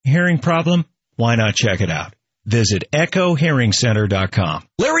hearing problem? Why not check it out? Visit EchoHearingCenter.com.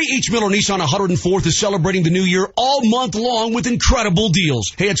 Larry H. Miller Nissan 104th is celebrating the new year all month long with incredible deals.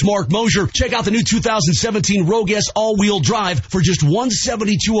 Hey, it's Mark Mosier. Check out the new 2017 Rogue S all-wheel drive for just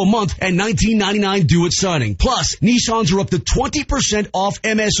 $172 a month and $19.99 due at signing. Plus, Nissans are up to 20% off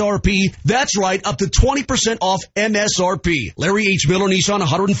MSRP. That's right, up to 20% off MSRP. Larry H. Miller Nissan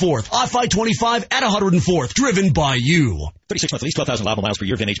 104th. I-525 at 104th. Driven by you. 36 months lease, 12,000 allowable miles per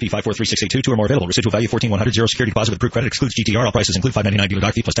year. VIN HP 543682. 2 or more available. Residual value 14,100. Zero security deposit with approved credit. Excludes GTR. All prices include $599 dealer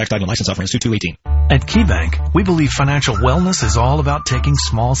doc fee plus tax title and license offering. 2218. At KeyBank, we believe financial wellness is all about taking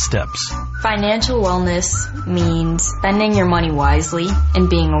small steps. Financial wellness means spending your money wisely and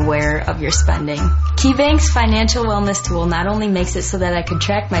being aware of your spending. KeyBank's financial wellness tool not only makes it so that I can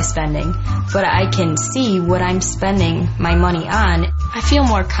track my spending, but I can see what I'm spending my money on. I feel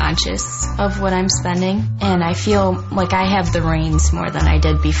more conscious of what I'm spending, and I feel like I have the reins more than I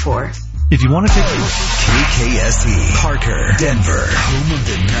did before. If you want to take KKSE, Parker, Denver, home of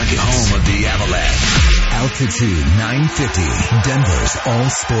the Nuggets, home of the Avalanche. Altitude 950, Denver's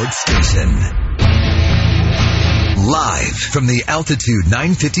all-sports station. Live from the Altitude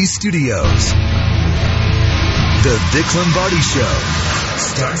 950 studios. The Vic Lombardi Show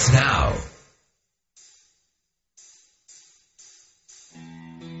starts now.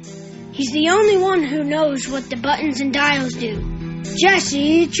 He's the only one who knows what the buttons and dials do.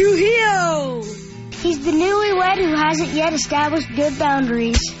 Jesse Trujillo. He's the newlywed who hasn't yet established good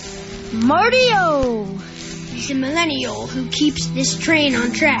boundaries. Marty-O. He's a millennial who keeps this train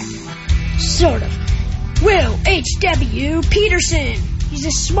on track. Sort of. Will H.W. Peterson. He's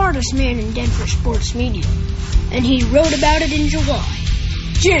the smartest man in Denver sports media, and he wrote about it in July.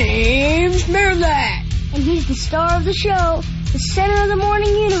 James Merlat. And he's the star of the show, the center of the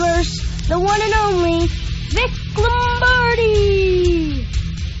morning universe, the one and only Vic Lombardi.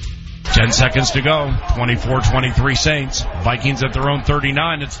 10 seconds to go. 24-23 Saints. Vikings at their own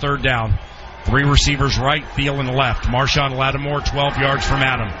 39. It's third down. 3 receivers right, Thielen left. Marshawn Lattimore 12 yards from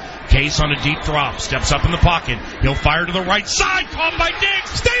Adam. Case on a deep drop. Steps up in the pocket. He'll fire to the right side. Caught by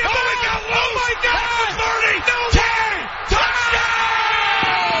Diggs. Stay up. Oh, it got loose. Oh, my God. 30. No. 10. Touchdown.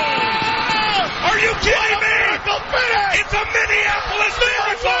 Are you kidding me? It's a Minneapolis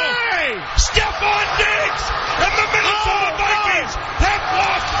miracle. Stephon Diggs and the Minnesota Vikings have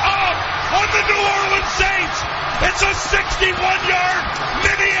walked off on the New Orleans Saints. It's a 61-yard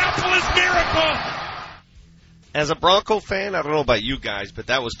Minneapolis miracle. As a Bronco fan, I don't know about you guys, but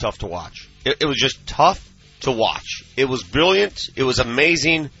that was tough to watch. It was just tough to watch. It was brilliant. It was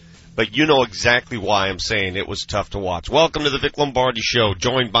amazing. But you know exactly why I'm saying it was tough to watch. Welcome to the Vic Lombardi Show,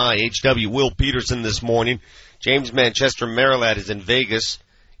 joined by H.W. Will Peterson this morning. James Manchester Merrilat is in Vegas,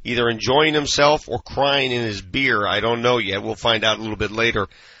 either enjoying himself or crying in his beer. I don't know yet. We'll find out a little bit later.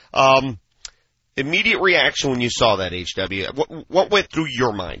 Immediate reaction when you saw that, HW. What went through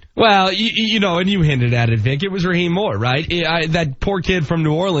your mind? Well, you know, and you hinted at it, Vic. It was Raheem Moore, right? That poor kid from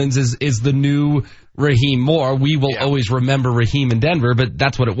New Orleans is the new Raheem Moore. We will always remember Raheem in Denver, but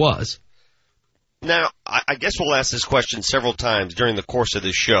that's what it was. Now, I guess we'll ask this question several times during the course of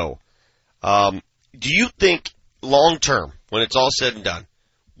this show. Do you think, long-term, when it's all said and done,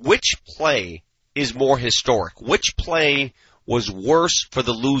 which play is more historic? Which play was worse for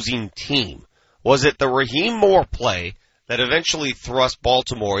the losing team? Was it the Raheem Moore play that eventually thrust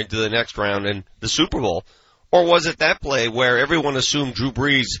Baltimore into the next round in the Super Bowl? Or was it that play where everyone assumed Drew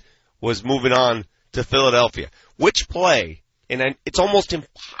Brees was moving on to Philadelphia? Which play, and it's almost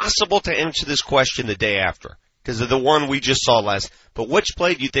impossible to answer this question the day after because of the one we just saw last, but which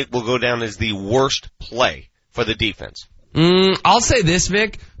play do you think will go down as the worst play for the defense? I'll say this,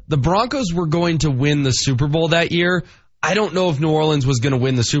 Vic. The Broncos were going to win the Super Bowl that year. I don't know if New Orleans was going to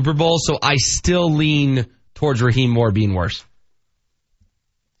win the Super Bowl, so I still lean towards Raheem Moore being worse.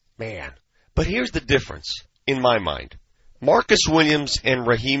 Man, but here's the difference in my mind. Marcus Williams and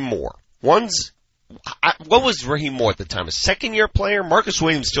Raheem Moore. What was Raheem Moore at the time? A second-year player? Marcus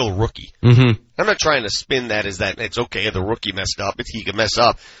Williams still a rookie. Mm-hmm. I'm not trying to spin that as that it's okay, the rookie messed up, he can mess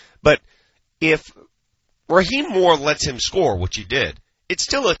up. But if Raheem Moore lets him score, which he did, it's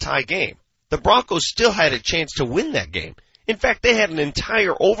still a tie game. The Broncos still had a chance to win that game. In fact, they had an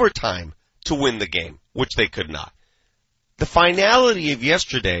entire overtime to win the game, which they could not. The finality of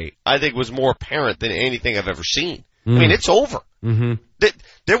yesterday, I think, was more apparent than anything I've ever seen. I mean, it's over. Mm-hmm.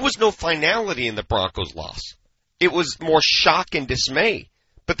 There was no finality in the Broncos' loss. It was more shock and dismay.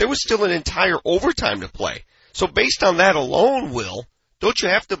 But there was still an entire overtime to play. So based on that alone, Will, don't you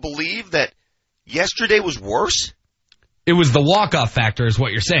have to believe that yesterday was worse? It was the walk-off factor is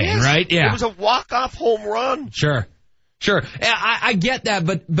what you're saying, yes, right? Yeah. It was a walk-off home run. Sure. Sure. I get that,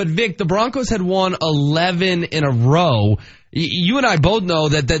 but Vic, the Broncos had won 11 in a row. You and I both know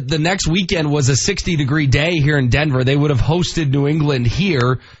that the next weekend was a 60-degree day here in Denver. They would have hosted New England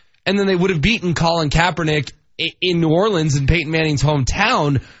here, and then they would have beaten Colin Kaepernick in New Orleans in Peyton Manning's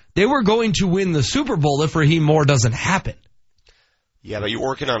hometown. They were going to win the Super Bowl if Raheem Moore doesn't happen. Yeah, but you're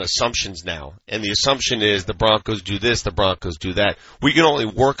working on assumptions now, and the assumption is the Broncos do this, the Broncos do that. We can only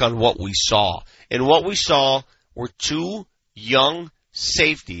work on what we saw, and what we saw were two young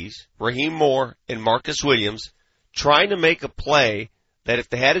safeties, Raheem Moore and Marcus Williams, trying to make a play that if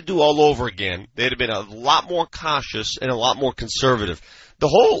they had to do all over again, they'd have been a lot more cautious and a lot more conservative. The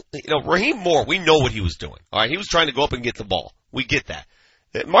whole, Raheem Moore, we know what he was doing. All right, he was trying to go up and get the ball. We get that.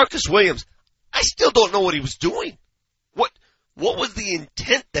 Marcus Williams, I still don't know what he was doing. What was the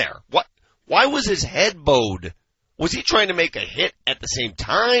intent there? Why was his head bowed? Was he trying to make a hit at the same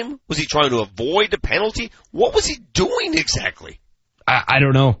time? Was he trying to avoid the penalty? What was he doing exactly? I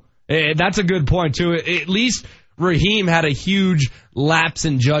don't know. That's a good point, too. At least Raheem had a huge lapse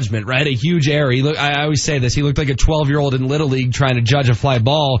in judgment, right? A huge error. I always say this. He looked like a 12-year-old in Little League trying to judge a fly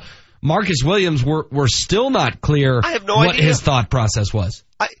ball. Marcus Williams, we're still not clear what his thought process was.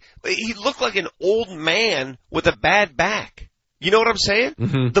 He looked like an old man with a bad back. You know what I'm saying?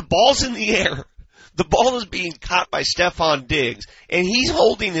 Mm-hmm. The ball's in the air. The ball is being caught by Stephon Diggs, and he's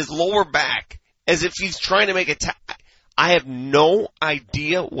holding his lower back as if he's trying to make a I have no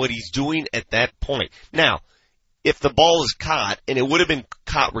idea what he's doing at that point. Now, if the ball is caught, and it would have been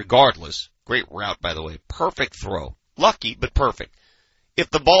caught regardless, great route, by the way, perfect throw. Lucky, but perfect. If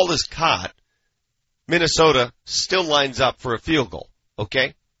the ball is caught, Minnesota still lines up for a field goal,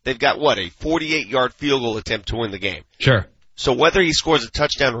 okay? They've got, a 48-yard field goal attempt to win the game. Sure. So whether he scores a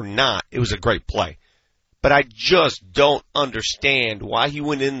touchdown or not, it was a great play. But I just don't understand why he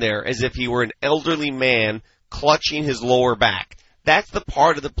went in there as if he were an elderly man clutching his lower back. That's the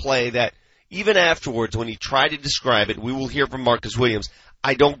part of the play that, even afterwards, when he tried to describe it, we will hear from Marcus Williams,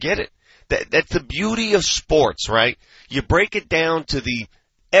 I don't get it. That's the beauty of sports, right? You break it down to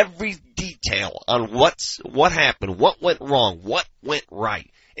every detail on what happened, what went wrong, what went right.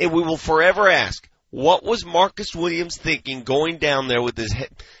 And we will forever ask, what was Marcus Williams thinking going down there with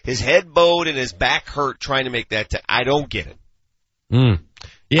his head bowed and his back hurt trying to make that? I don't get it.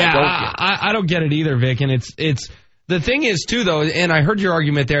 Yeah, I don't get it either, Vic. And it's the thing is too, though. And I heard your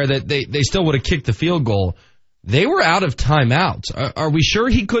argument there that they still would have kicked the field goal. They were out of timeouts. Are we sure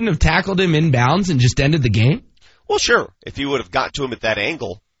he couldn't have tackled him inbounds and just ended the game? Well, sure, if he would have got to him at that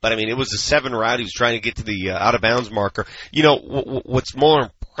angle. But I mean, it was a 7 route. He was trying to get to the out of bounds marker. You know, what's more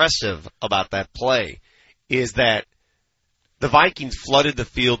impressive about that play is that the Vikings flooded the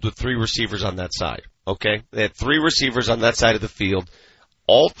field with 3 receivers on that side. Okay? They had 3 receivers on that side of the field.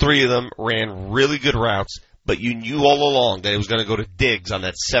 All 3 of them ran really good routes, but you knew all along that it was going to go to Diggs on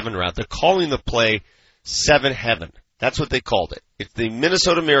that 7 route. They're calling the play 7 Heaven. That's what they called it. It's the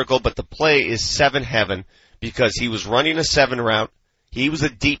Minnesota Miracle, but the play is 7 Heaven because he was running a 7 route. He was a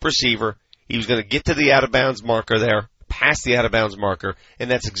deep receiver. He was going to get to the out-of-bounds marker there, past the out-of-bounds marker, and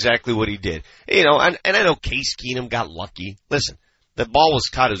that's exactly what he did. You know, and I know Case Keenum got lucky. Listen, the ball was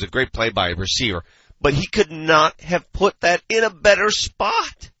caught. It was a great play by a receiver, but he could not have put that in a better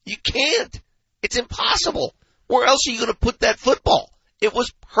spot. You can't. It's impossible. Where else are you going to put that football? It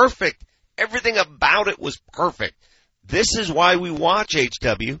was perfect. Everything about it was perfect. This is why we watch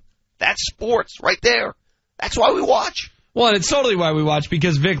HW. That's sports right there. That's why we watch. Well, and it's totally why we watch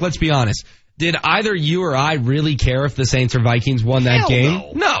because, Vic, let's be honest. Did either you or I really care if the Saints or Vikings won that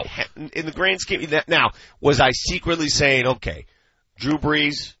game? No. In the grand scheme. Now, was I secretly saying, okay, Drew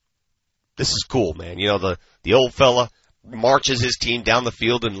Brees, this is cool, man. You know, the old fella marches his team down the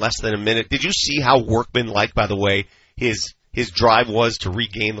field in less than a minute. Did you see how workmanlike, by the way, his drive was to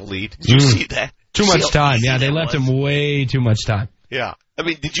regain the lead? Did you see that? Too much time. Yeah, they left him way too much time. Yeah. I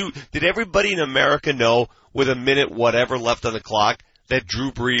mean, did everybody in America know with a minute whatever left on the clock that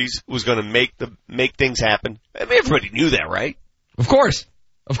Drew Brees was going to make things happen? I mean, everybody knew that, right? Of course.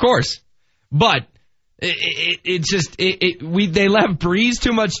 But they left Brees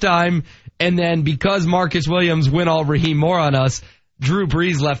too much time, and then because Marcus Williams went all Raheem Moore on us, Drew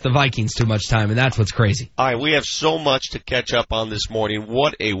Brees left the Vikings too much time, and that's what's crazy. All right, we have so much to catch up on this morning.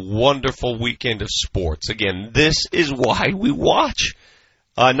 What a wonderful weekend of sports. Again, this is why we watch.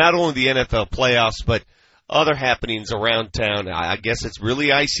 Not only the NFL playoffs, but other happenings around town. I guess it's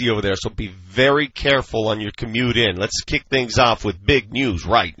really icy over there, so be very careful on your commute in. Let's kick things off with big news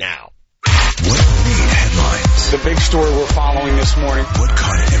right now. What made headlines? The big story we're following this morning. What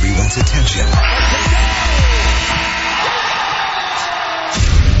caught everyone's attention?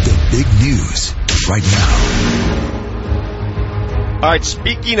 The big news right now. All right,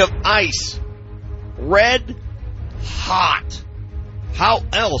 speaking of ice, red hot. How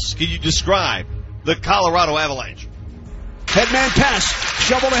else can you describe the Colorado Avalanche? Headman pass,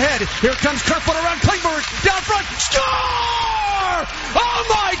 shoveled ahead. Here comes Kerfoot around Klingberg, down front, score! Oh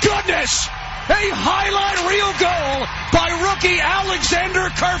my goodness! A highlight reel goal by rookie Alexander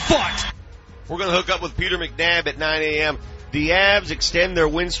Kerfoot. We're going to hook up with Peter McNabb at 9 a.m. The Avs extend their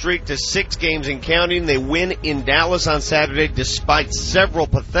win streak to 6 games and counting. They win in Dallas on Saturday despite several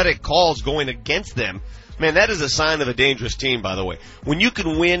pathetic calls going against them. Man, that is a sign of a dangerous team, by the way. When you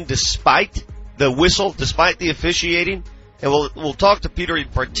can win despite the whistle, despite the officiating, and we'll talk to Peter in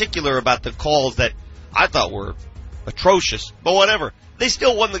particular about the calls that I thought were atrocious, but whatever. They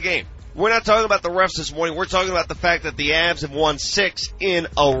still won the game. We're not talking about the refs this morning. We're talking about the fact that the Avs have won 6 in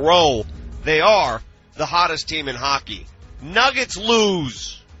a row. They are the hottest team in hockey. Nuggets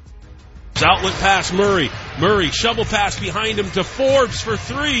lose. Outlet pass, Murray. Murray, shovel pass behind him to Forbes for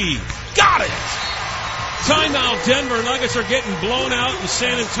 3. Got it! Timeout, Denver. Nuggets are getting blown out in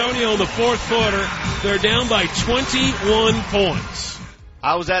San Antonio in the fourth quarter. They're down by 21 points.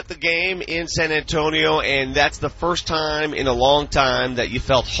 I was at the game in San Antonio, and that's the first time in a long time that you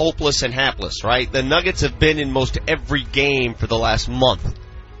felt hopeless and hapless, right? The Nuggets have been in most every game for the last month.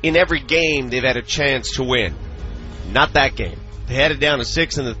 In every game, they've had a chance to win. Not that game. They had it down to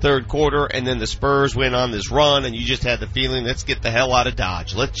 6 in the third quarter, and then the Spurs went on this run, and you just had the feeling, let's get the hell out of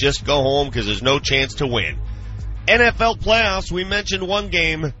Dodge. Let's just go home because there's no chance to win. NFL playoffs, we mentioned one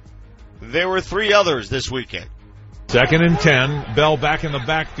game. There were 3 others this weekend. 2nd and 10. Bell back in the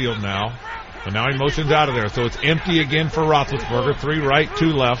backfield now. And now he motions out of there. So it's empty again for Roethlisberger. 3 right, 2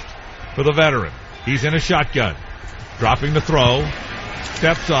 left for the veteran. He's in a shotgun. Dropping the throw.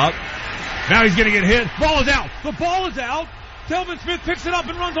 Steps up. Now he's going to get hit. Ball is out. The ball is out. Telvin Smith picks it up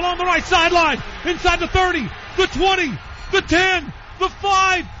and runs along the right sideline. Inside the 30, the 20, the 10, the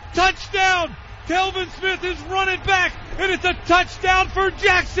 5. Touchdown. Telvin Smith is running back, and it's a touchdown for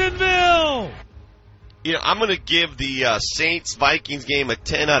Jacksonville. You know, I'm going to give the Saints-Vikings game a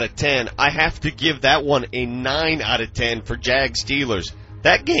 10 out of 10. I have to give that one a 9 out of 10 for Jags-Steelers.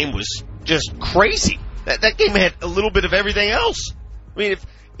 That game was just crazy. That game had a little bit of everything else. I mean,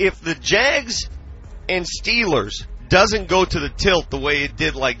 if the Jags and Steelers doesn't go to the tilt the way it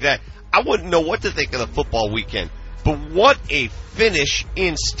did like that, I wouldn't know what to think of the football weekend. But what a finish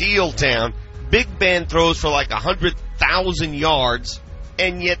in Steeltown. Big Ben throws for like 100,000 yards,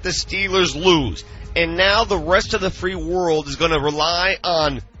 and yet the Steelers lose. And now the rest of the free world is going to rely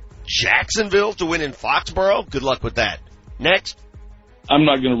on Jacksonville to win in Foxborough. Good luck with that. Next. I'm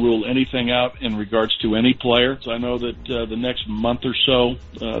not going to rule anything out in regards to any player. So I know that the next month or so,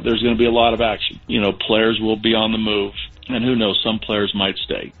 there's going to be a lot of action. You know, players will be on the move, and who knows, some players might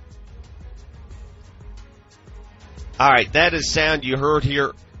stay. All right, that is sound you heard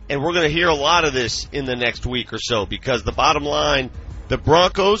here, and we're going to hear a lot of this in the next week or so because the bottom line, the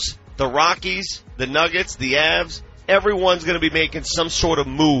Broncos, the Rockies, the Nuggets, the Avs, everyone's going to be making some sort of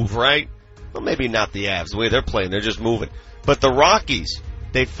move, right? Well, maybe not the Avs, the way they're playing, they're just moving. But the Rockies,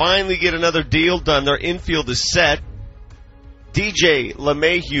 they finally get another deal done. Their infield is set. DJ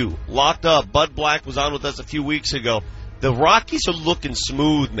LeMahieu locked up. Bud Black was on with us a few weeks ago. The Rockies are looking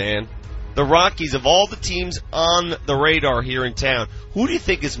smooth, man. The Rockies, of all the teams on the radar here in town, who do you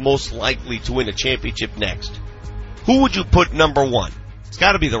think is most likely to win a championship next? Who would you put number 1? It's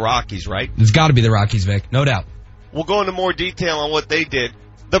got to be the Rockies, right? It's got to be the Rockies, Vic. No doubt. We'll go into more detail on what they did.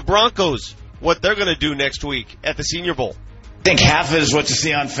 The Broncos, what they're going to do next week at the Senior Bowl. I think half is what you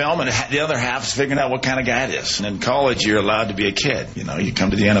see on film, and the other half is figuring out what kind of guy it is. And in college, you're allowed to be a kid. You know, you come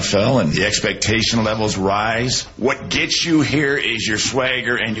to the NFL, and the expectation levels rise. What gets you here is your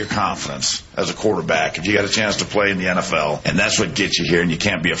swagger and your confidence as a quarterback. If you got a chance to play in the NFL, and that's what gets you here, and you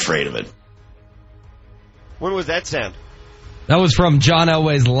can't be afraid of it. When was that sound? That was from John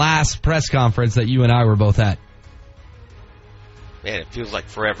Elway's last press conference that you and I were both at. Man, it feels like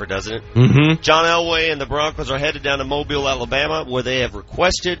forever, doesn't it? Mm-hmm. John Elway and the Broncos are headed down to Mobile, Alabama, where they have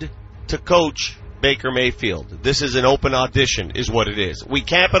requested to coach Baker Mayfield. This is an open audition, is what it is. We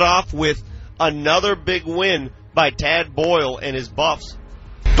cap it off with another big win by Tad Boyle and his Buffs.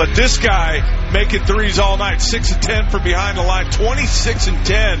 But this guy making threes all night, 6 of 10 from behind the line, 26 and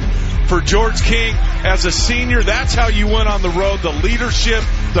 10 for George King as a senior. That's how you went on the road. The leadership,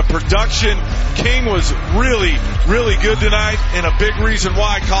 the production. King was really, really good tonight, and a big reason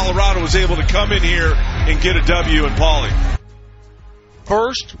why Colorado was able to come in here and get a W in Pauley.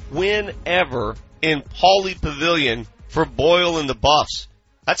 First win ever in Pauley Pavilion for Boyle and the Buffs.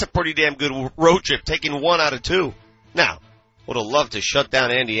 That's a pretty damn good road trip, taking 1 out of 2. Now, would have loved to shut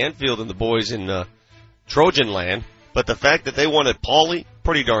down Andy Enfield and the boys in Trojan Land. But the fact that they won at Pauley,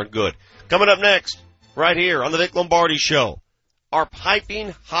 pretty darn good. Coming up next, right here on the Vic Lombardi Show, our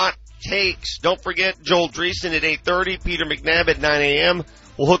piping hot takes. Don't forget Joel Dreesen at 8:30, Peter McNabb at 9 a.m.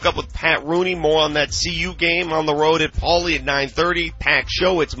 We'll hook up with Pat Rooney, more on that CU game on the road at Pauley at 9:30. Pack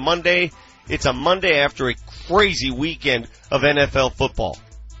show, it's Monday. It's a Monday after a crazy weekend of NFL football.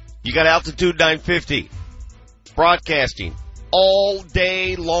 You got Altitude 950 broadcasting all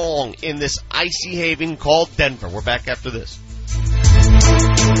day long in this icy haven called Denver. We're back after this.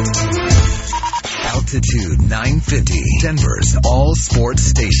 Altitude 950, Denver's all sports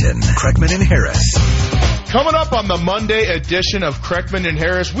station. Kreckman and Harris. Coming up on the Monday edition of Kreckman and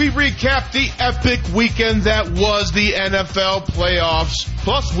Harris, we recap the epic weekend that was the NFL playoffs.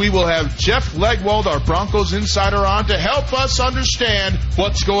 Plus, we will have Jeff Legwold, our Broncos insider, on to help us understand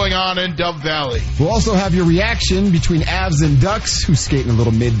what's going on in Dove Valley. We'll also have your reaction between Avs and Ducks, who's skating a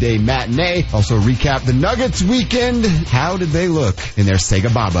little midday matinee. Also recap the Nuggets weekend. How did they look in their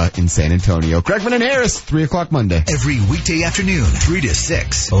Sega Baba in San Antonio? Kreckman and Harris, 3 o'clock Monday. Every weekday afternoon, 3 to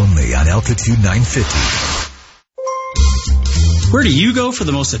 6, only on Altitude 950. Where do you go for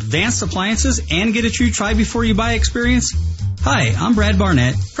the most advanced appliances and get a true try before you buy experience? Hi, I'm Brad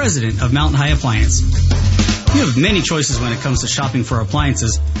Barnett, president of Mountain High Appliance. You have many choices when it comes to shopping for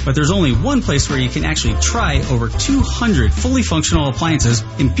appliances, but there's only one place where you can actually try over 200 fully functional appliances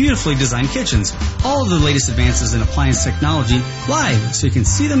in beautifully designed kitchens. All of the latest advances in appliance technology live so you can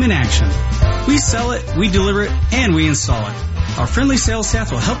see them in action. We sell it, we deliver it, and we install it. Our friendly sales staff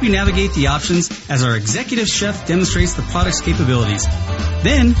will help you navigate the options as our executive chef demonstrates the product's capabilities.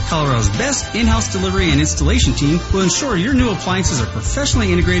 Then, Colorado's best in-house delivery and installation team will ensure your new appliances are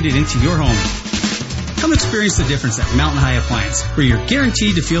professionally integrated into your home. Come experience the difference at Mountain High Appliance, where you're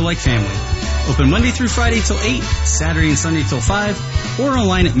guaranteed to feel like family. Open Monday through Friday till 8, Saturday and Sunday till 5, or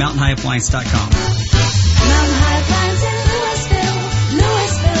online at mountainhighappliance.com. Mountain High Appliance in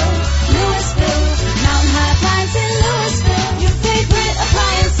Louisville, Louisville, Mountain High Appliance in Louisville, your favorite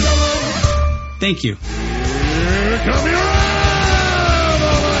appliance store. Thank you.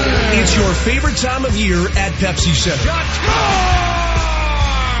 It's your favorite time of year at Pepsi Center.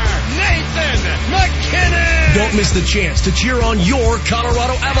 Nathan McKinnon! Don't miss the chance to cheer on your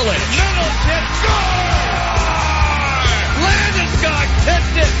Colorado Avalanche. Middleton score! Landeskog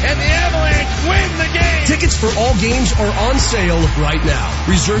tipped it, and the Avalanche win the game! Tickets for all games are on sale right now.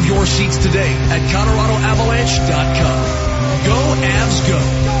 Reserve your seats today at ColoradoAvalanche.com. Go Avs, go!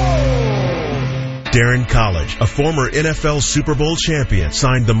 Darren College, a former NFL Super Bowl champion,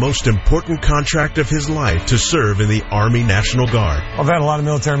 signed the most important contract of his life to serve in the Army National Guard. I've had a lot of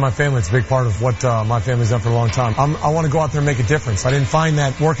military in my family. It's a big part of what my family's done for a long time. I want to go out there and make a difference. I didn't find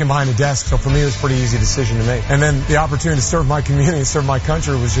that working behind a desk, so for me it was a pretty easy decision to make. And then the opportunity to serve my community and serve my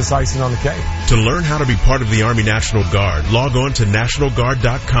country was just icing on the cake. To learn how to be part of the Army National Guard, log on to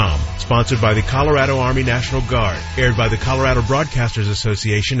NationalGuard.com. Sponsored by the Colorado Army National Guard. Aired by the Colorado Broadcasters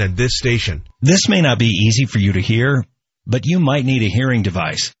Association and this station. This may not be easy for you to hear, but you might need a hearing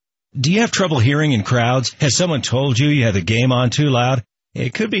device. Do you have trouble hearing in crowds? Has someone told you you have the game on too loud?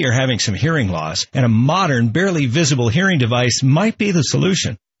 It could be you're having some hearing loss, and a modern, barely visible hearing device might be the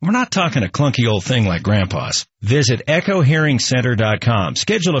solution. We're not talking a clunky old thing like Grandpa's. Visit EchoHearingCenter.com.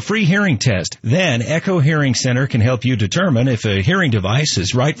 Schedule a free hearing test. Then Echo Hearing Center can help you determine if a hearing device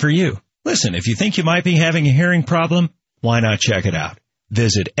is right for you. Listen, if you think you might be having a hearing problem, why not check it out?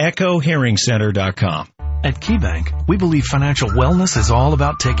 Visit EchoHearingCenter.com. At KeyBank, we believe financial wellness is all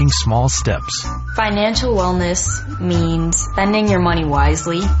about taking small steps. Financial wellness means spending your money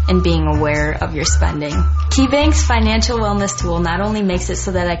wisely and being aware of your spending. KeyBank's financial wellness tool not only makes it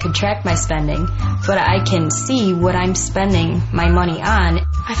so that I can track my spending, but I can see what I'm spending my money on.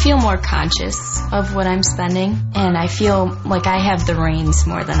 I feel more conscious of what I'm spending, and I feel like I have the reins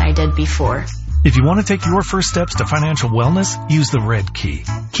more than I did before. If you want to take your first steps to financial wellness, use the red key.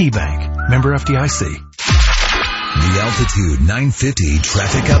 KeyBank. Member FDIC. The Altitude 950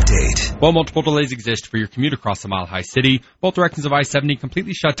 traffic update. While multiple delays exist for your commute across the Mile High City, both directions of I-70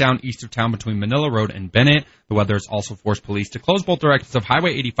 completely shut down east of town between Manila Road and Bennett. The weather has also forced police to close both directions of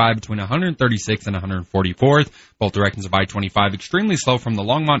Highway 85 between 136th and 144th. Both directions of I-25 extremely slow from the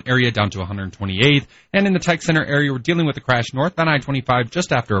Longmont area down to 128th. And in the Tech Center area, we're dealing with a crash north on I-25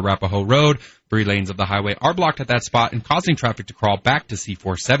 just after Arapahoe Road. 3 lanes of the highway are blocked at that spot and causing traffic to crawl back to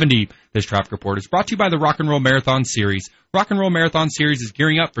C-470. This traffic report is brought to you by the Rock and Roll Marathon Series. Rock and Roll Marathon Series is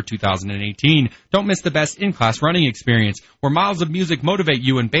gearing up for 2018. Don't miss the best in-class running experience, where miles of music motivate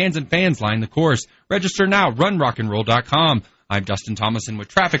you and bands and fans line the course. Register now, runrockandroll.com. I'm Dustin Thomason with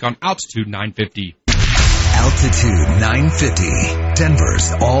traffic on Altitude 950. Altitude 950,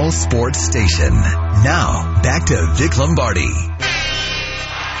 Denver's all sports station. Now, back to Vic Lombardi.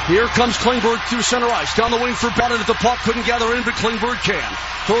 Here comes Klingberg through center ice. Down the wing for Bonnet at the puck. Couldn't gather in, but Klingberg can.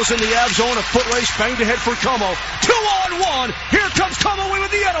 Throws in the Av zone. A foot race. Banged ahead for Como. 2-on-1. Here comes Como in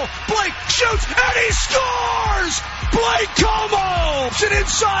with the Edo. Blake shoots, and he scores! Blake Como! It's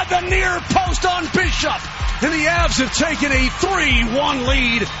inside the near post on Bishop. And the Avs have taken a 3-1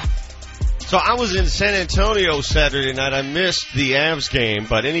 lead. So I was in San Antonio Saturday night. I missed the Avs game,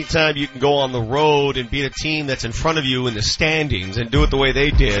 but anytime you can go on the road and beat a team that's in front of you in the standings and do it the way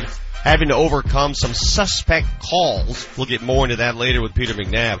they did, having to overcome some suspect calls, we'll get more into that later with Peter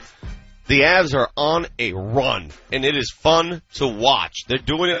McNabb. The Avs are on a run, and it is fun to watch. They're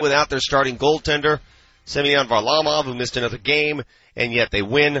doing it without their starting goaltender, Semyon Varlamov, who missed another game, and yet they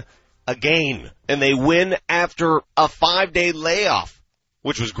win again. And they win after a 5-day layoff,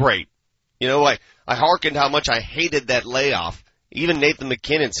 which was great. You know, I hearkened how much I hated that layoff. Even Nathan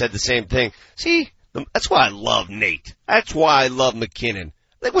McKinnon said the same thing. See, that's why I love Nate. That's why I love McKinnon.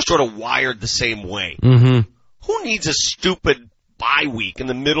 I think we're sort of wired the same way. Mm-hmm. Who needs a stupid bye week in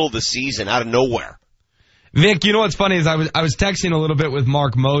the middle of the season out of nowhere? Vic, you know what's funny is I was texting a little bit with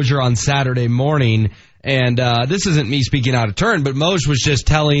Mark Mosier on Saturday morning, and this isn't me speaking out of turn, but Mosier was just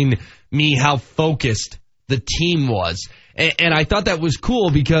telling me how focused the team was. And I thought that was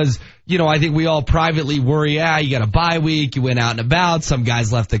cool because, you know, I think we all privately worry, you got a bye week, you went out and about, some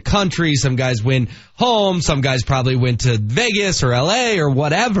guys left the country, some guys went home, some guys probably went to Vegas or LA or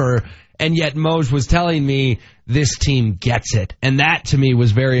whatever, and yet Moj was telling me this team gets it. And that to me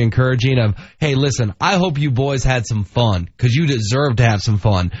was very encouraging of, hey, listen, I hope you boys had some fun because you deserve to have some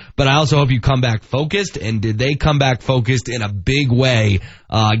fun, but I also hope you come back focused. And did they come back focused in a big way,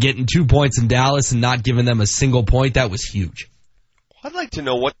 getting 2 points in Dallas and not giving them a single point? That was huge. I'd like to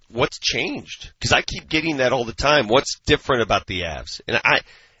know what's changed, because I keep getting that all the time. What's different about the Avs? And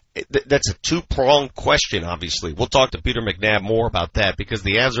that's a two-pronged question, obviously. We'll talk to Peter McNabb more about that, because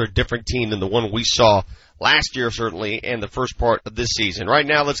the Avs are a different team than the one we saw last year, certainly, and the first part of this season. Right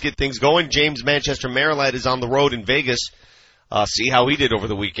now, let's get things going. James Manchester Maryland is on the road in Vegas. See how he did over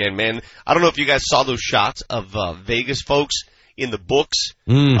the weekend, man. I don't know if you guys saw those shots of Vegas folks in the books,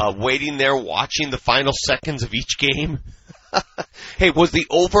 waiting there, watching the final seconds of each game. Hey, was the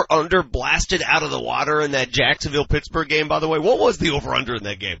over-under blasted out of the water in that Jacksonville-Pittsburgh game, by the way? What was the over-under in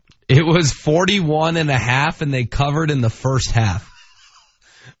that game? It was 41.5, and they covered in the first half.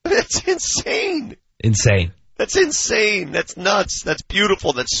 That's insane. Insane. That's insane. That's nuts. That's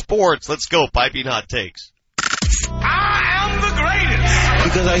beautiful. That's sports. Let's go. Piping hot takes. I am the greatest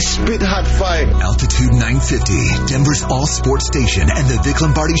because I spit hot fire. Altitude 950, Denver's all sports station, and the Vic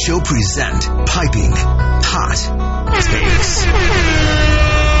Lombardi Show present Piping Hot Takes.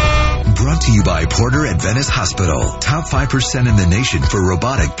 Brought to you by Porter Adventist Hospital, top 5% in the nation for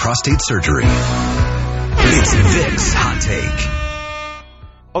robotic prostate surgery. It's Vic's Hot Take.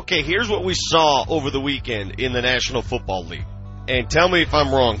 Okay, here's what we saw over the weekend in the National Football League. And tell me if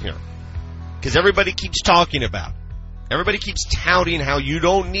I'm wrong here. Because everybody keeps talking about it. Everybody keeps touting how you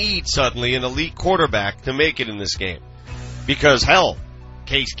don't need suddenly an elite quarterback to make it in this game. Because, hell,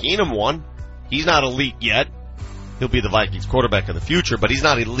 Case Keenum won. He's not elite yet. He'll be the Vikings quarterback of the future, but he's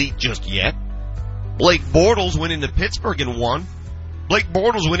not elite just yet. Blake Bortles went into Pittsburgh and won. Blake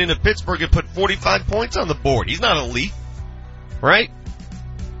Bortles went into Pittsburgh and put 45 points on the board. He's not elite, right?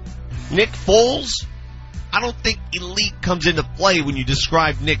 Nick Foles, I don't think elite comes into play when you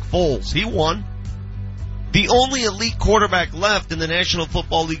describe Nick Foles. He won. The only elite quarterback left in the National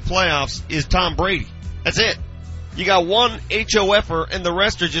Football League playoffs is Tom Brady. That's it. You got one HOFer and the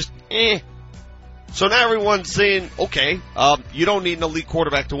rest are just So now everyone's saying, okay, you don't need an elite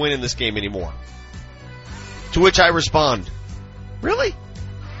quarterback to win in this game anymore. To which I respond, really?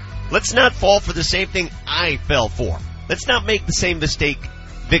 Let's not fall for the same thing I fell for. Let's not make the same mistake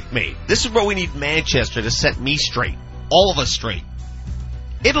Vic made. This is where we need Manchester to set me straight. All of us straight.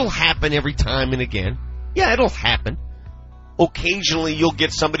 It'll happen every time and again. Yeah, it'll happen. Occasionally you'll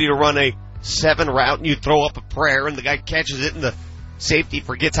get somebody to run a 7 route and you throw up a prayer and the guy catches it and the safety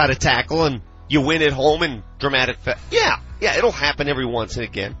forgets how to tackle and you win at home in dramatic Yeah, it'll happen every once and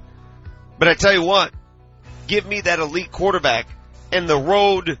again. But I tell you what, give me that elite quarterback and the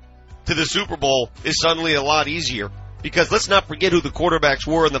road to the Super Bowl is suddenly a lot easier. Because let's not forget who the quarterbacks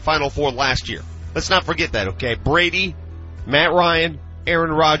were in the Final Four last year. Let's not forget that, okay? Brady, Matt Ryan,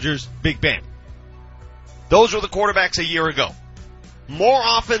 Aaron Rodgers, Big Ben. Those were the quarterbacks a year ago. More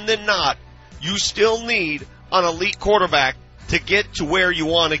often than not, you still need an elite quarterback to get to where you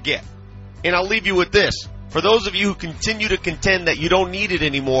want to get. And I'll leave you with this. For those of you who continue to contend that you don't need it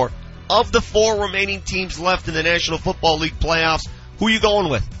anymore, of the 4 remaining teams left in the National Football League playoffs, who you going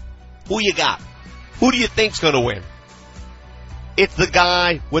with? Who you got? Who do you think's going to win? It's the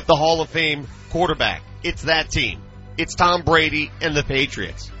guy with the Hall of Fame quarterback. It's that team. It's Tom Brady and the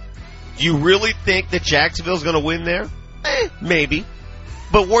Patriots. Do you really think that Jacksonville's going to win there? Maybe.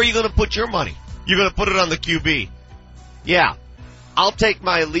 But where are you going to put your money? You're going to put it on the QB. Yeah. I'll take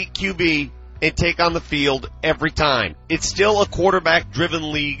my elite QB and take on the field every time. It's still a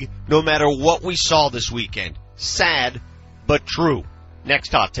quarterback-driven league no matter what we saw this weekend. Sad, but true.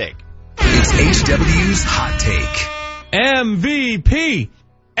 Next hot take. It's HW's Hot Take. MVP.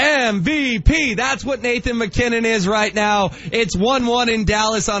 MVP. That's what Nathan McKinnon is right now. It's 1-1 in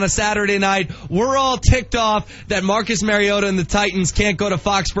Dallas on a Saturday night. We're all ticked off that Marcus Mariota and the Titans can't go to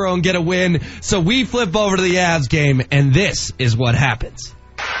Foxborough and get a win. So we flip over to the Avs game, and this is what happens.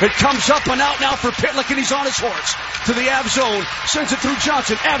 It comes up and out now for Pitlick, and he's on his horse to the Avs zone. Sends it through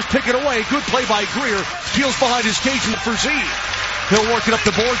Johnson. Avs pick it away. Good play by Greer. Peels behind his cage for Z. He'll work it up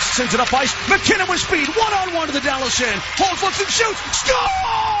the boards, sends it up ice. McKinnon with speed, one-on-one to the Dallas end. Holds, looks, and shoots.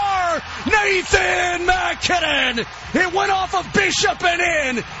 Score! Nathan McKinnon! It went off of Bishop and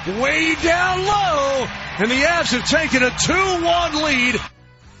in, way down low. And the Avs have taken a 2-1 lead.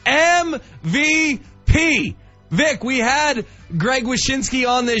 MVP. Vic, we had Greg Wyshynski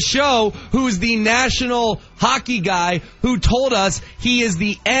on this show, who's the national hockey guy, who told us he is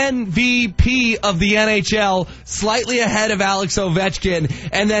the MVP of the NHL, slightly ahead of Alex Ovechkin.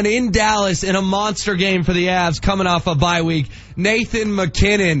 And then in Dallas, in a monster game for the Avs, coming off a bye week, Nathan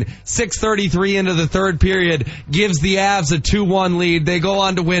McKinnon, 6:33 into the third period, gives the Avs a 2-1 lead. They go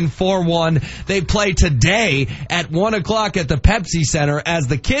on to win 4-1. They play today at 1 o'clock at the Pepsi Center. As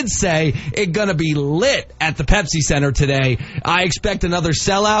the kids say, it's going to be lit at the Pepsi Center today. I expect another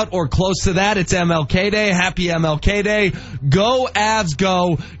sellout or close to that. It's MLK Day. Happy MLK Day. Go Avs,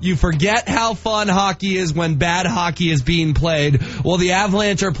 go. You forget how fun hockey is when bad hockey is being played. Well, the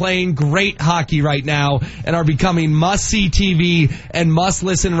Avalanche are playing great hockey right now and are becoming must-see TV and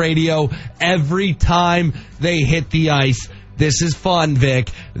must-listen radio every time they hit the ice. This is fun, Vic.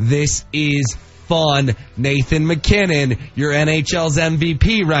 This is fun. Nathan McKinnon, your NHL's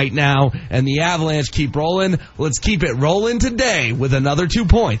MVP right now, and the Avalanche keep rolling. Let's keep it rolling today with another 2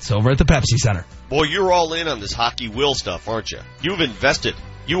 points over at the Pepsi Center. Boy, you're all in on this hockey will stuff, aren't you? You've invested.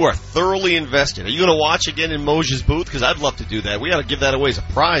 You are thoroughly invested. Are you going to watch again in Moj's booth? Because I'd love to do that. We ought to give that away as a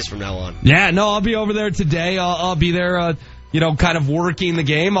prize from now on. Yeah, no, I'll be over there today. I'll be there, kind of working the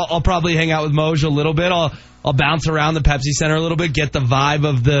game. I'll probably hang out with Moj a little bit. I'll bounce around the Pepsi Center a little bit, get the vibe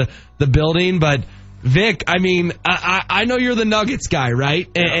of the building. But Vic, I mean, I know you're the Nuggets guy, right?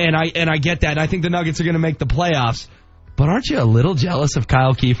 And I get that. I think the Nuggets are going to make the playoffs. But aren't you a little jealous of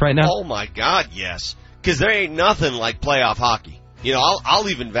Kyle Keefe right now? Oh my God, yes. Because there ain't nothing like playoff hockey. You know, I'll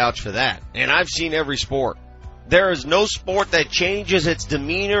even vouch for that. And I've seen every sport. There is no sport that changes its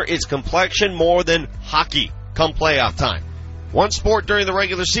demeanor, its complexion more than hockey come playoff time. One sport during the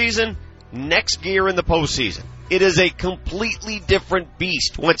regular season, next gear in the postseason. It is a completely different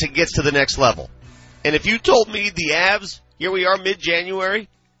beast once it gets to the next level. And if you told me the Avs, here we are mid-January,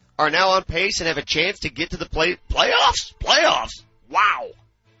 are now on pace and have a chance to get to the playoffs, wow,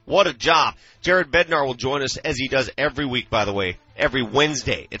 what a job. Jared Bednar will join us as he does every week, by the way, every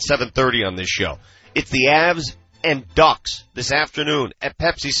Wednesday at 7:30 on this show. It's the Avs and Ducks this afternoon at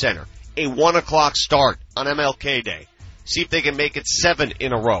Pepsi Center, a 1 o'clock start on MLK Day. See if they can make it 7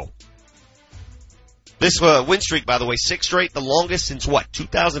 in a row. This win streak, by the way, 6 straight, the longest since what,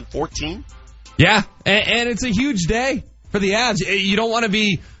 2014? Yeah, and it's a huge day for the Avs. You don't want to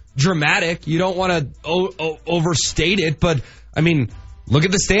be dramatic. You don't want to overstate it. But, I mean, look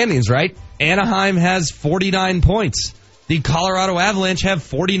at the standings, right? Anaheim has 49 points. The Colorado Avalanche have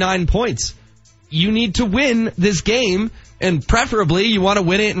 49 points. You need to win this game, and preferably you want to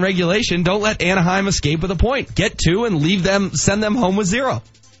win it in regulation. Don't let Anaheim escape with a point. Get 2 and send them home with 0.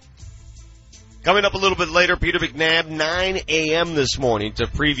 Coming up a little bit later, Peter McNabb, 9 a.m. this morning to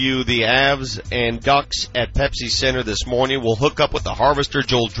preview the Avs and Ducks at Pepsi Center this morning. We'll hook up with the Harvester,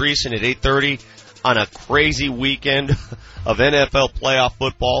 Joel Dreesen, at 8:30 on a crazy weekend of NFL playoff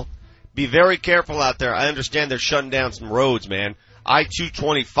football. Be very careful out there. I understand they're shutting down some roads, man.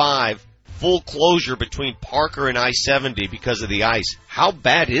 I-225, full closure between Parker and I-70 because of the ice. How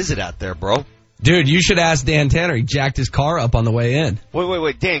bad is it out there, bro? Dude, you should ask Dan Tanner. He jacked his car up on the way in.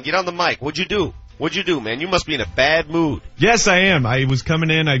 Wait. Dan, get on the mic. What'd you do, man? You must be in a bad mood. Yes, I am. I was coming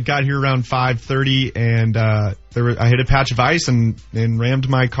in. I got here around 5:30, and I hit a patch of ice and rammed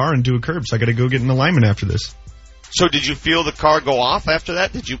my car into a curb, so I got to go get an alignment after this. So did you feel the car go off after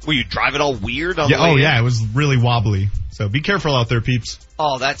that? Were you driving all weird on the way in? Yeah, it was really wobbly. So be careful out there, peeps.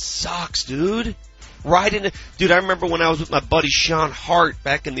 Oh, that sucks, dude. Dude, I remember when I was with my buddy Sean Hart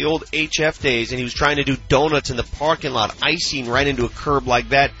back in the old HF days, and he was trying to do donuts in the parking lot, icing right into a curb like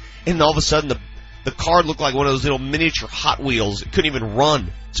that, and all of a sudden the car looked like one of those little miniature Hot Wheels. It couldn't even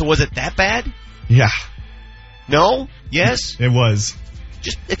run. So was it that bad? Yeah. No? Yes? It was.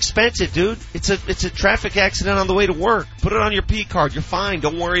 Just expense it, dude. It's a traffic accident on the way to work. Put it on your P card. You're fine.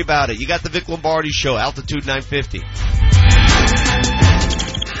 Don't worry about it. You got the Vic Lombardi Show, Altitude 950.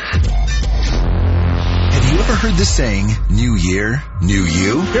 Have you ever heard the saying, new year, new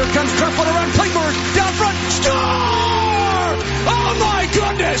you? Here comes Kerfoot around Klingberg. Down front. Score! Oh, my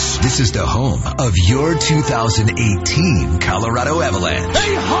goodness! This is the home of your 2018 Colorado Avalanche.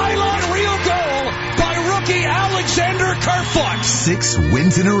 A highlight reel goal by rookie Alexander Kerfoot. 6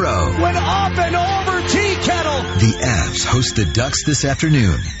 wins in a row. Went up and over Tea Kettle. The Avs host the Ducks this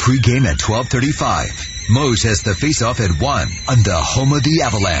afternoon. Pre-game at 12:35. Moj has the face-off at 1 on the home of the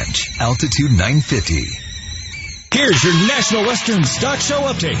Avalanche, Altitude 950. Here's your National Western Stock Show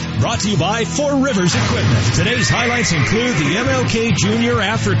update, brought to you by Four Rivers Equipment. Today's highlights include the MLK Junior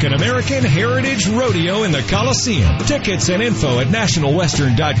African American Heritage Rodeo in the Coliseum. Tickets and info at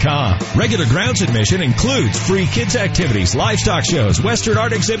nationalwestern.com. Regular grounds admission includes free kids activities, livestock shows, Western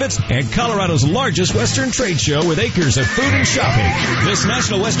art exhibits, and Colorado's largest Western trade show with acres of food and shopping. This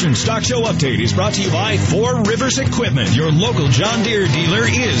National Western Stock Show update is brought to you by Four Rivers Equipment. Your local John Deere dealer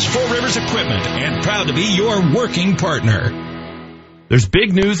is Four Rivers Equipment, and proud to be your working partner. There's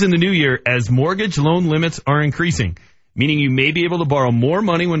big news in the new year as mortgage loan limits are increasing, meaning you may be able to borrow more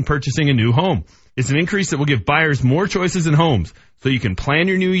money when purchasing a new home. It's an increase that will give buyers more choices in homes, so you can plan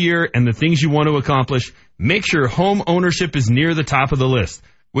your new year and the things you want to accomplish. Make sure home ownership is near the top of the list.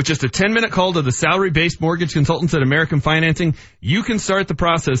 With just a 10-minute call to the salary-based mortgage consultants at American Financing, you can start the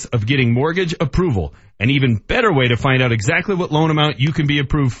process of getting mortgage approval. An even better way to find out exactly what loan amount you can be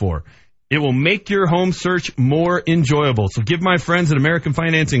approved for. It will make your home search more enjoyable. So give my friends at American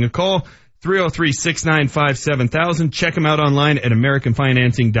Financing a call, 303-695-7000. Check them out online at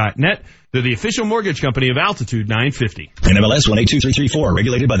AmericanFinancing.net. They're the official mortgage company of Altitude 950. NMLS 182334,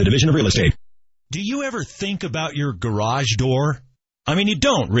 regulated by the Division of Real Estate. Do you ever think about your garage door? I mean, you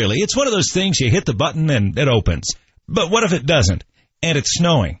don't really. It's one of those things you hit the button and it opens. But what if it doesn't? And it's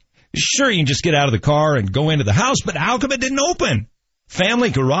snowing. Sure, you can just get out of the car and go into the house, but how come it didn't open? Family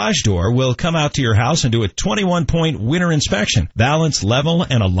Garage Door will come out to your house and do a 21-point winter inspection. Balance, level,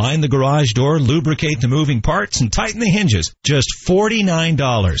 and align the garage door, lubricate the moving parts, and tighten the hinges. Just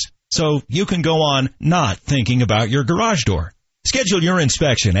 $49. So you can go on not thinking about your garage door. Schedule your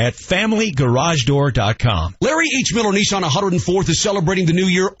inspection at FamilyGarageDoor.com. Larry H. Miller Nissan 104th is celebrating the new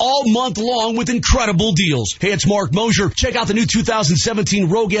year all month long with incredible deals. Hey, it's Mark Mosier. Check out the new 2017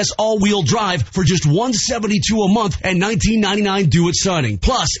 Rogue S all-wheel drive for just $172 a month and $19.99 due at signing.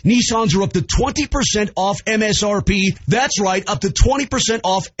 Plus, Nissans are up to 20% off MSRP. That's right, up to 20%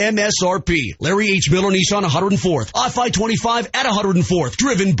 off MSRP. Larry H. Miller Nissan 104th. I-525 at 104th.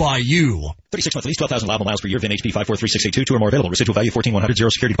 Driven by you. 36 month lease, 12,000 allowable miles per year. VIN HP 543682. 2 or more available. Residual value 14,100. Zero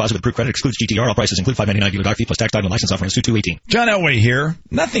security deposit with approved credit. Excludes GTR. All prices include $599 dealer doc fee plus tax title and license offering. 2218. John Elway here.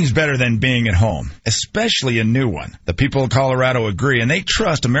 Nothing's better than being at home, especially a new one. The people of Colorado agree, and they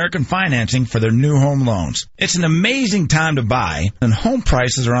trust American Financing for their new home loans. It's an amazing time to buy, and home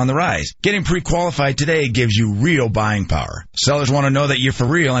prices are on the rise. Getting pre-qualified today gives you real buying power. Sellers want to know that you're for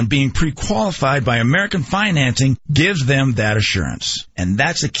real, and being pre-qualified by American Financing gives them that assurance. And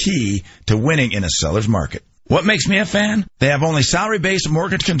that's a key to winning in a seller's market. What makes me a fan? They have only salary-based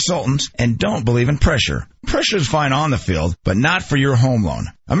mortgage consultants and don't believe in pressure. Pressure is fine on the field, but not for your home loan.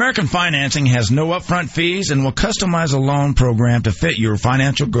 American Financing has no upfront fees and will customize a loan program to fit your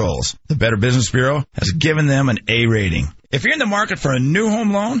financial goals. The Better Business Bureau has given them an A rating. If you're in the market for a new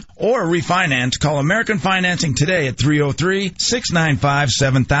home loan or a refinance, call American Financing today at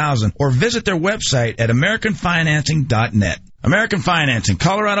 303-695-7000 or visit their website at AmericanFinancing.net. American Financing,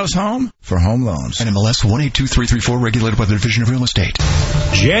 Colorado's home for home loans. NMLS 182334, regulated by the Division of Real Estate.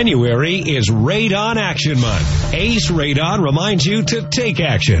 January is Radon Action Month. Ace Radon reminds you to take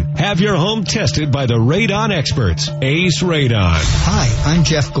action. Have your home tested by the Radon experts. Ace Radon. Hi, I'm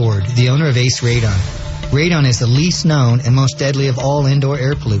Jeff Gord, the owner of Ace Radon. Radon is the least known and most deadly of all indoor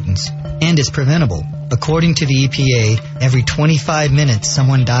air pollutants, and is preventable. According to the EPA, every 25 minutes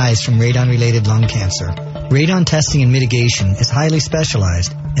someone dies from radon-related lung cancer. Radon testing and mitigation is highly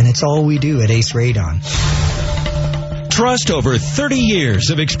specialized, and it's all we do at Ace Radon. Trust over 30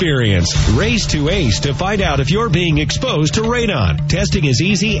 years of experience. Race to ACE to find out if you're being exposed to radon. Testing is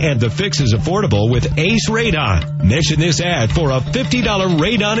easy and the fix is affordable with ACE Radon. Mention this ad for a $50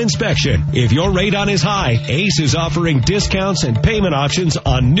 radon inspection. If your radon is high, ACE is offering discounts and payment options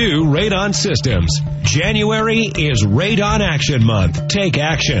on new radon systems. January is Radon Action Month. Take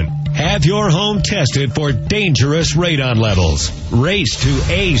action. Have your home tested for dangerous radon levels. Race to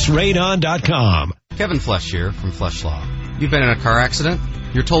aceradon.com. Kevin Flesh here from Flesh Law. You've been in a car accident?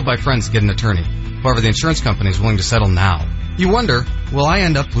 You're told by friends to get an attorney. However, the insurance company is willing to settle now. You wonder, will I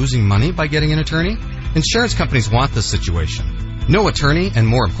end up losing money by getting an attorney? Insurance companies want this situation. No attorney, and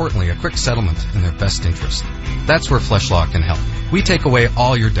more importantly, a quick settlement in their best interest. That's where Flesh Law can help. We take away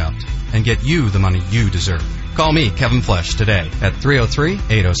all your doubt and get you the money you deserve. Call me, Kevin Flesh, today at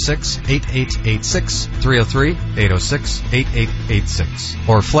 303-806-8886, 303-806-8886,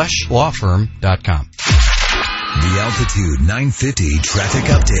 or fleshlawfirm.com. The Altitude 950 traffic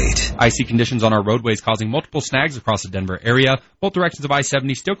update. Icy conditions on our roadways causing multiple snags across the Denver area. Both directions of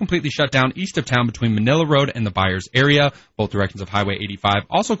I-70 still completely shut down east of town between Manila Road and the Byers area. Both directions of Highway 85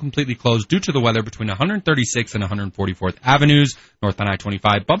 also completely closed due to the weather between 136th and 144th Avenues. North on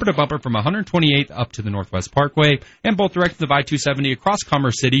I-25 bumper to bumper from 128th up to the Northwest Parkway. And both directions of I-270 across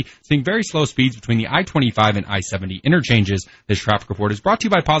Commerce City, seeing very slow speeds between the I-25 and I-70 interchanges. This traffic report is brought to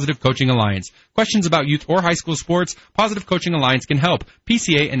you by Positive Coaching Alliance. Questions about youth or high school sports? Positive Coaching Alliance can help.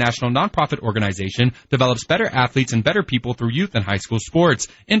 PCA, a national nonprofit organization, develops better athletes and better people through youth and high school sports.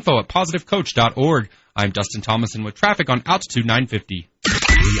 Info at positivecoach.org. I'm Dustin Thomason with traffic on Altitude 950.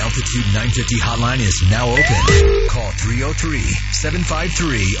 The Altitude 950 hotline is now open. Call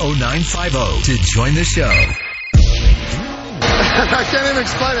 303-753-0950 to join the show. I can't even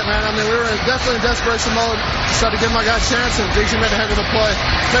explain it, man. I mean, we were definitely in desperation mode. Just had to give my guys a chance, and Diggsy made a heck of a play.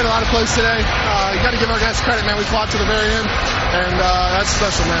 Made a lot of plays today. You got to give our guys credit, man. We fought to the very end, and that's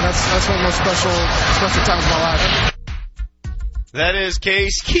special, man. That's one of the most special times of my life. That is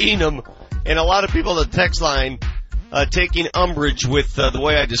Case Keenum, and a lot of people on the text line taking umbrage with the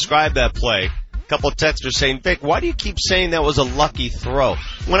way I described that play. A couple of texters saying, Vic, why do you keep saying that was a lucky throw?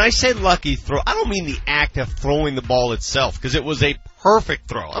 When I say lucky throw, I don't mean the act of throwing the ball itself, because it was a perfect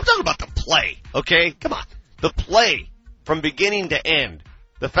throw. I'm talking about the play, okay? Come on. The play from beginning to end.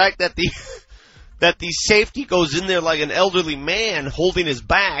 The fact that the safety goes in there like an elderly man holding his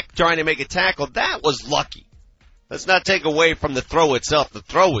back, trying to make a tackle, that was lucky. Let's not take away from the throw itself. The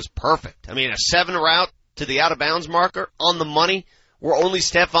throw was perfect. I mean, a 7 route to the out-of-bounds marker on the money where only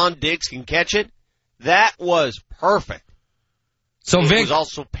Stephon Diggs can catch it. That was perfect. So, it Vic, was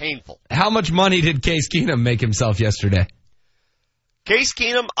also painful. How much money did Case Keenum make himself yesterday? Case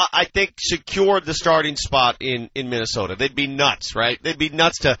Keenum, I think, secured the starting spot in Minnesota. They'd be nuts, right? They'd be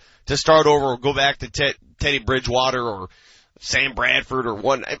nuts to start over or go back to Teddy Bridgewater or Sam Bradford or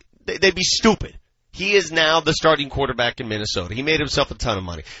one. They'd be stupid. He is now the starting quarterback in Minnesota. He made himself a ton of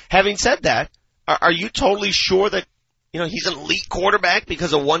money. Having said that, are you totally sure that he's an elite quarterback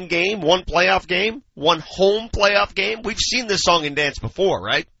because of one game, one playoff game, one home playoff game? We've seen this song and dance before,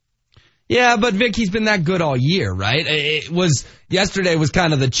 right? Yeah, but Vic, he's been that good all year, right? Yesterday was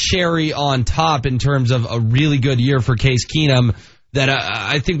kind of the cherry on top in terms of a really good year for Case Keenum that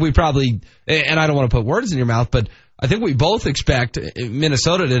I think we probably, and I don't want to put words in your mouth, but I think we both expect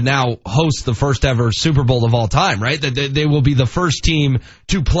Minnesota to now host the first ever Super Bowl of all time, right? That they will be the first team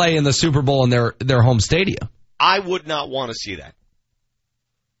to play in the Super Bowl in their home stadium. I would not want to see that.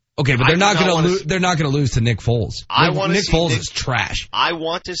 Okay, but they're not going to lose to Nick Foles. Nick Foles is trash. I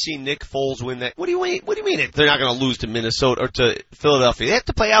want to see Nick Foles win that. What do you mean? They're not going to lose to Minnesota or to Philadelphia? They have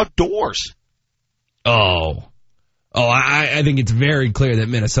to play outdoors. I think it's very clear that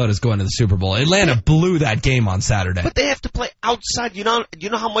Minnesota's going to the Super Bowl. Atlanta blew that game on Saturday. But they have to play outside. You know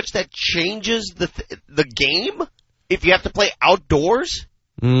how much that changes the game? If you have to play outdoors,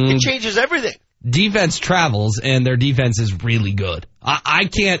 it changes everything. Defense travels, and their defense is really good. I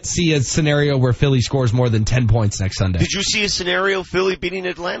can't see a scenario where Philly scores more than 10 points next Sunday. Did you see a scenario Philly beating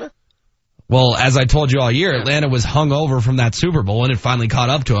Atlanta? Well, as I told you all year, Atlanta was hung over from that Super Bowl, and it finally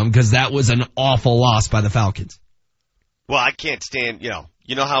caught up to them because that was an awful loss by the Falcons. Well, I can't stand,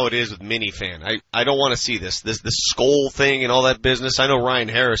 you know how it is with Minifan. I don't want to see this skull thing and all that business. I know Ryan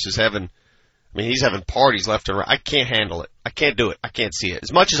Harris is he's having parties left and right. I can't handle it. I can't do it. I can't see it.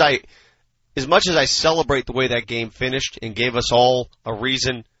 As much as I celebrate the way that game finished and gave us all a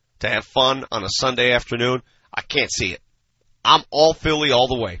reason to have fun on a Sunday afternoon, I can't see it. I'm all Philly all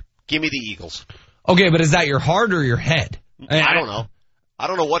the way. Give me the Eagles. Okay, but is that your heart or your head? I don't know. I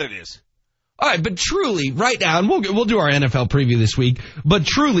don't know what it is. All right, but truly, right now, and we'll do our NFL preview this week, but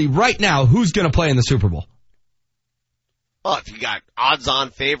truly, right now, who's going to play in the Super Bowl? Well, if you got odds-on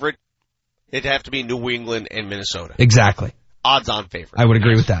favorite, it'd have to be New England and Minnesota. Exactly. Odds-on favorite. I would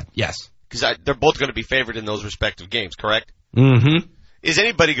agree with that. Yes. Because they're both going to be favored in those respective games, correct? Mm-hmm. Is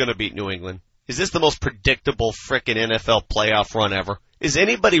anybody going to beat New England? Is this the most predictable frickin' NFL playoff run ever? Is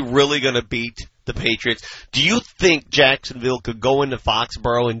anybody really going to beat the Patriots? Do you think Jacksonville could go into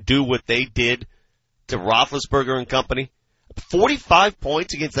Foxborough and do what they did to Roethlisberger and company? 45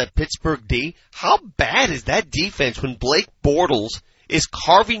 points against that Pittsburgh D? How bad is that defense when Blake Bortles is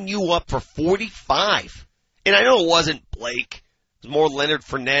carving you up for 45? And I know it wasn't Blake. It was more Leonard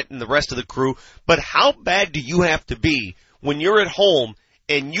Fournette and the rest of the crew. But how bad do you have to be when you're at home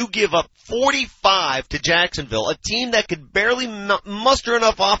and you give up 45 to Jacksonville, a team that could barely muster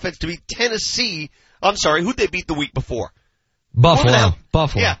enough offense to beat Tennessee? I'm sorry, who'd they beat the week before? Buffalo.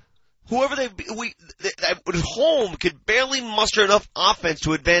 Yeah. Whoever at home could barely muster enough offense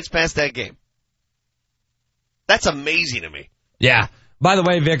to advance past that game. That's amazing to me. Yeah. By the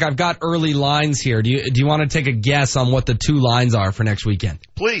way, Vic, I've got early lines here. Do you want to take a guess on what the two lines are for next weekend?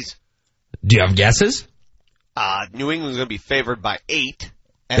 Please. Do you have guesses? New England's going to be favored by 8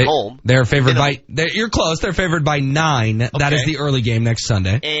 at home. They're favored you're close. They're favored by 9. Okay. That is the early game next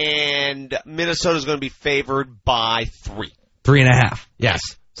Sunday. And Minnesota's going to be favored by 3. 3.5. Yes.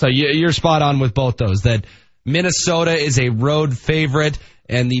 So you're spot on with both those. That Minnesota is a road favorite,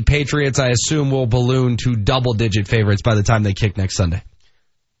 and the Patriots, I assume, will balloon to double-digit favorites by the time they kick next Sunday.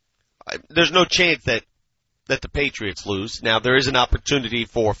 There's no chance that the Patriots lose. Now, there is an opportunity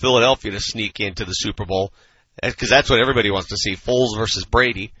for Philadelphia to sneak into the Super Bowl, because that's what everybody wants to see, Foles versus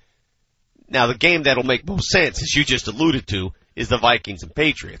Brady. Now, the game that'll make most sense, as you just alluded to, is the Vikings and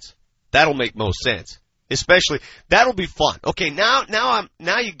Patriots. That'll make most sense. Especially, that'll be fun. Okay, now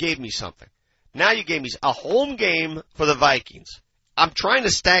you gave me something. Now you gave me a home game for the Vikings. I'm trying to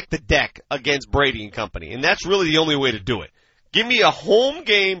stack the deck against Brady and company, and that's really the only way to do it. Give me a home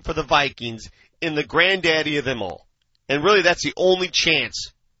game for the Vikings in the granddaddy of them all. And really, that's the only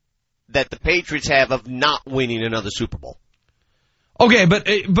chance that the Patriots have of not winning another Super Bowl. Okay,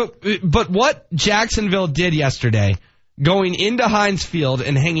 but what Jacksonville did yesterday, going into Heinz Field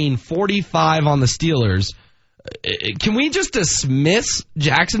and hanging 45 on the Steelers, can we just dismiss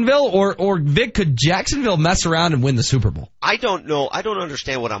Jacksonville? Or Vic, could Jacksonville mess around and win the Super Bowl? I don't know. I don't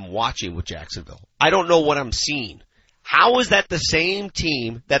understand what I'm watching with Jacksonville. I don't know what I'm seeing. How is that the same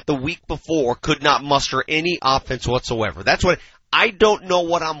team that the week before could not muster any offense whatsoever? That's what I don't know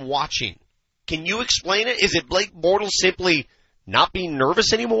what I'm watching. Can you explain it? Is it Blake Bortles simply not being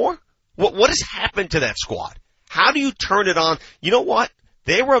nervous anymore? What has happened to that squad? How do you turn it on? You know what?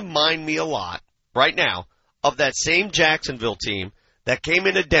 They remind me a lot right now of that same Jacksonville team that came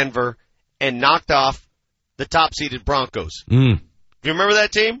into Denver and knocked off the top-seeded Broncos. Do you remember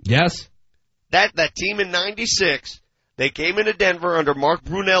that team? Yes. That team in 96, they came into Denver under Mark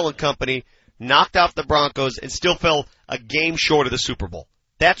Brunell and company, knocked off the Broncos, and still fell a game short of the Super Bowl.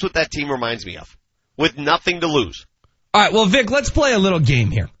 That's what that team reminds me of, with nothing to lose. All right, well, Vic, let's play a little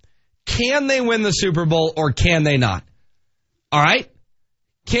game here. Can they win the Super Bowl or can they not? All right?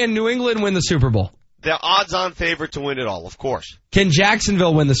 Can New England win the Super Bowl? They're odds-on favorite to win it all, of course. Can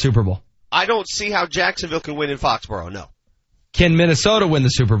Jacksonville win the Super Bowl? I don't see how Jacksonville can win in Foxborough, no. Can Minnesota win the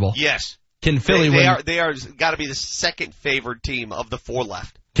Super Bowl? Yes. Can Philly win? They are got to be the second favored team of the 4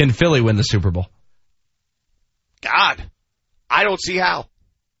 left. Can Philly win the Super Bowl? God, I don't see how.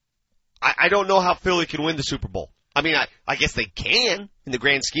 I don't know how Philly can win the Super Bowl. I mean, I guess they can in the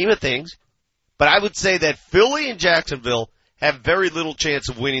grand scheme of things, but I would say that Philly and Jacksonville have very little chance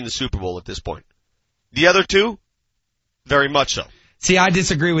of winning the Super Bowl at this point. The other two, very much so. See, I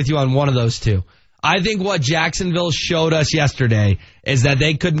disagree with you on one of those two. I think what Jacksonville showed us yesterday is that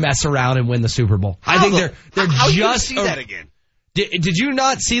they could mess around and win the Super Bowl. I think they're how just. You gonna see that again? Did you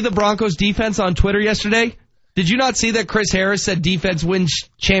not see the Broncos defense on Twitter yesterday? Did you not see that Chris Harris said defense wins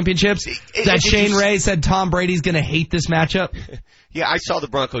championships? That Shane Ray said Tom Brady's going to hate this matchup? Yeah, I saw the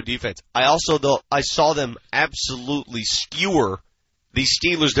Bronco defense. I saw them absolutely skewer the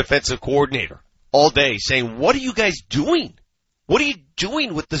Steelers defensive coordinator all day, saying, "What are you guys doing? What are you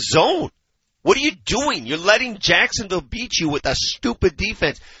doing with the zone? What are you doing? You're letting Jacksonville beat you with a stupid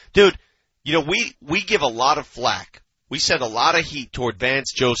defense." Dude, you know, we give a lot of flack. We send a lot of heat toward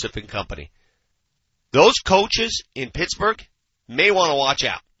Vance Joseph and company. Those coaches in Pittsburgh may want to watch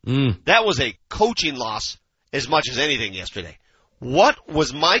out. That was a coaching loss as much as anything yesterday. What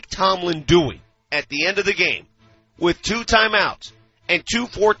was Mike Tomlin doing at the end of the game with 2 timeouts and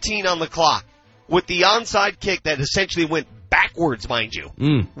 2:14 on the clock with the onside kick that essentially went backwards, mind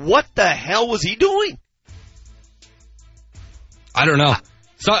you? What the hell was he doing? I don't know.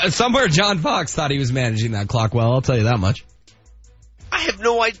 Somewhere John Fox thought he was managing that clock well, I'll tell you that much.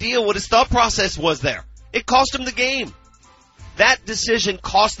 no idea what his thought process was there. It cost him the game. That decision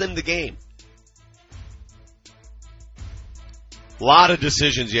cost them the game. A lot of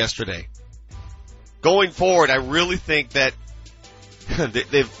decisions yesterday. Going forward, I really think that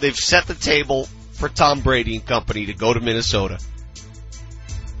they've set the table for Tom Brady and company to go to Minnesota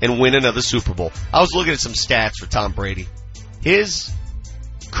and win another Super Bowl. I was looking at some stats for Tom Brady. His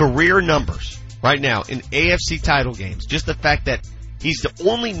career numbers right now in AFC title games, just the fact that he's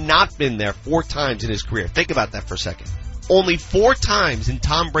only not been there 4 times in his career. Think about that for a second. Only 4 times in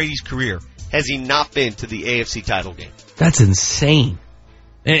Tom Brady's career has he not been to the AFC title game. That's insane.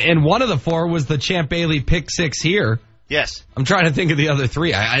 And one of the 4 was the Champ Bailey pick 6 here. Yes. I'm trying to think of the other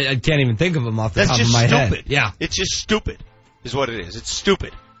 3. I can't even think of them off the top of my head. That's just stupid. Yeah. It's just stupid is what it is. It's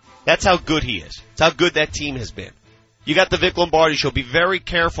stupid. That's how good he is. It's how good that team has been. You got the Vic Lombardi Show. Be very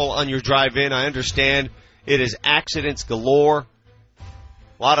careful on your drive in. I understand it is accidents galore.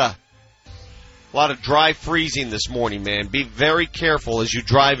 A lot of dry freezing this morning, man. Be very careful as you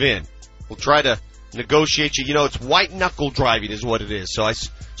drive in. We'll try to negotiate you. You know, it's white-knuckle driving is what it is, so I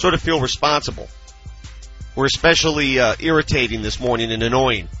sort of feel responsible. We're especially irritating this morning and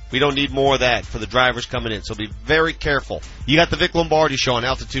annoying. We don't need more of that for the drivers coming in, so be very careful. You got the Vic Lombardi Show on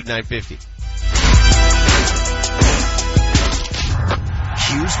Altitude 950.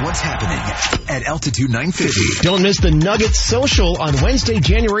 Here's what's happening at Altitude 950. Don't miss the Nuggets Social on Wednesday,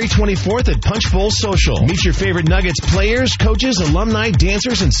 January 24th at Punch Bowl Social. Meet your favorite Nuggets players, coaches, alumni,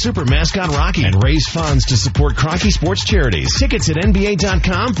 dancers, and Super Mascot Rocky. And raise funds to support Crocky Sports charities. Tickets at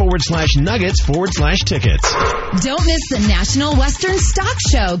NBA.com/Nuggets/tickets. Don't miss the National Western Stock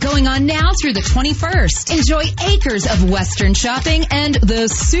Show going on now through the 21st. Enjoy acres of Western shopping and the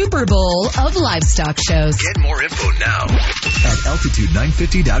Super Bowl of livestock shows. Get more info now at Altitude950.com.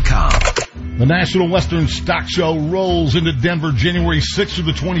 The National Western Stock Show rolls into Denver January 6th through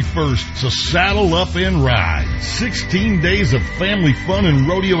the 21st. So saddle up and ride. 16 days of family fun and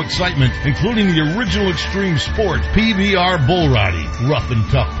rodeo excitement, including the original extreme sport, PBR bull riding, rough and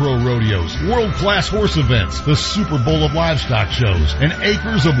tough pro rodeos, world-class horse events, the Super Bowl of livestock shows, and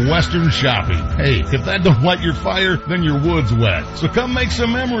acres of Western shopping. Hey, if that don't light your fire, then your wood's wet. So come make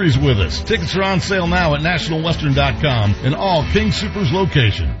some memories with us. Tickets are on sale now at nationalwestern.com and all King Soopers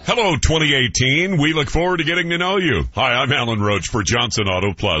locations. Hello, 2018. We look forward to getting to know you. Hi, I'm Alan Roach for Johnson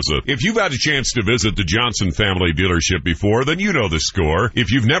Auto Plaza. If you've had a chance to visit the Johnson family dealership before, then you know the score.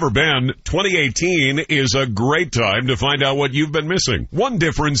 If you've never been, 2018 is a great time to find out what you've been missing. One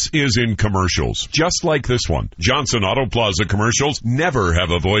difference is in commercials, just like this one. Johnson Auto Plaza commercials never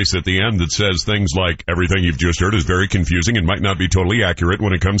have a voice at the end that says things like, everything you've just heard is very confusing and might not be totally accurate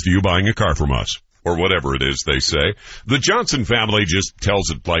when it comes to you buying a car from us. Or whatever it is they say. The Johnson family just tells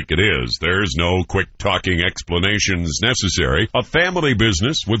it like it is. There's no quick talking explanations necessary. A family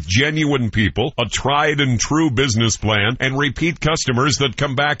business with genuine people, a tried and true business plan, and repeat customers that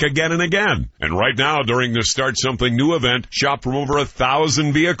come back again and again. And right now, during the Start Something New event, shop from over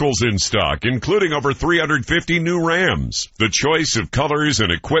 1,000 vehicles in stock, including over 350 new Rams. The choice of colors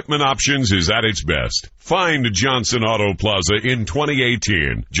and equipment options is at its best. Find Johnson Auto Plaza in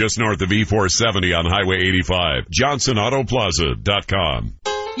 2018, just north of E470 on Highway 85. JohnsonAutoPlaza.com.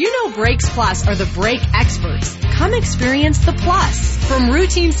 You know Brakes Plus are the brake experts. Come experience the Plus. From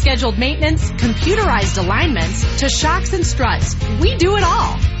routine scheduled maintenance, computerized alignments, to shocks and struts, we do it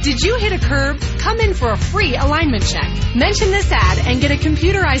all. Did you hit a curb? Come in for a free alignment check. Mention this ad and get a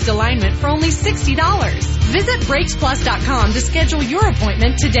computerized alignment for only $60. Visit BrakesPlus.com to schedule your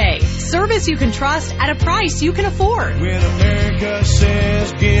appointment today. Service you can trust at a price you can afford. When America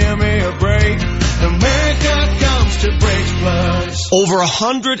says, give me a break, America comes to Brakes Plus. Over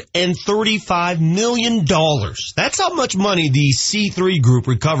 $135 million. That's how much money the C3 Group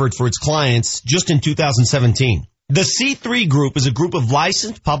recovered for its clients just in 2017. The C3 Group is a group of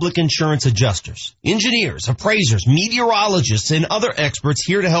licensed public insurance adjusters, engineers, appraisers, meteorologists, and other experts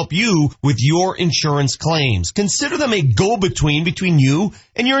here to help you with your insurance claims. Consider them a go-between between you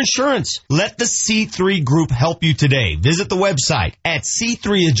and your insurance. Let the C3 Group help you today. Visit the website at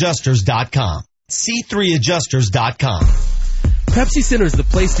c3adjusters.com. c3adjusters.com. Pepsi Center is the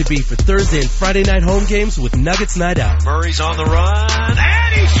place to be for Thursday and Friday night home games with Nuggets Night Out. Murray's on the run,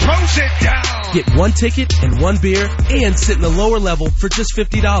 and he throws it down. Get one ticket and one beer and sit in the lower level for just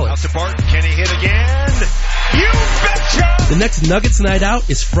 $50. Out to Barton, can he hit again? You betcha! The next Nuggets Night Out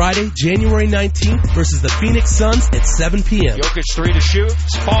is Friday, January 19th versus the Phoenix Suns at 7 p.m. Jokic 3 to shoot.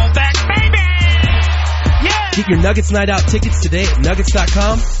 Fall back, baby! Yeah! Get your Nuggets Night Out tickets today at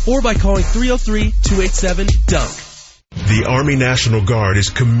Nuggets.com or by calling 303-287-DUNK. The Army National Guard is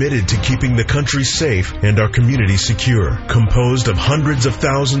committed to keeping the country safe and our communities secure. Composed of hundreds of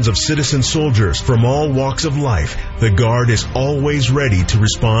thousands of citizen soldiers from all walks of life, the Guard is always ready to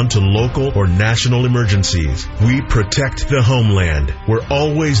respond to local or national emergencies. We protect the homeland. We're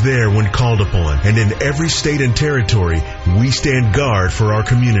always there when called upon, and in every state and territory, we stand guard for our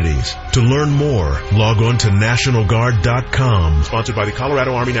communities. To learn more, log on to NationalGuard.com. Sponsored by the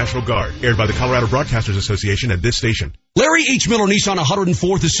Colorado Army National Guard. Aired by the Colorado Broadcasters Association at this station. Larry H. Miller Nissan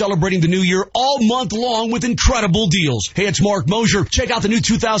 104th is celebrating the new year all month long with incredible deals. Hey, it's Mark Mosier. Check out the new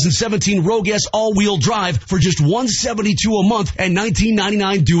 2017 Rogue S all-wheel drive for just $172 a month and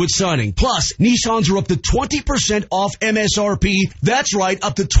 $19.99 due at signing. Plus, Nissans are up to 20% off MSRP. That's right,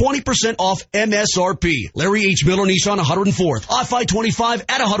 up to 20% off MSRP. Larry H. Miller Nissan 104th. Off I-25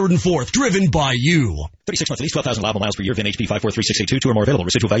 at 104th. Driven by you. 36 months, at least 12,000 allowable miles per year. VIN HP 543682. 2 or more available.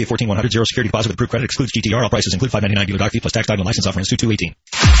 Residual value 14,100. Zero security deposit with approved credit. Excludes GTR. All prices include $599 dealer doc fee plus tax title and license offering is 2218.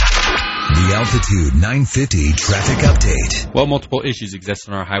 The Altitude 950 traffic update. Well, multiple issues exist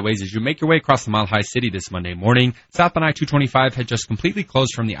on our highways as you make your way across the Mile High City this Monday morning. Southbound I-225 had just completely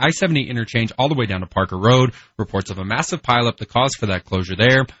closed from the I-70 interchange all the way down to Parker Road. Reports of a massive pileup, the cause for that closure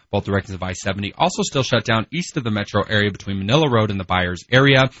there. Both directions of I-70 also still shut down east of the metro area between Manila Road and the Byers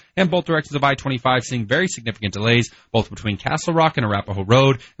area. And both directions of I-25 seeing very significant delays, both between Castle Rock and Arapahoe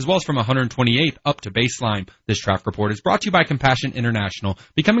Road, as well as from 128 up to Baseline. This traffic report is brought to you by Compassion International.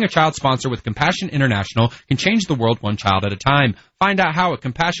 Becoming a child sponsor with Compassion International can change the world one child at a time. Find out how at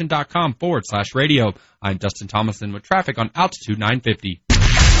compassion.com/radio. I'm Dustin Thomason with traffic on Altitude 950.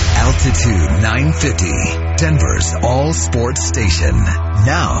 Altitude 950, Denver's all-sports station.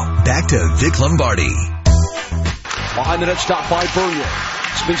 Now, back to Vic Lombardi. Behind the net, stop by Bernier.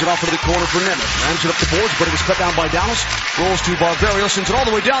 Spins it off into the corner for Nemeth. Rams it up the boards, but it was cut down by Dallas. Rolls to Barberio, sends it all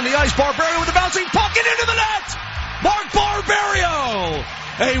the way down the ice. Barberio with the bouncing puck and into the net! Mark Barberio!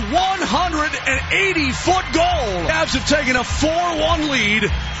 A 180-foot goal. Avs have taken a 4-1 lead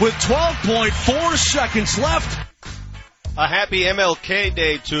with 12.4 seconds left. A happy MLK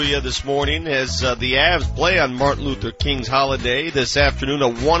Day to you this morning as the Avs play on Martin Luther King's holiday this afternoon. A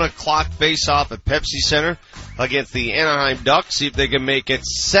 1 o'clock face-off at Pepsi Center against the Anaheim Ducks. See if they can make it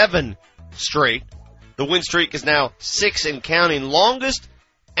 7 straight. The win streak is now 6 and counting. Longest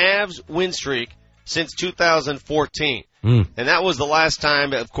Avs win streak since 2014. And that was the last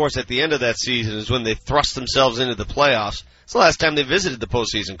time, of course, at the end of that season is when they thrust themselves into the playoffs. It's the last time they visited the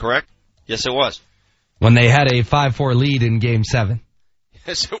postseason, correct? Yes, it was. When they had a 5-4 lead in Game 7.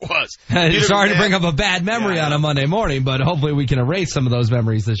 Yes, it was. Sorry to bring up a bad memory on a Monday morning, but hopefully we can erase some of those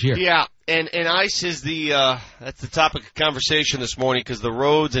memories this year. Yeah, and ice is that's the topic of conversation this morning because the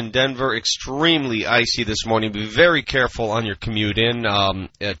roads in Denver extremely icy this morning. Be very careful on your commute in.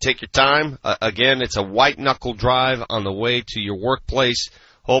 Take your time. Again, it's a white-knuckle drive on the way to your workplace.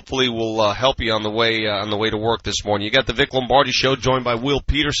 Hopefully we'll help you on the way to work this morning. You got the Vic Lombardi Show joined by Will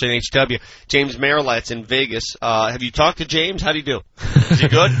Peterson, HW. James Marilat's in Vegas. Have you talked to James? How'd he do? Is he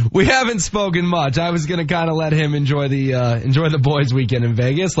good? We haven't spoken much. I was going to kind of let him enjoy the boys' weekend in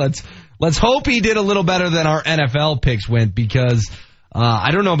Vegas. Let's hope he did a little better than our NFL picks went because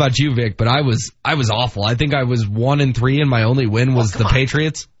I don't know about you, Vic, but I was awful. I think I was 1-3 and my only win was the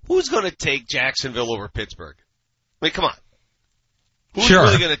Patriots. Who's going to take Jacksonville over Pittsburgh? I mean, come on. Who's sure.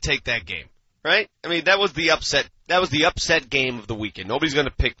 really going to take that game, right? I mean, that was the upset game of the weekend. Nobody's going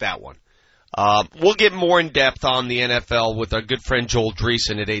to pick that one. We'll get more in depth on the NFL with our good friend Joel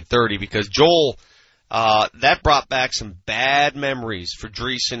Dreesen at 8:30 because Joel, that brought back some bad memories for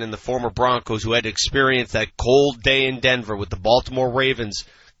Dreesen and the former Broncos who had to experience that cold day in Denver with the Baltimore Ravens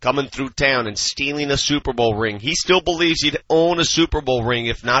coming through town and stealing a Super Bowl ring. He still believes he'd own a Super Bowl ring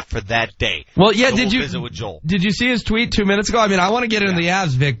if not for that day. Well, yeah, so did you see his tweet 2 minutes ago? I mean, I want to get into the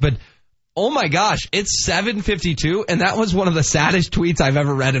Avs, Vic, but oh my gosh, it's 7:52, and that was one of the saddest tweets I've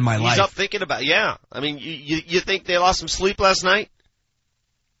ever read in my life. He's up thinking about I mean, you think they lost some sleep last night?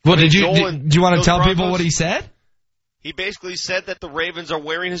 Well, do you want to tell Broncos? people what he said? He basically said that the Ravens are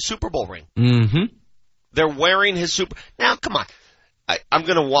wearing his Super Bowl ring. Mm-hmm. They're wearing his Now, come on. I'm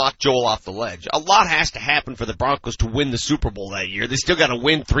going to walk Joel off the ledge. A lot has to happen for the Broncos to win the Super Bowl that year. They still got to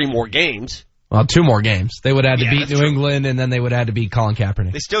win 3 more games. Well, 2 more games. They would have to beat New England, and then they would have to beat Colin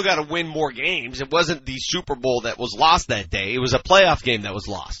Kaepernick. They still got to win more games. It wasn't the Super Bowl that was lost that day. It was a playoff game that was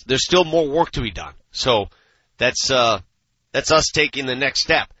lost. There's still more work to be done. So that's us taking the next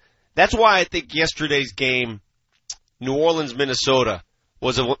step. That's why I think yesterday's game, New Orleans, Minnesota,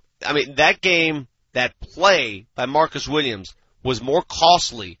 that game, that play by Marcus Williams was more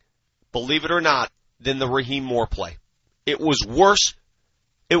costly, believe it or not, than the Raheem Moore play. It was worse.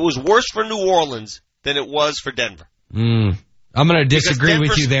 It was worse for New Orleans than it was for Denver. I'm going to disagree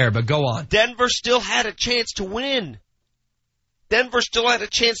with you there, but go on. Denver still had a chance to win. Denver still had a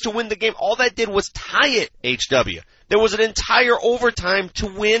chance to win the game. All that did was tie it, HW. There was an entire overtime to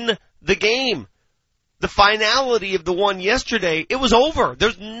win the game. The finality of the one yesterday, it was over.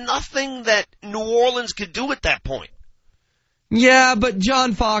 There's nothing that New Orleans could do at that point. Yeah, but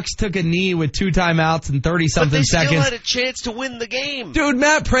John Fox took a knee with 2 timeouts and 30-something seconds. But they still had a chance to win the game. Dude,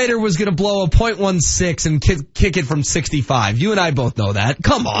 Matt Prater was going to blow a .16 and kick it from 65. You and I both know that.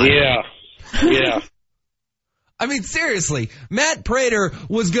 Come on. Yeah. I mean, seriously, Matt Prater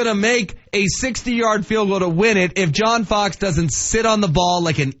was going to make a 60-yard field goal to win it if John Fox doesn't sit on the ball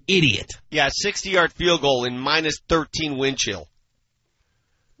like an idiot. Yeah, 60-yard field goal in -13 wind chill.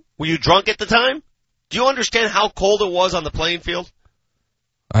 Were you drunk at the time? Do you understand how cold it was on the playing field?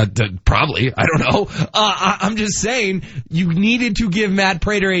 Probably. I don't know. I'm just saying you needed to give Matt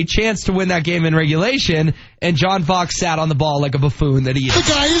Prater a chance to win that game in regulation, and John Fox sat on the ball like a buffoon that he is.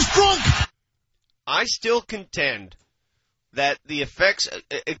 The guy is drunk! I still contend that the effects,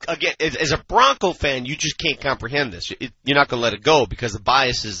 again, as a Bronco fan, you just can't comprehend this. You're not going to let it go because the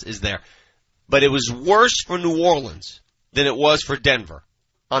bias is there. But it was worse for New Orleans than it was for Denver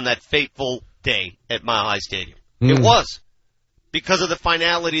on that fateful day at Mile High Stadium. It was. Because of the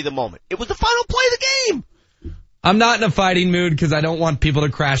finality of the moment. It was the final play of the game. I'm not in a fighting mood because I don't want people to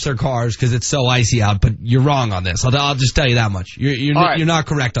crash their cars because it's so icy out, but you're wrong on this. I'll just tell you that much. You're not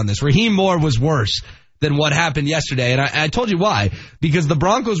correct on this. Raheem Moore was worse than what happened yesterday, and I told you why. Because the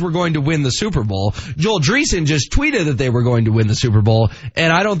Broncos were going to win the Super Bowl. Joel Dreesen just tweeted that they were going to win the Super Bowl,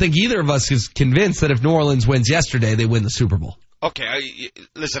 and I don't think either of us is convinced that if New Orleans wins yesterday, they win the Super Bowl. Okay,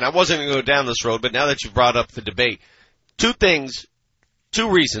 listen, I wasn't going to go down this road, but now that you've brought up the debate, 2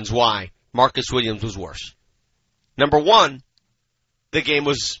 reasons why Marcus Williams was worse. Number 1, the game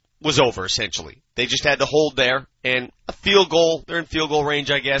was over, essentially. They just had to hold there, and a field goal, they're in field goal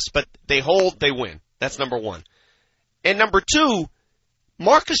range, I guess, but they hold, they win. That's number 1. And number 2,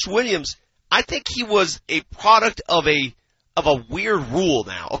 Marcus Williams, I think he was a product of a weird rule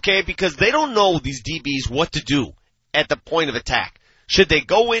now, okay? Because they don't know, these DBs, what to do at the point of attack. Should they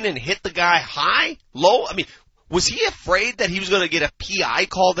go in and hit the guy high, low? I mean, was he afraid that he was going to get a PI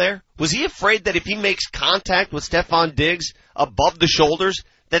call there? Was he afraid that if he makes contact with Stephon Diggs above the shoulders,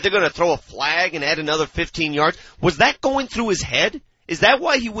 that they're going to throw a flag and add another 15 yards? Was that going through his head? Is that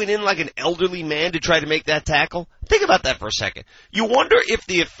why he went in like an elderly man to try to make that tackle? Think about that for a second. You wonder if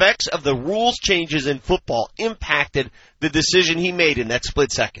the effects of the rules changes in football impacted the decision he made in that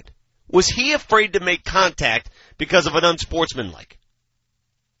split second. Was he afraid to make contact because of an unsportsmanlike?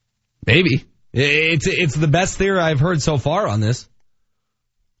 Maybe. It's the best theory I've heard so far on this.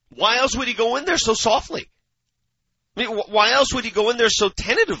 Why else would he go in there so softly? I mean, why else would he go in there so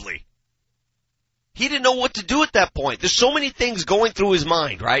tentatively? He didn't know what to do at that point. There's so many things going through his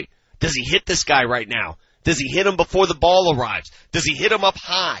mind, right? Does he hit this guy right now? Does he hit him before the ball arrives? Does he hit him up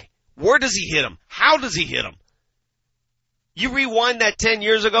high? Where does he hit him? How does he hit him? You rewind that 10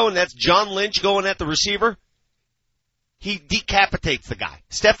 years ago, and that's John Lynch going at the receiver. He decapitates the guy.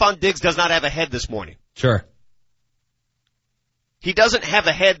 Stephon Diggs does not have a head this morning. Sure. He doesn't have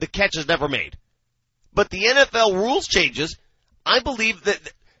a head the catch is never made. But the NFL rules changes. I believe that,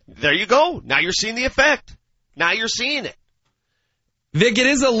 there you go. Now you're seeing the effect. Now you're seeing it. Vic, it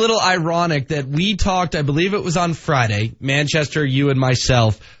is a little ironic that we talked, I believe it was on Friday, Manchester, you and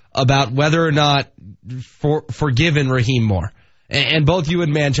myself, about whether or not forgiven Raheem Moore. And both you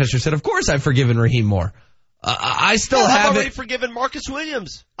and Manchester said, of course I've forgiven Raheem Moore. I still haven't. I've already forgiven Marcus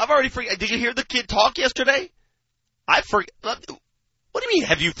Williams. Did you hear the kid talk yesterday? What do you mean,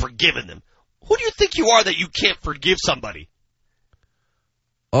 have you forgiven them? Who do you think you are that you can't forgive somebody?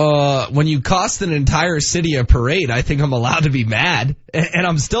 When you cost an entire city a parade, I think I'm allowed to be mad. And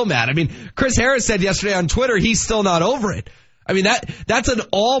I'm still mad. I mean, Chris Harris said yesterday on Twitter he's still not over it. I mean, that's an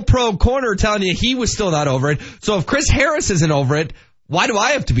all-pro corner telling you he was still not over it. So if Chris Harris isn't over it, why do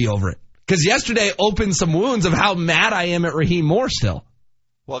I have to be over it? Because yesterday opened some wounds of how mad I am at Raheem Moore still.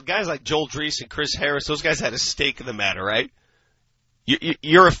 Well, guys like Joel Dreesen and Chris Harris, those guys had a stake in the matter, right?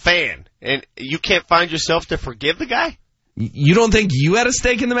 You're a fan, and you can't find yourself to forgive the guy? You don't think you had a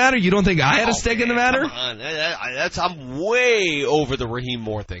stake in the matter? You don't think I had a stake in the matter? Come on. I'm way over the Raheem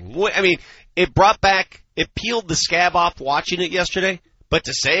Moore thing. I mean, it peeled the scab off watching it yesterday, but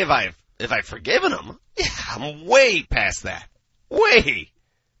to say if I've forgiven him, yeah, I'm way past that. Way.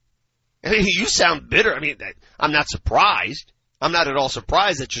 I mean, you sound bitter. I mean, I'm not surprised. I'm not at all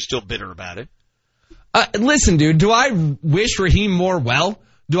surprised that you're still bitter about it. Listen, dude, do I wish Raheem Moore well?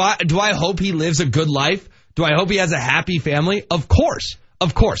 Do I hope he lives a good life? Do I hope he has a happy family? Of course.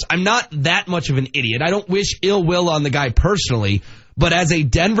 Of course, I'm not that much of an idiot. I don't wish ill will on the guy personally, but as a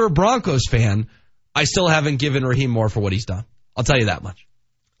Denver Broncos fan, I still haven't given Raheem Moore for what he's done. I'll tell you that much.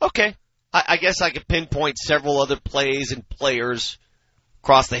 Okay. I guess I could pinpoint several other plays and players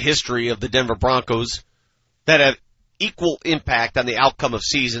across the history of the Denver Broncos that have equal impact on the outcome of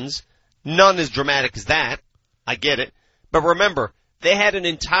seasons. None as dramatic as that. I get it. But remember, they had an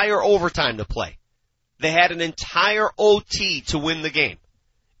entire overtime to play. They had an entire OT to win the game.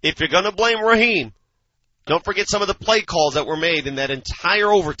 If you're going to blame Raheem, don't forget some of the play calls that were made in that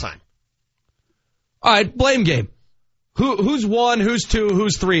entire overtime. All right, blame game. Who's 1, who's 2,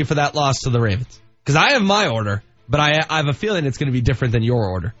 who's 3 for that loss to the Ravens? Because I have my order, but I have a feeling it's going to be different than your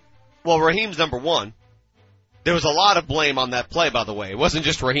order. Well, Raheem's number 1. There was a lot of blame on that play, by the way. It wasn't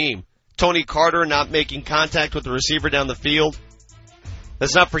just Raheem. Tony Carter not making contact with the receiver down the field.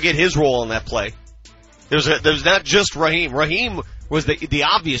 Let's not forget his role in that play. There was not just Raheem. Raheem was the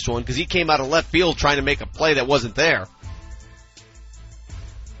obvious one because he came out of left field trying to make a play that wasn't there.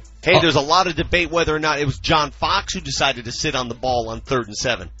 Hey, there's a lot of debate whether or not it was John Fox who decided to sit on the ball on 3rd and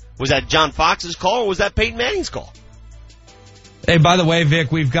 7. Was that John Fox's call or was that Peyton Manning's call? Hey, by the way,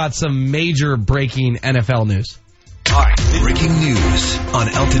 Vic, we've got some major breaking NFL news. All right. Breaking news on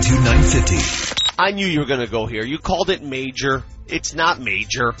Altitude 950. I knew you were going to go here. You called it major. It's not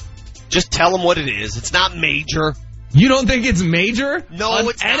major. Just tell them what it is. It's not major. You don't think it's major? No,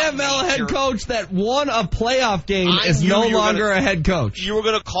 it's not NFL major. head coach that won a playoff game is no longer a head coach. You were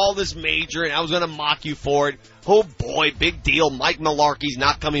going to call this major, and I was going to mock you for it. Oh, boy, big deal. Mike Mularkey's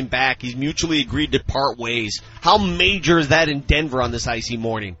not coming back. He's mutually agreed to part ways. How major is that in Denver on this icy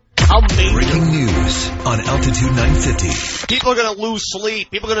morning? How major? Breaking news on Altitude 950. People are going to lose sleep.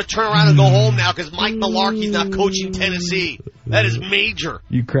 People are going to turn around and go home now because Mike Mularkey's not coaching Tennessee. That is major.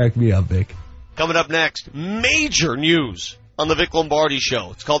 You cracked me up, Vic. Coming up next, major news on the Vic Lombardi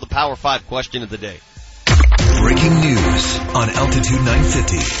Show. It's called the Power 5 Question of the Day. Breaking news on Altitude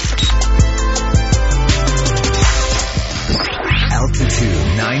 950.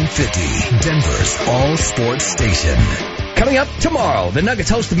 Altitude 950, Denver's all sports station. Coming up tomorrow, the Nuggets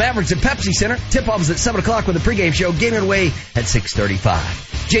host the Mavericks at Pepsi Center. Tip-off is at 7 o'clock with the pregame show. Game it away at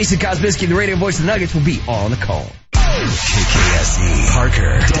 6:35. Jason Kosmiski, the radio voice of the Nuggets, will be on the call. KKSE,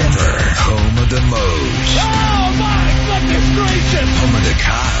 Parker, Denver, home of the Moes. Oh, my goodness gracious! Home of the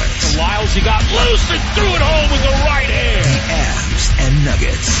Cogs. Lyles, he got loose and threw it home with the right hand. The Avs and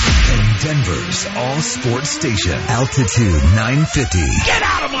Nuggets. And Denver's all-sports station, Altitude 950. Get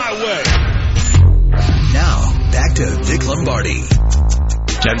out of my way! Now, back to Vic Lombardi.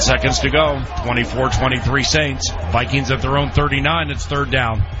 10 seconds to go. 24-23 Saints. Vikings at their own 39. It's 3rd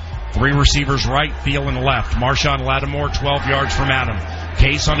down. 3 receivers right, Thielen left. Marshawn Lattimore 12 yards from Adam.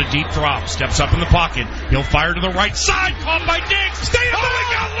 Case on a deep drop. Steps up in the pocket. He'll fire to the right side. Caught by Diggs. Stay up. Oh,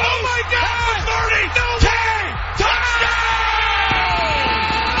 got loose. Oh, my God. 30. No 10. Touchdown.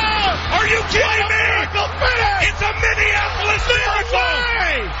 Are you kidding me? It's a Minneapolis miracle.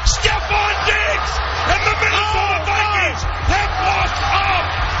 Stephon Diggs and the Minnesota Vikings have walked up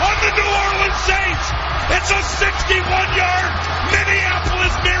on the New Orleans Saints. It's a 61-yard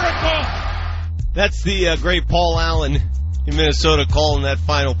Minneapolis miracle. That's the great Paul Allen in Minnesota calling that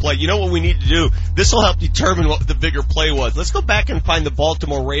final play. You know what we need to do? This will help determine what the bigger play was. Let's go back and find the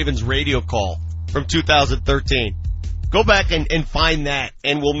Baltimore Ravens radio call from 2013. Go back and find that,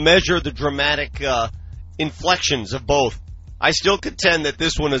 and we'll measure the dramatic inflections of both. I still contend that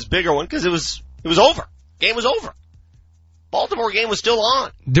this one is a bigger one because it was over. Game was over. Baltimore game was still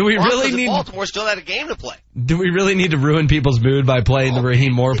on. Do we really need Baltimore still had a game to play? Do we really need to ruin people's mood by playing the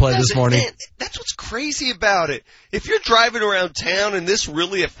Raheem Moore play this morning? Man, that's what's crazy about it. If you're driving around town and this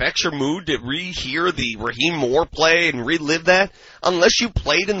really affects your mood to rehear the Raheem Moore play and relive that, unless you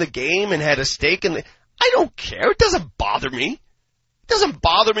played in the game and had a stake in it, I don't care. It doesn't bother me. It doesn't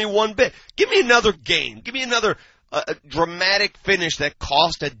bother me one bit. Give me another game. Give me another dramatic finish that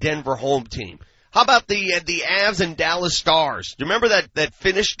cost a Denver home team. How about the Avs and Dallas Stars? Do you remember that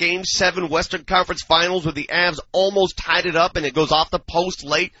finished Game 7 Western Conference Finals where the Avs almost tied it up and it goes off the post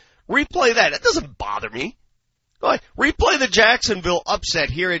late? Replay that. That doesn't bother me. Go ahead. Replay the Jacksonville upset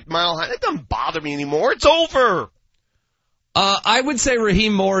here at Mile High. That doesn't bother me anymore. It's over. I would say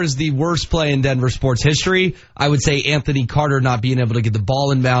Raheem Moore is the worst play in Denver sports history. I would say Anthony Carter not being able to get the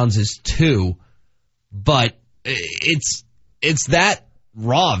ball in bounds is 2. But it's that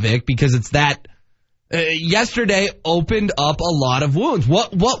raw, Vic, because it's that... yesterday opened up a lot of wounds.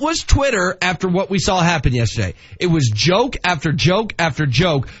 What was Twitter after what we saw happen yesterday? It was joke after joke after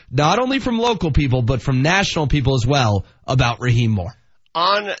joke, not only from local people, but from national people as well, about Raheem Moore.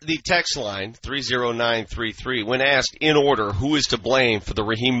 On the text line, 30933, when asked in order who is to blame for the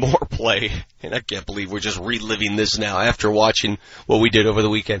Raheem Moore play, and I can't believe we're just reliving this now after watching what we did over the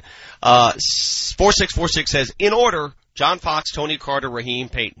weekend. 4646 says, in order, John Fox, Tony Carter, Raheem,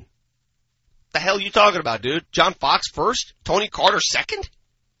 Peyton. The hell you talking about, dude? John Fox first? Tony Carter second?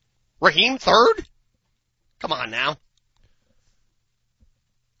 Raheem third? Come on now.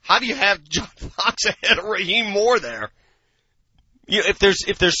 How do you have John Fox ahead of Raheem Moore there? If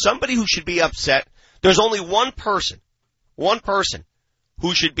there's somebody who should be upset, there's only one person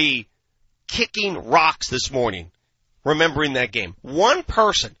who should be kicking rocks this morning, remembering that game. One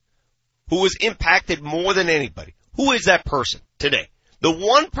person who was impacted more than anybody. Who is that person today? The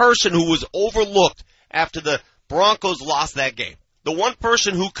one person who was overlooked after the Broncos lost that game. The one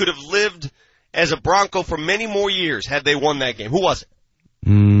person who could have lived as a Bronco for many more years had they won that game. Who was it?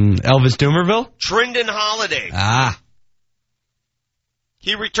 Elvis Dumervil? Trindon Holiday.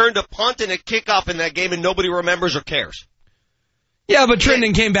 He returned a punt and a kickoff in that game, and nobody remembers or cares. Yeah, but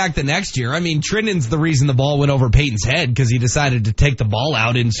Trindon came back the next year. I mean, Trindon's the reason the ball went over Peyton's head because he decided to take the ball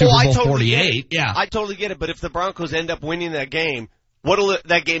out in Super Bowl 48. Yeah, I totally get it. But if the Broncos end up winning that game, what'll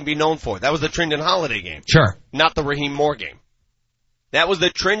that game be known for? That was the Trindon Holiday game. Sure. Not the Raheem Moore game. That was the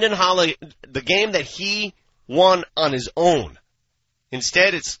Trindon Holiday, the game that he won on his own.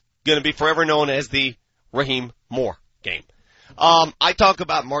 Instead, it's going to be forever known as the Raheem Moore game. I talk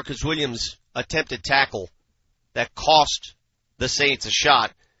about Marcus Williams' attempted tackle that cost the Saints a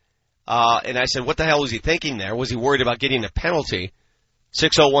shot. And I said, what the hell was he thinking there? Was he worried about getting a penalty?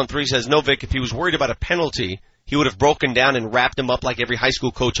 6013 says, no, Vic, if he was worried about a penalty, he would have broken down and wrapped him up like every high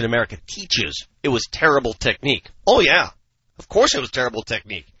school coach in America teaches. It was terrible technique. Oh, yeah. Of course it was terrible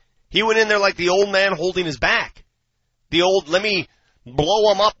technique. He went in there like the old man holding his back. The old, let me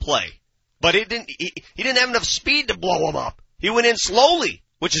blow him up play. But he didn't have enough speed to blow him up. He went in slowly,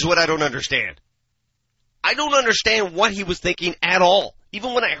 which is what I don't understand. I don't understand what he was thinking at all.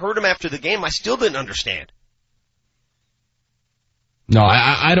 Even when I heard him after the game, I still didn't understand. No,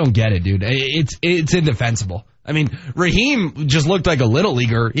 I don't get it, dude. It's indefensible. I mean, Raheem just looked like a little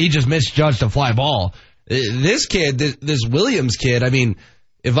leaguer. He just misjudged a fly ball. This kid, this Williams kid, I mean,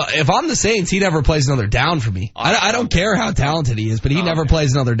 if I'm the Saints, he never plays another down for me. I don't care how talented he is, but he never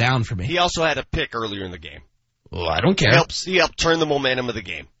plays another down for me. He also had a pick earlier in the game. Well, I don't care. He helped turn the momentum of the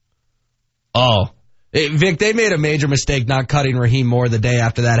game. Oh. Vic, they made a major mistake not cutting Raheem Moore the day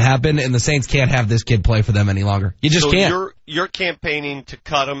after that happened, and the Saints can't have this kid play for them any longer. You just can't. You're campaigning to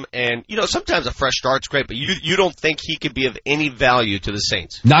cut him, and, sometimes a fresh start's great, but you don't think he could be of any value to the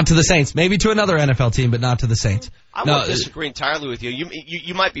Saints? Not to the Saints. Maybe to another NFL team, but not to the Saints. I won't disagree entirely with you.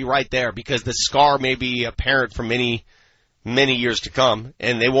 You might be right there, because the scar may be apparent for many, many years to come,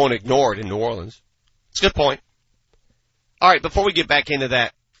 and they won't ignore it in New Orleans. It's a good point. All right, before we get back into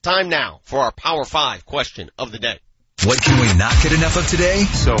that, time now for our Power 5 question of the day. What can we not get enough of today?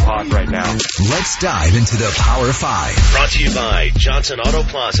 So hot right now. Let's dive into the Power 5. Brought to you by Johnson Auto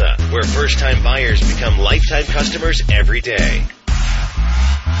Plaza, where first-time buyers become lifetime customers every day.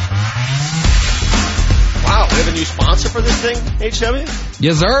 Wow, we have a new sponsor for this thing, HW?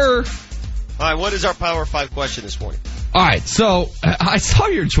 Yes, sir. All right, what is our Power 5 question this morning? All right, so I saw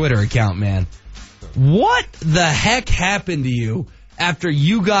your Twitter account, man. What the heck happened to you after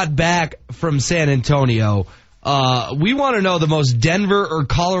you got back from San Antonio? We want to know the most Denver or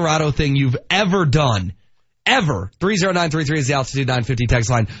Colorado thing you've ever done. Ever. 30933 is the Altitude 950 text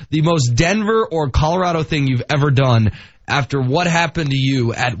line. The most Denver or Colorado thing you've ever done after what happened to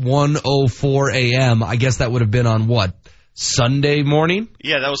you at 1:04 a.m. I guess that would have been on what? Sunday morning?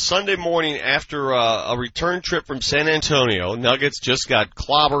 Yeah, that was Sunday morning after a return trip from San Antonio. Nuggets just got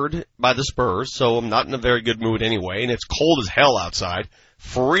clobbered by the Spurs, so I'm not in a very good mood anyway, and it's cold as hell outside.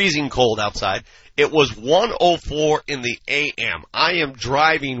 Freezing cold outside. It was 1:04 in the a.m. I am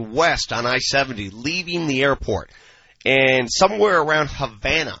driving west on I-70, leaving the airport, and somewhere around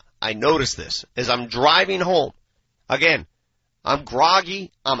Havana, I noticed this as I'm driving home. Again, I'm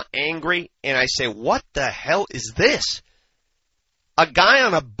groggy, I'm angry, and I say, what the hell is this? A guy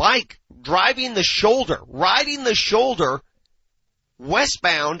on a bike riding the shoulder,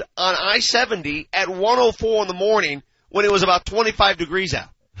 westbound on I-70 at 1:04 in the morning when it was about 25 degrees out.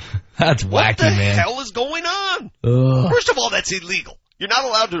 That's wacky, man. What the hell is going on? First of all, that's illegal. You're not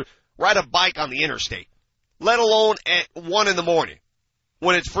allowed to ride a bike on the interstate, let alone at 1 in the morning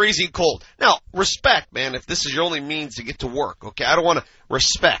when it's freezing cold. Now, respect, man, if this is your only means to get to work, okay? I don't want to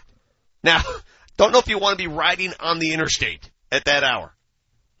respect. Now, don't know if you want to be riding on the interstate at that hour.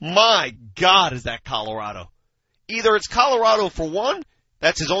 My God, is that Colorado. Either it's Colorado for one,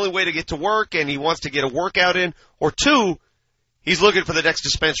 that's his only way to get to work and he wants to get a workout in, or two, he's looking for the next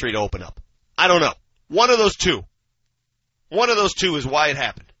dispensary to open up. I don't know. One of those two. One of those two is why it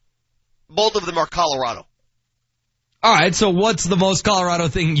happened. Both of them are Colorado. All right, so what's the most Colorado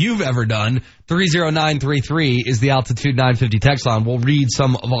thing you've ever done? 30933 is the Altitude 950 text line. We'll read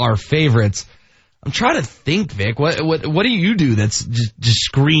some of our favorites. I'm trying to think, Vic. What do you do that's just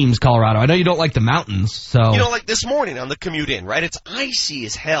screams Colorado? I know you don't like the mountains, so... You know, like this morning on the commute in, right? It's icy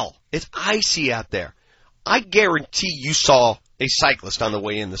as hell. It's icy out there. I guarantee you saw a cyclist on the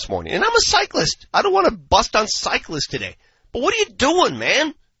way in this morning. And I'm a cyclist. I don't want to bust on cyclists today. But what are you doing,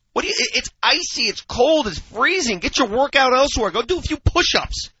 man? It's icy, it's cold, it's freezing. Get your workout elsewhere. Go do a few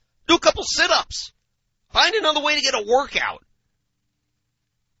push-ups. Do a couple sit-ups. Find another way to get a workout.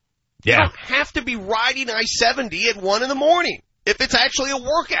 Yeah. You don't have to be riding I-70 at 1 in the morning if it's actually a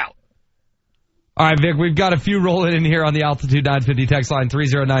workout. All right, Vic, we've got a few rolling in here on the Altitude 950 text line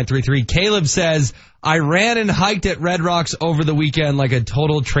 30933. Caleb says, I ran and hiked at Red Rocks over the weekend like a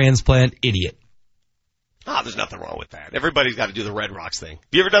total transplant idiot. There's nothing wrong with that. Everybody's got to do the Red Rocks thing. Have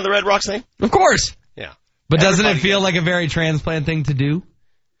you ever done the Red Rocks thing? Of course. Yeah. But doesn't it feel like a very transplant thing to do?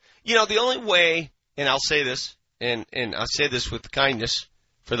 You know, the only way, and I'll say this, and I'll say this with kindness,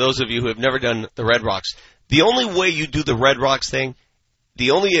 for those of you who have never done the Red Rocks, the only way you do the Red Rocks thing,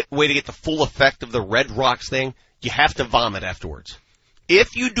 the only way to get the full effect of the Red Rocks thing, you have to vomit afterwards.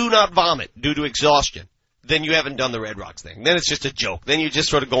 If you do not vomit due to exhaustion, then you haven't done the Red Rocks thing. Then it's just a joke. Then you're just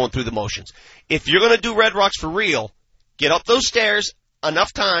sort of going through the motions. If you're going to do Red Rocks for real, get up those stairs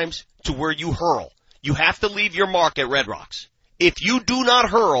enough times to where you hurl. You have to leave your mark at Red Rocks. If you do not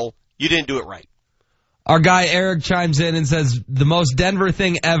hurl, you didn't do it right. Our guy Eric chimes in and says, the most Denver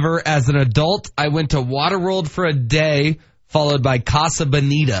thing ever as an adult, I went to Waterworld for a day, followed by Casa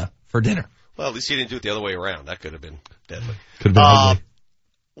Bonita for dinner. Well, at least you didn't do it the other way around. That could have been deadly. Could have been ugly.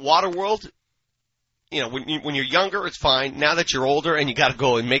 Waterworld, you know, when you're younger, it's fine. Now that you're older and you got to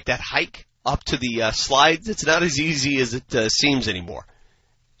go and make that hike up to the slides, it's not as easy as it seems anymore.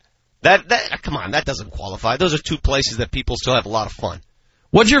 Come on, that doesn't qualify. Those are two places that people still have a lot of fun.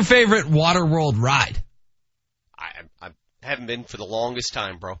 What's your favorite Waterworld ride? I haven't been for the longest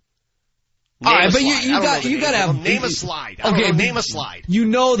time, bro. All right, but you got to have name a slide. Name a slide. You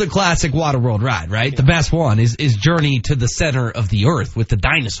know the classic Waterworld ride, right? Yeah. The best one is Journey to the Center of the Earth with the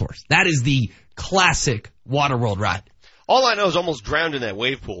dinosaurs. That is the classic Waterworld ride. All I know is I almost drowned in that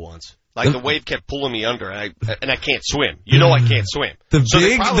wave pool once. Like the wave kept pulling me under, and I can't swim. You know I can't swim.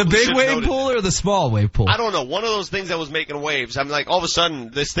 The big wave pool or the small wave pool? I don't know. One of those things that was making waves. I'm like, all of a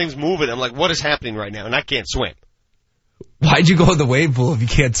sudden, this thing's moving. I'm like, what is happening right now? And I can't swim. Why'd you go in the wave pool if you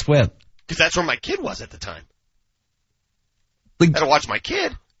can't swim? Because that's where my kid was at the time. I had to watch my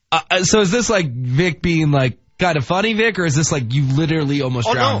kid. So is this like Vic being like kind of funny, Vic, or is this like you literally almost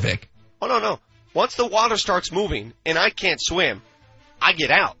drowned, Vic? Oh, no. Once the water starts moving and I can't swim, I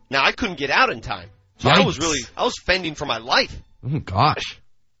get out. Now, I couldn't get out in time. So Yikes. I was fending for my life. Oh, gosh.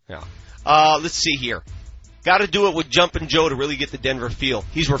 Yeah. Let's see here. Got to do it with Jumpin' Joe to really get the Denver feel.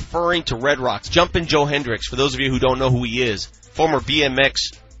 He's referring to Red Rocks. Jumpin' Joe Hendricks, for those of you who don't know who he is, former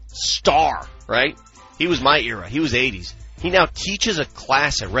BMX star, right? He was my era. He was 80s. He now teaches a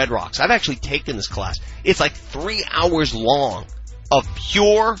class at Red Rocks. I've actually taken this class. It's like 3 hours long of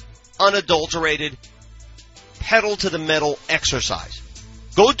pure, unadulterated, pedal-to-the-metal exercise.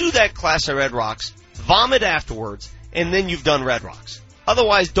 Go do that class at Red Rocks, vomit afterwards, and then you've done Red Rocks.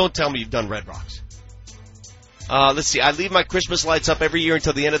 Otherwise, don't tell me you've done Red Rocks. Let's see. I leave my Christmas lights up every year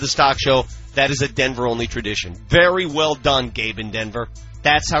until the end of the stock show. That is a Denver-only tradition. Very well done, Gabe in Denver.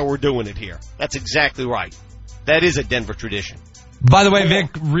 That's how we're doing it here. That's exactly right. That is a Denver tradition. By the way, Vic,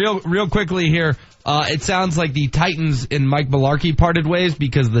 real quickly here, it sounds like the Titans and Mike Mularkey parted ways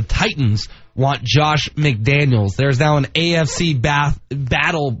because the Titans want Josh McDaniels. There's now an AFC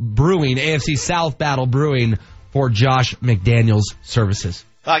battle brewing, AFC South battle brewing for Josh McDaniels' services.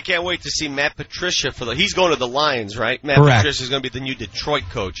 I can't wait to see Matt Patricia he's going to the Lions, right? Matt Correct. Patricia is going to be the new Detroit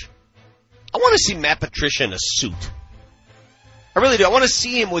coach. I want to see Matt Patricia in a suit. I really do. I want to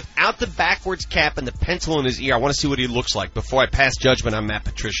see him without the backwards cap and the pencil in his ear. I want to see what he looks like before I pass judgment on Matt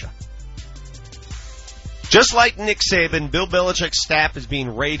Patricia. Just like Nick Saban, Bill Belichick's staff is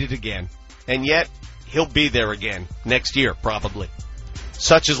being raided again. And yet, he'll be there again next year, probably.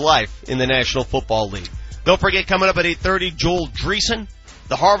 Such is life in the National Football League. Don't forget, coming up at 8:30, Joel Dreesen,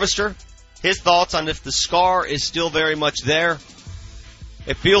 the Harvester. His thoughts on if the scar is still very much there.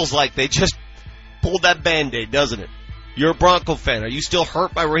 It feels like they just pulled that Band-Aid, doesn't it? You're a Bronco fan. Are you still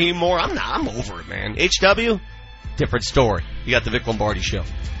hurt by Raheem Moore? I'm not. I'm over it, man. HW? Different story. You got the Vic Lombardi Show.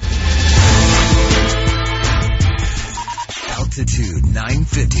 Altitude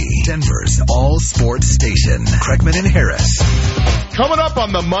 950, Denver's all sports station. Kreckman and Harris. Coming up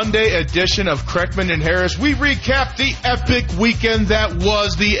on the Monday edition of Kreckman and Harris, we recap the epic weekend that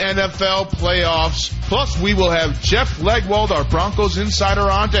was the NFL playoffs. Plus, we will have Jeff Legwold, our Broncos insider,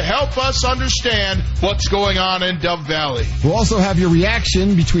 on to help us understand what's going on in Dove Valley. We'll also have your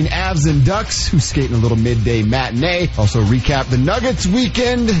reaction between Avs and Ducks, who's skating a little midday matinee. Also recap the Nuggets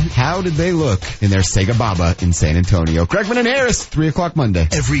weekend. How did they look in their Sega Baba in San Antonio? Kreckman and Harris, 3 o'clock Monday.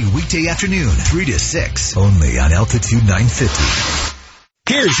 Every weekday afternoon, 3 to 6, only on Altitude 950.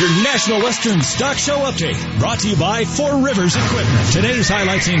 Here's your National Western Stock Show update, brought to you by Four Rivers Equipment. Today's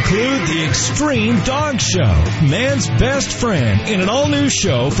highlights include the Extreme Dog Show, man's best friend, in an all-new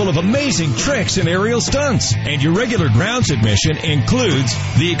show full of amazing tricks and aerial stunts. And your regular grounds admission includes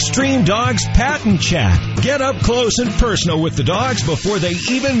the Extreme Dogs Patent Chat. Get up close and personal with the dogs before they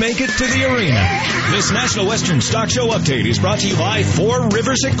even make it to the arena. This National Western Stock Show update is brought to you by Four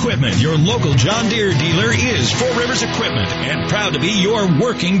Rivers Equipment. Your local John Deere dealer is Four Rivers Equipment, and proud to be your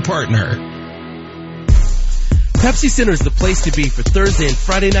working partner. Pepsi Center is the place to be for Thursday and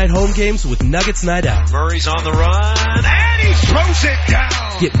Friday night home games with Nuggets Night Out. Murray's on the run, and he throws it down.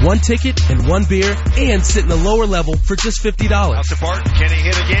 Get one ticket and one beer, and sit in the lower level for just $50. Out to Barton, can he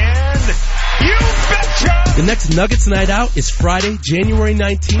hit again? You betcha! The next Nuggets Night Out is Friday, January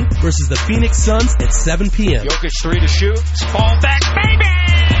 19th versus the Phoenix Suns at 7 p.m. Jokic 3 to shoot. Fall back, baby!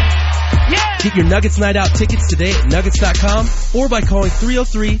 Yeah! Get your Nuggets Night Out tickets today at Nuggets.com or by calling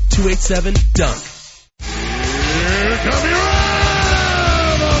 303-287-DUNK.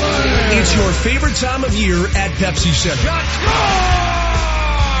 It's your favorite time of year at Pepsi Center.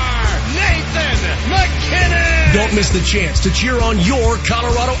 Nathan McKinnon! Don't miss the chance to cheer on your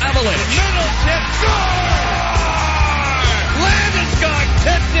Colorado Avalanche. Middleton score! Landeskog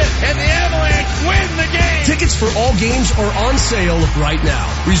tipped it, and the Avalanche win the game! Tickets for all games are on sale right now.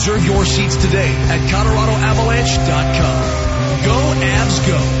 Reserve your seats today at ColoradoAvalanche.com. Go Avs,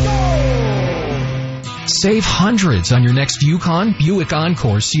 go! Save hundreds on your next Yukon, Buick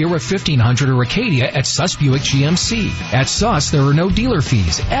Encore, Sierra 1500, or Acadia at Suss Buick GMC. At Suss, there are no dealer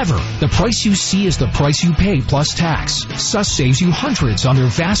fees, ever. The price you see is the price you pay plus tax. Suss saves you hundreds on their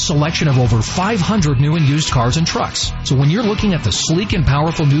vast selection of over 500 new and used cars and trucks. So when you're looking at the sleek and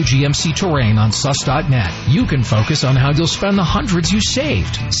powerful new GMC Terrain on Suss.net, you can focus on how you'll spend the hundreds you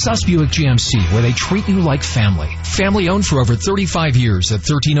saved. Suss Buick GMC, where they treat you like family. Family owned for over 35 years at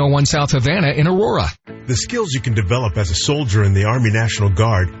 1301 South Havana in Aurora. The skills you can develop as a soldier in the Army National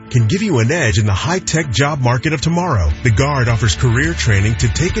Guard can give you an edge in the high-tech job market of tomorrow. The Guard offers career training to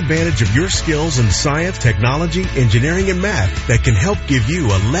take advantage of your skills in science, technology, engineering, and math that can help give you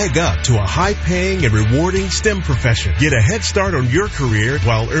a leg up to a high-paying and rewarding STEM profession. Get a head start on your career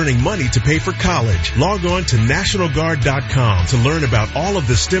while earning money to pay for college. Log on to NationalGuard.com to learn about all of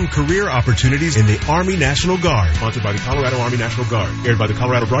the STEM career opportunities in the Army National Guard. Sponsored by the Colorado Army National Guard. Aired by the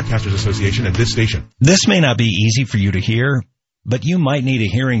Colorado Broadcasters Association and this station. This may not be easy for you to hear, but you might need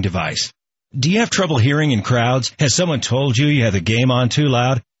a hearing device. Do you have trouble hearing in crowds? Has someone told you you have the game on too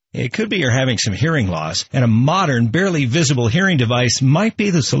loud? It could be you're having some hearing loss, and a modern, barely visible hearing device might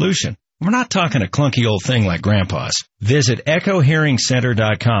be the solution. We're not talking a clunky old thing like Grandpa's. Visit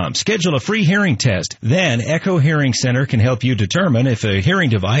EchoHearingCenter.com. Schedule a free hearing test. Then Echo Hearing Center can help you determine if a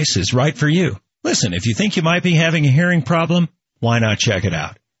hearing device is right for you. Listen, if you think you might be having a hearing problem, why not check it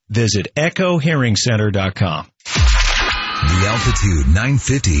out? Visit EchoHearingCenter.com. The Altitude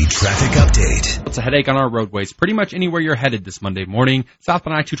 950 traffic update. It's a headache on our roadways pretty much anywhere you're headed this Monday morning.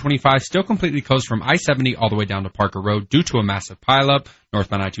 Southbound I-225 still completely closed from I-70 all the way down to Parker Road due to a massive pileup.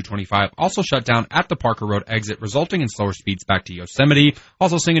 Northbound I-225 also shut down at the Parker Road exit, resulting in slower speeds back to Yosemite.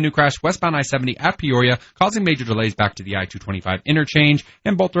 Also seeing a new crash westbound I-70 at Peoria, causing major delays back to the I-225 interchange.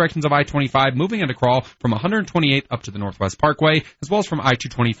 And both directions of I-25 moving into crawl from 128th up to the Northwest Parkway, as well as from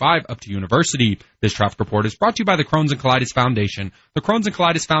I-225 up to University. This traffic report is brought to you by the Crohn's and Colitis Foundation. The Crohn's and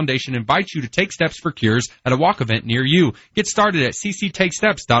Colitis Foundation invites you to take steps for cures at a walk event near you. Get started at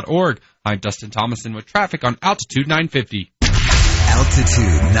cctakesteps.org. I'm Dustin Thomason with traffic on Altitude 950.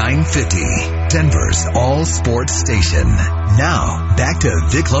 Altitude 950, Denver's all sports station. Now, back to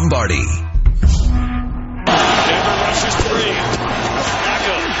Vic Lombardi. Denver rushes three.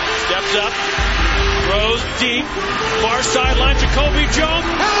 Echo steps up, throws deep, far sideline, Jacoby Jones,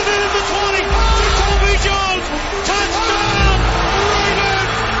 pounded in the 20, Jacoby Jones, touchdown,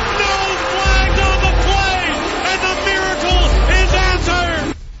 Ravens, no flags on the play, and the miracle is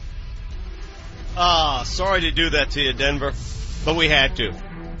answered. Sorry to do that to you, Denver. But we had to.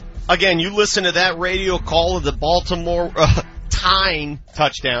 Again, you listen to that radio call of the Baltimore tying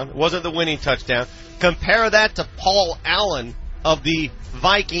touchdown. It wasn't the winning touchdown. Compare that to Paul Allen of the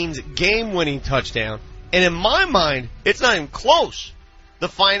Vikings game-winning touchdown. And in my mind, it's not even close. The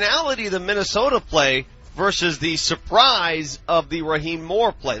finality of the Minnesota play versus the surprise of the Raheem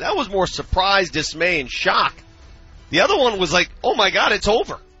Moore play. That was more surprise, dismay, and shock. The other one was like, oh my God, it's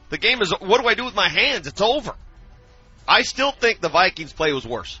over. The game is, what do I do with my hands? It's over. I still think the Vikings play was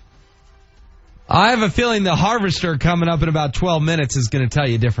worse. I have a feeling the Harvester coming up in about 12 minutes is going to tell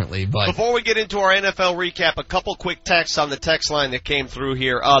you differently. But before we get into our NFL recap, a couple quick texts on the text line that came through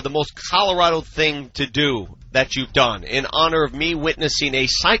here. The most Colorado thing to do that you've done in honor of me witnessing a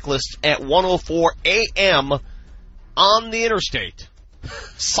cyclist at 1:04 a.m. on the interstate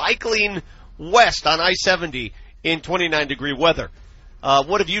cycling west on I-70 in 29-degree weather.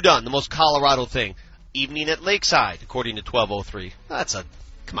 What have you done? The most Colorado thing. Evening at Lakeside, according to 1203.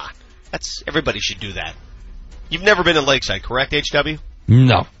 Come on. Everybody should do that. You've never been to Lakeside, correct, HW?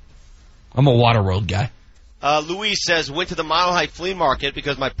 No. I'm a Water Road guy. Luis says, went to the Mile High Flea Market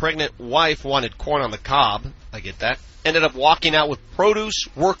because my pregnant wife wanted corn on the cob. I get that. Ended up walking out with produce,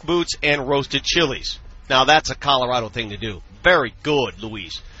 work boots, and roasted chilies. Now, that's a Colorado thing to do. Very good,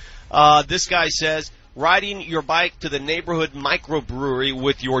 Luis. This guy says, riding your bike to the neighborhood microbrewery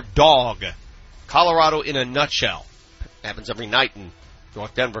with your dog. Colorado in a nutshell. Happens every night in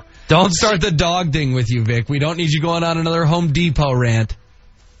North Denver. Don't start the dog thing with you, Vic. We don't need you going on another Home Depot rant.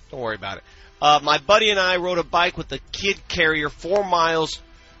 Don't worry about it. My buddy and I rode a bike with the kid carrier 4 miles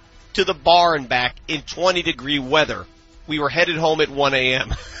to the bar and back in 20-degree weather. We were headed home at 1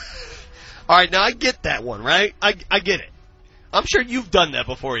 a.m. All right, now I get that one, right? I get it. I'm sure you've done that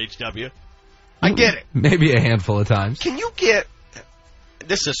before, HW. I get it. Maybe a handful of times. Can you get...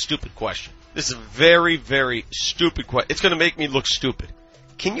 This is a stupid question. This is a very, very stupid question. It's going to make me look stupid.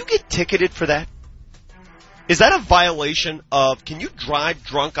 Can you get ticketed for that? Is that a violation of... Can you drive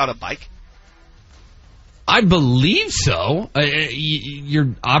drunk on a bike? I believe so.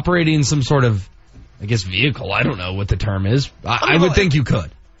 You're operating some sort of, I guess, vehicle. I don't know what the term is. I would think you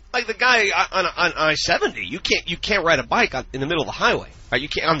could. Like the guy on I-70, you can't ride a bike in the middle of the highway. Right? You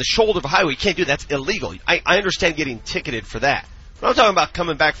can't on the shoulder of a highway. You can't do that. That's illegal. I understand getting ticketed for that. But I'm talking about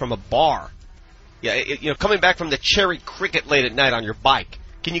coming back from a bar. Yeah, coming back from the Cherry Cricket late at night on your bike.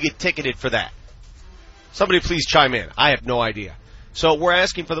 Can you get ticketed for that? Somebody please chime in. I have no idea. So we're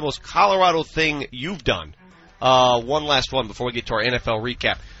asking for the most Colorado thing you've done. One last one before we get to our NFL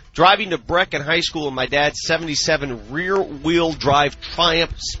recap. Driving to Brecken High School in my dad's 77 rear-wheel drive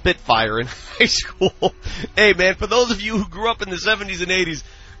Triumph Spitfire in high school. Hey, man, for those of you who grew up in the 70s and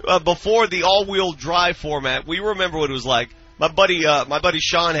 80s, before the all-wheel drive format, we remember what it was like. My buddy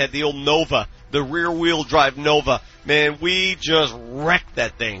Sean had the old Nova, the rear-wheel drive Nova. Man, we just wrecked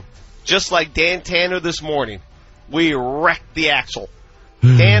that thing. Just like Dan Tanner this morning. We wrecked the axle.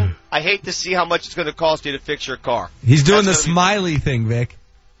 Dan, I hate to see how much it's going to cost you to fix your car. He's doing the smiley thing, Vic.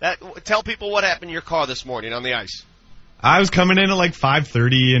 Tell people what happened to your car this morning on the ice. I was coming in at like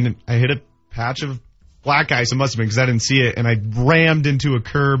 5:30, and I hit a patch of black ice. It must have been because I didn't see it, and I rammed into a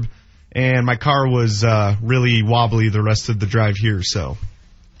curb, and my car was really wobbly the rest of the drive here. So,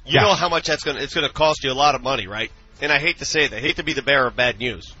 you know how much it's going to cost you a lot of money, right? And I hate to say that. I hate to be the bearer of bad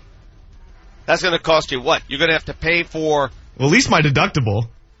news. That's going to cost you what? You're going to have to pay for... Well, at least my deductible.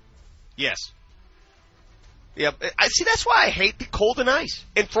 Yes. Yeah, that's why I hate the cold and ice.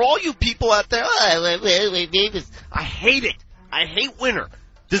 And for all you people out there, I hate it. I hate winter.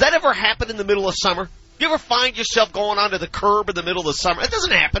 Does that ever happen in the middle of summer? You ever find yourself going onto the curb in the middle of the summer? It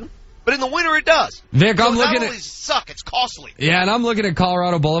doesn't happen. But in the winter, it does. Vic, I'm looking not only suck, it's costly. Yeah, and I'm looking at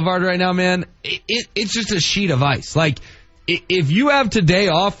Colorado Boulevard right now, man. It's just a sheet of ice. Like, if you have today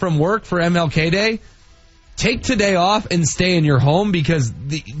off from work for MLK Day, take today off and stay in your home because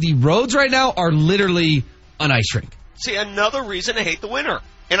the roads right now are literally an ice rink. See, another reason I hate the winter.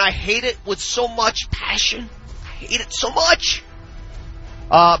 And I hate it with so much passion. I hate it so much.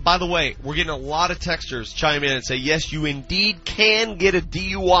 By the way, we're getting a lot of texters chime in and say, yes, you indeed can get a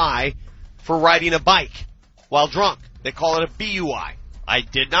DUI for riding a bike while drunk. They call it a BUI. I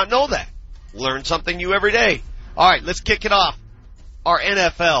did not know that. Learn something new every day. All right, let's kick it off. Our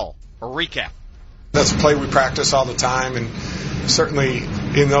NFL recap. That's a play we practice all the time, and certainly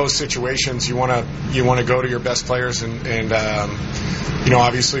in those situations, you want to go to your best players and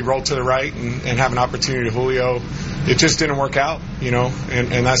obviously roll to the right and have an opportunity to Julio. It just didn't work out,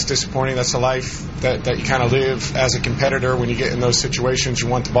 and that's disappointing. That's the life that you kind of live as a competitor. When you get in those situations, you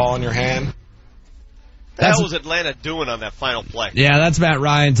want the ball in your hand. What the hell was Atlanta doing on that final play? Yeah, that's Matt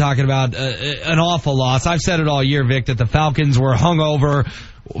Ryan talking about an awful loss. I've said it all year, Vic, that the Falcons were hungover,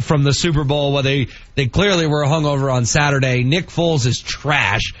 from the Super Bowl. Well, they clearly were hungover on Saturday. Nick Foles is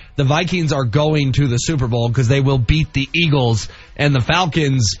trash. The Vikings are going to the Super Bowl because they will beat the Eagles. And the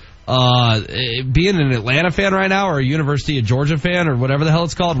Falcons, being an Atlanta fan right now or a University of Georgia fan or whatever the hell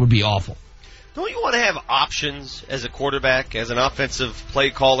it's called would be awful. Don't you want to have options as a quarterback, as an offensive play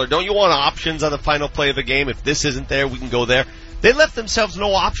caller? Don't you want options on the final play of a game? If this isn't there, we can go there. They left themselves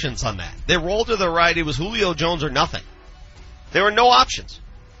no options on that. They rolled to the right. It was Julio Jones or nothing. There were no options.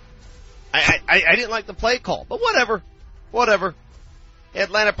 I didn't like the play call, but whatever.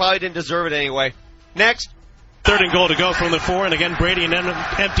 Atlanta probably didn't deserve it anyway. Next. 3rd and goal to go from the 4, and again Brady an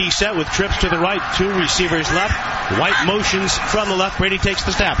empty set with trips to the right, 2 receivers left. White motions from the left. Brady takes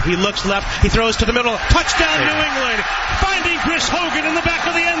the snap. He looks left. He throws to the middle. Touchdown New England, finding Chris Hogan in the back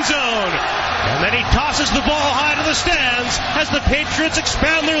of the end zone. And then he tosses the ball high to the stands as the Patriots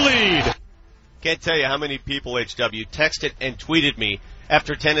expand their lead. Can't tell you how many people, HW, texted and tweeted me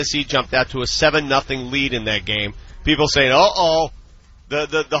after Tennessee jumped out to a 7-0 lead in that game. People saying,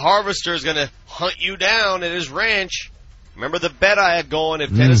 The Harvester is going to hunt you down at his ranch. Remember the bet I had going?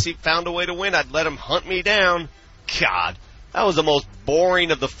 If Tennessee found a way to win, I'd let him hunt me down. God, that was the most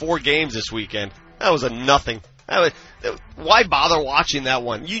boring of the 4 games this weekend. That was a nothing. Why bother watching that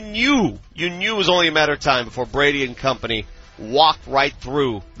one? You knew it was only a matter of time before Brady and company walked right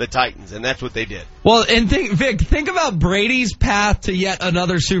through the Titans, and that's what they did. Well, and think about Brady's path to yet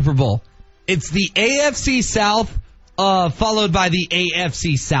another Super Bowl. It's the AFC South, followed by the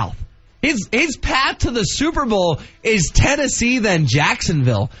AFC South. His path to the Super Bowl is Tennessee, then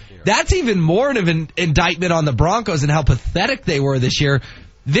Jacksonville. That's even more of an indictment on the Broncos and how pathetic they were this year.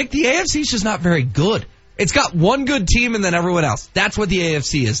 Vic, the AFC is just not very good. It's got one good team and then everyone else. That's what the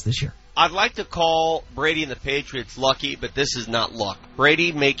AFC is this year. I'd like to call Brady and the Patriots lucky, but this is not luck.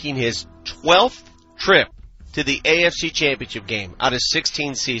 Brady making his 12th trip to the AFC Championship game out of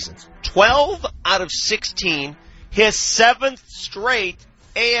 16 seasons. 12 out of 16. His 7th straight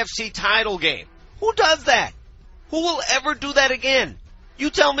AFC title game. Who does that? Who will ever do that again? You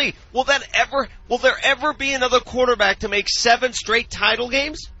tell me. Will there ever be another quarterback to make 7 straight title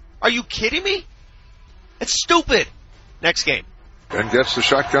games? Are you kidding me? It's stupid. Next game. And gets the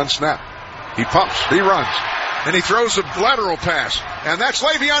shotgun snap. He pumps. He runs. And he throws a lateral pass. And that's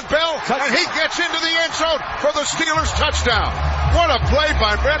Le'Veon Bell. And he gets into the end zone for the Steelers touchdown. What a play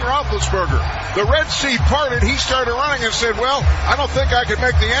by Ben Roethlisberger. The Red Sea parted. He started running and said, well, I don't think I can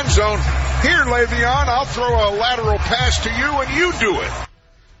make the end zone. Here, Le'Veon, I'll throw a lateral pass to you and you do it.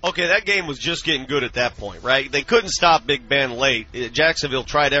 Okay, that game was just getting good at that point, right? They couldn't stop Big Ben late. Jacksonville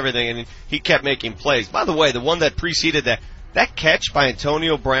tried everything, and he kept making plays. By the way, the one that preceded that catch by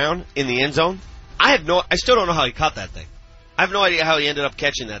Antonio Brown in the end zone, I still don't know how he caught that thing. I have no idea how he ended up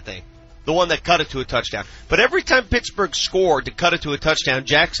catching that thing. The one that cut it to a touchdown. But every time Pittsburgh scored to cut it to a touchdown,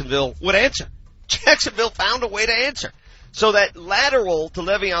 Jacksonville would answer. Jacksonville found a way to answer. So that lateral to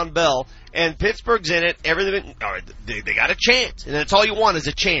Le'Veon Bell, and Pittsburgh's in it, everything, they got a chance. And that's all you want is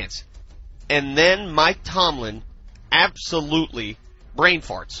a chance. And then Mike Tomlin absolutely brain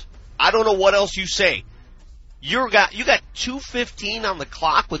farts. I don't know what else you say. You got 2:15 on the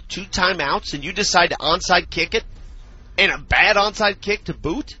clock with 2 timeouts, and you decide to onside kick it, and a bad onside kick to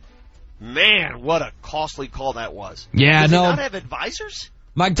boot? Man, what a costly call that was. Yeah, Does no. he not have advisors?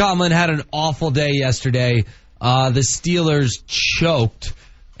 Mike Tomlin had an awful day yesterday. The Steelers choked.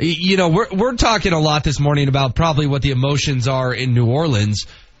 You know, we're talking a lot this morning about probably what the emotions are in New Orleans.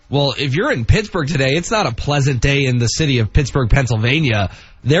 Well, if you're in Pittsburgh today, it's not a pleasant day in the city of Pittsburgh, Pennsylvania.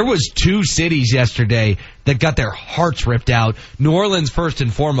 There was 2 cities yesterday that got their hearts ripped out. New Orleans first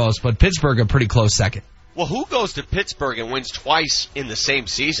and foremost, but Pittsburgh a pretty close second. Well, who goes to Pittsburgh and wins twice in the same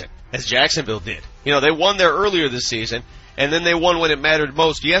season as Jacksonville did? You know, they won there earlier this season, and then they won when it mattered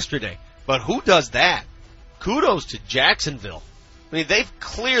most yesterday. But who does that? Kudos to Jacksonville. I mean, they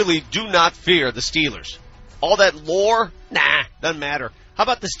clearly do not fear the Steelers. All that lore, doesn't matter. How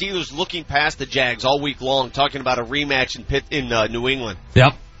about the Steelers looking past the Jags all week long, talking about a rematch in New England?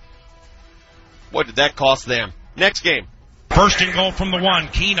 Yep. What did that cost them? Next game. First and goal from the 1.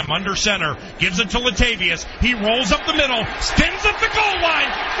 Keenum under center. Gives it to Latavius. He rolls up the middle. Spins at the goal line.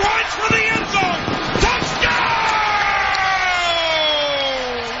 Runs for the end zone. Touchdown!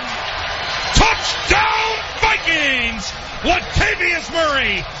 Touchdown Vikings! Latavius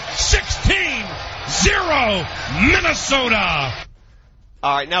Murray. 16-0 Minnesota.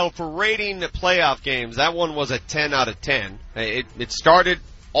 All right, now for rating the playoff games, that one was a 10 out of 10. It started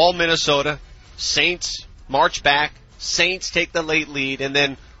all Minnesota. Saints march back. Saints take the late lead, and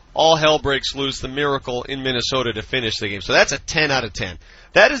then all hell breaks loose, the miracle in Minnesota to finish the game. So that's a 10 out of 10.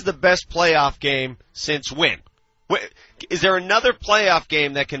 That is the best playoff game since when? Is there another playoff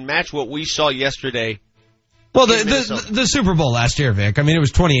game that can match what we saw yesterday? Well, the Super Bowl last year, Vic. I mean, it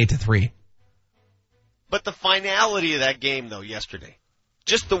was 28-3. But the finality of that game, though, yesterday,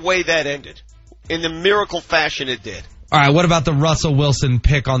 just the way that ended, in the miracle fashion it did. All right, what about the Russell Wilson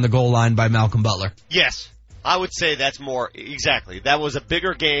pick on the goal line by Malcolm Butler? Yes, I would say that's more, exactly. That was a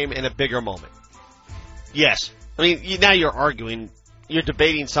bigger game and a bigger moment. Yes. I mean, now you're arguing, you're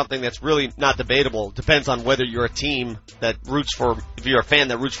debating something that's really not debatable. It depends on whether you're a team that roots for, if you're a fan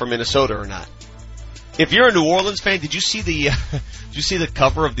that roots for Minnesota or not. If you're a New Orleans fan, did you see the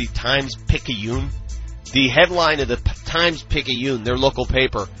cover of the Times-Picayune? The headline of the Times-Picayune, their local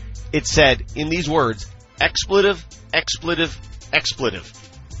paper, it said, in these words, expletive, expletive, expletive.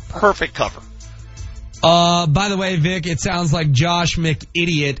 Perfect cover. By the way, Vic, it sounds like Josh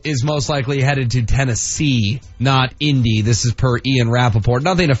McIdiot is most likely headed to Tennessee, not Indy. This is per Ian Rappaport.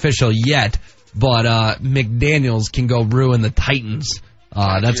 Nothing official yet, but McDaniels can go ruin the Titans.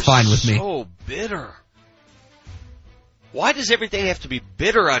 That's fine with me. So bitter. Why does everything have to be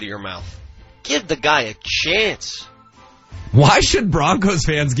bitter out of your mouth? Give the guy a chance. Why should Broncos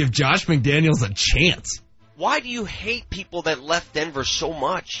fans give Josh McDaniels a chance? Why do you hate people that left Denver so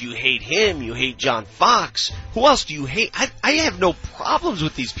much? You hate him. You hate John Fox. Who else do you hate? I have no problems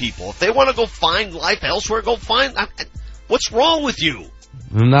with these people. If they want to go find life elsewhere, go find. What's wrong with you?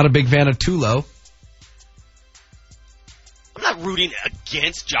 I'm not a big fan of Tulo. I'm not rooting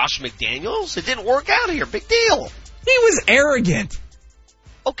against Josh McDaniels. It didn't work out here. Big deal. He was arrogant.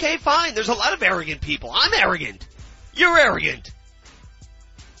 Okay, fine. There's a lot of arrogant people. I'm arrogant. You're arrogant.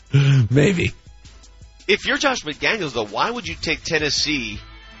 Maybe. If you're Josh McDaniels, though, why would you take Tennessee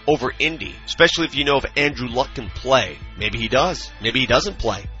over Indy? Especially if you know if Andrew Luck can play. Maybe he does. Maybe he doesn't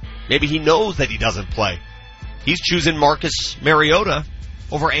play. Maybe he knows that he doesn't play. He's choosing Marcus Mariota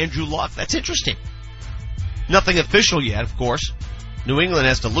over Andrew Luck. That's interesting. Nothing official yet, of course. New England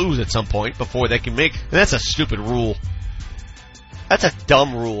has to lose at some point before they can make... That's a stupid rule. That's a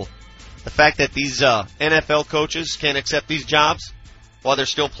dumb rule. The fact that these NFL coaches can't accept these jobs while they're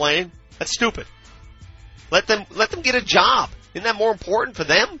still playing, that's stupid. Let them get a job. Isn't that more important for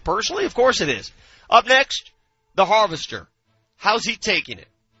them personally? Of course it is. Up next, the Harvester. How's he taking it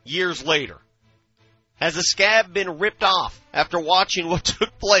years later? Has the scab been ripped off after watching what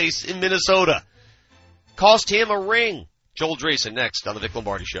took place in Minnesota? Cost him a ring. Joel Dreesen next on the Vic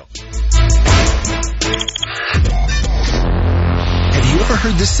Lombardi Show. Have you ever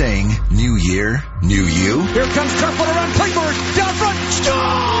heard the saying, new year, new you? Here comes Kerfoot around Clayburgh. Down front. Score!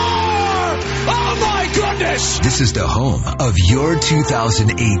 Oh, my goodness! This is the home of your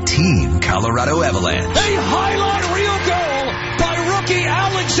 2018 Colorado Avalanche. A highlight reel goal by rookie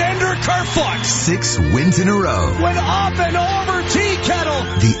Alexander Kerfoot. 6 wins in a row. Went up and over tea kettle.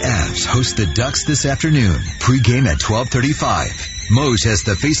 The Avs host the Ducks this afternoon. Pre-game at 12:35. Moj has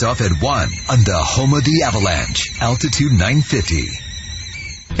the face-off at 1 on the home of the Avalanche. Altitude 950.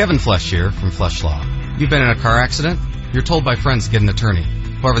 Kevin Flesh here from Flesh Law. You've been in a car accident? You're told by friends to get an attorney.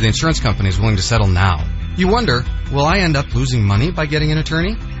 However, the insurance company is willing to settle now. You wonder, will I end up losing money by getting an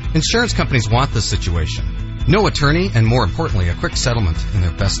attorney? Insurance companies want this situation. No attorney, and more importantly, a quick settlement in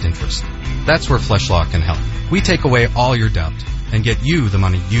their best interest. That's where Flesh Law can help. We take away all your doubt and get you the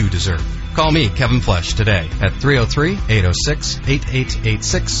money you deserve. Call me, Kevin Flesh, today at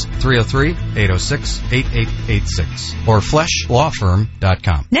 303-806-8886, 303-806-8886, or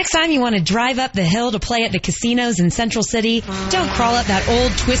fleshlawfirm.com. Next time you want to drive up the hill to play at the casinos in Central City, don't crawl up that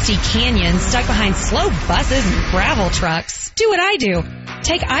old twisty canyon stuck behind slow buses and gravel trucks. Do what I do.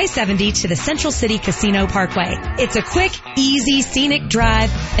 Take I-70 to the Central City Casino Parkway. It's a quick, easy, scenic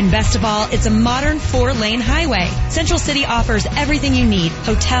drive, and best of all, it's a modern 4-lane highway. Central City offers everything you need.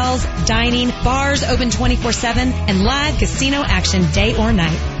 Hotels, dining, bars open 24/7, and live casino action day or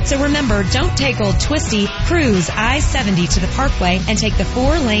night. So remember, don't take old twisty, cruise I-70 to the Parkway and take the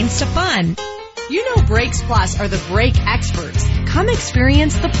 4 lanes to fun. You know Brakes Plus are the brake experts. Come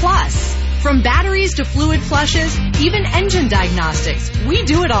experience the Plus. From batteries to fluid flushes, even engine diagnostics, we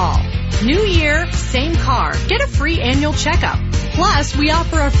do it all. New year, same car. Get a free annual checkup. Plus, we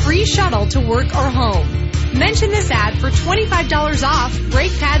offer a free shuttle to work or home. Mention this ad for $25 off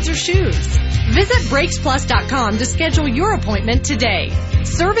brake pads or shoes. Visit BrakesPlus.com to schedule your appointment today.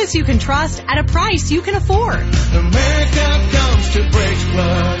 Service you can trust at a price you can afford. America comes to Brakes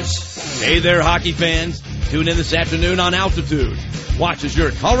Plus. Hey there, hockey fans. Tune in this afternoon on Altitude. Watch as your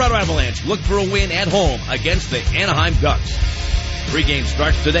Colorado Avalanche look for a win at home against the Anaheim Ducks. Pre-game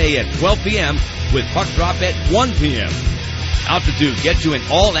starts today at 12 p.m. with puck drop at 1 p.m. Altitude gets you an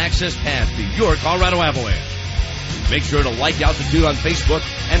all-access pass to your Colorado Avalanche. Make sure to like Altitude on Facebook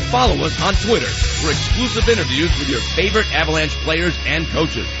and follow us on Twitter for exclusive interviews with your favorite Avalanche players and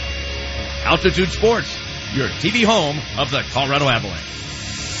coaches. Altitude Sports, your TV home of the Colorado Avalanche.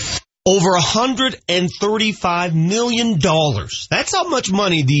 Over $135 million. That's how much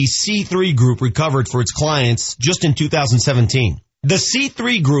money the C3 Group recovered for its clients just in 2017. The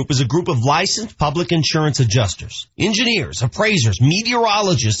C3 Group is a group of licensed public insurance adjusters, engineers, appraisers,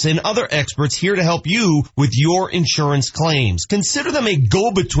 meteorologists, and other experts here to help you with your insurance claims. Consider them a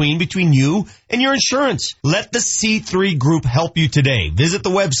go-between between you and your insurance. Let the C3 Group help you today. Visit the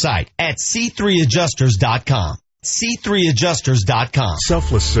website at c3adjusters.com. C3adjusters.com.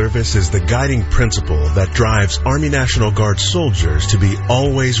 Selfless service is the guiding principle that drives Army National Guard soldiers to be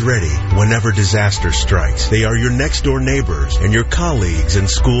always ready whenever disaster strikes. They are your next door neighbors and your colleagues in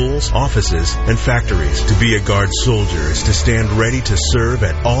schools, offices, and factories. To be a Guard soldier is to stand ready to serve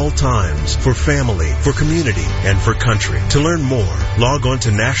at all times for family, for community, and for country. To learn more, log on to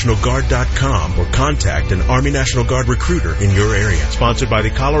NationalGuard.com or contact an Army National Guard recruiter in your area. Sponsored by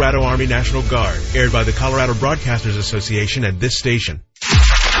the Colorado Army National Guard. Aired by the Colorado Broadcasters Association and this station.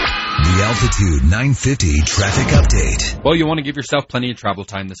 The Altitude 950 traffic update. Well, you want to give yourself plenty of travel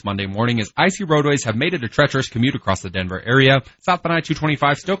time this Monday morning as icy roadways have made it a treacherous commute across the Denver area. Southbound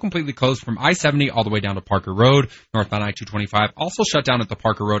I-225 still completely closed from I-70 all the way down to Parker Road. Northbound I-225 also shut down at the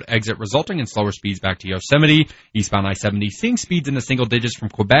Parker Road exit, resulting in slower speeds back to Yosemite. Eastbound I-70 seeing speeds in the single digits from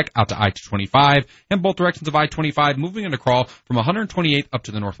Quebec out to I-225, and both directions of I-25 moving in a crawl from 128th up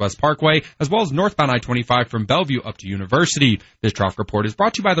to the Northwest Parkway, as well as northbound I-25 from Bellevue up to University. This traffic report is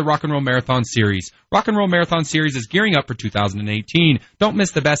brought to you by the Rock and Roll Marathon Series. Rock and Roll Marathon Series is gearing up for 2018. Don't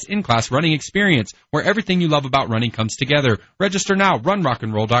miss the best in-class running experience, where everything you love about running comes together. Register now,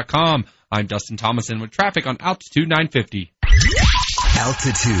 runrockandroll.com. I'm Dustin Thomason with traffic on Altitude 950.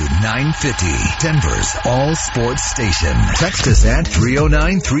 Altitude 950, Denver's all sports station. Text us at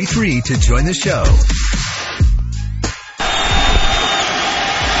 30933 to join the show.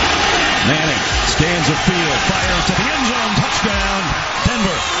 Manning scans the field, fires to the end zone, touchdown,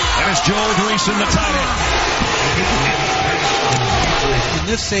 Denver. And it's Joel Dreesen, the tight end. And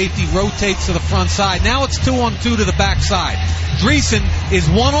this safety rotates to the front side. Now it's 2-on-2 to the backside. Dreesen is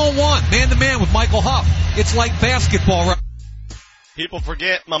one-on-one, man-to-man with Michael Huff. It's like basketball. People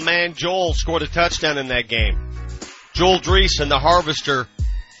forget my man Joel scored a touchdown in that game. Joel Dreesen, the harvester,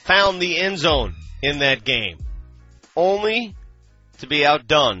 found the end zone in that game, only to be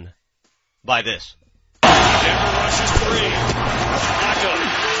outdone by this. Denver rushes three. Flacco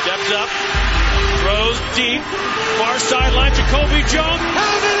steps up, throws deep, far sideline, Jacoby Jones,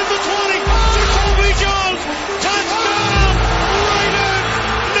 has it at the 20, Jacoby Jones, touchdown, Raiders,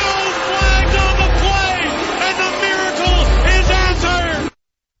 no flags on the play, and the miracle is answered.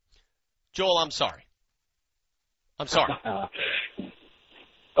 Joel, I'm sorry.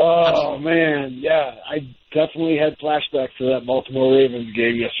 Oh, man, yeah, I definitely had flashbacks to that Baltimore Ravens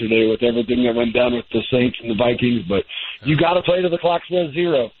game yesterday with everything that went down with the Saints and the Vikings, but you got to play to the clock says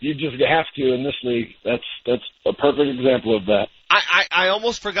zero. You just have to in this league. That's a perfect example of that. I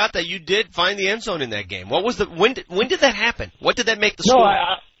almost forgot that you did find the end zone in that game. What was when did that happen? What did that make the score?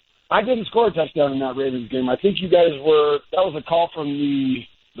 No, I didn't score a touchdown in that Ravens game. I think you guys that was a call from the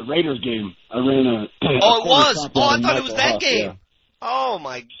Raiders game. I ran a Oh, it was. Oh, I thought it was that Huff, game. yeah. Oh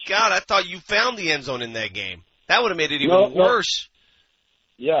my God! I thought you found the end zone in that game. That would have made it even worse.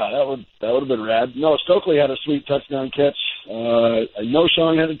 Yeah, that would have been rad. No, Stokely had a sweet touchdown catch. I know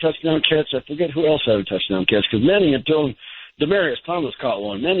Sean had a touchdown catch. I forget who else had a touchdown catch because Manning had thrown. Demarius Thomas caught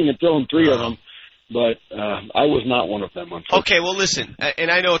one. Manning had thrown three of them, but I was not one of them. Okay, well listen, and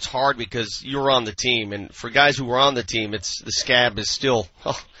I know it's hard because you were on the team, and for guys who were on the team, the scab is still.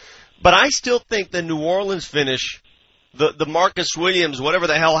 But I still think the New Orleans finish. The Marcus Williams, whatever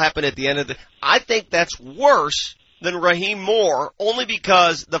the hell happened at the end of I think that's worse than Raheem Moore, only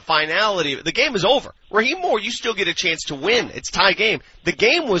because the finality, the game is over. Raheem Moore, you still get a chance to win. It's tie game. The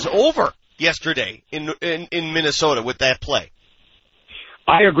game was over yesterday in Minnesota with that play.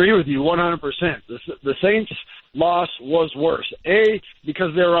 I agree with you 100%. The Saints' loss was worse. A,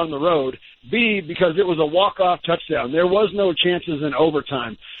 because they were on the road. B, because it was a walk-off touchdown. There was no chances in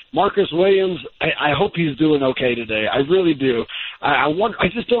overtime. Marcus Williams, I hope he's doing okay today. I really do. I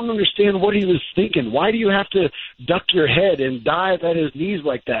just don't understand what he was thinking. Why do you have to duck your head and dive at his knees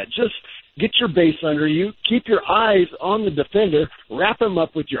like that? Just get your base under you, keep your eyes on the defender, wrap him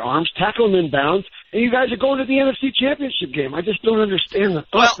up with your arms, tackle him in bounds, and you guys are going to the NFC Championship game. I just don't understand the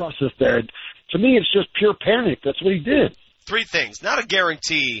thought process there. To me, it's just pure panic. That's what he did. Three things. Not a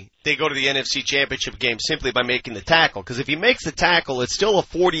guarantee they go to the NFC Championship game simply by making the tackle, because if he makes the tackle, it's still a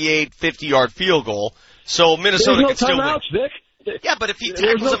 48, 50-yard field goal. So Minnesota There's no can still timeouts, win. Vic. Yeah, but if he There's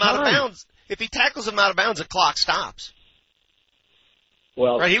tackles no him out of time. bounds, the clock stops.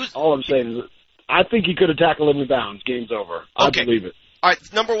 Well, Right, all I'm saying is I think he could have tackled him in bounds. Game's over. I Okay. believe it. All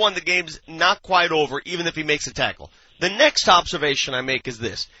right, number one, the game's not quite over, even if he makes a tackle. The next observation I make is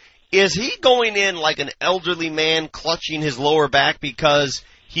this. Is he going in like an elderly man clutching his lower back because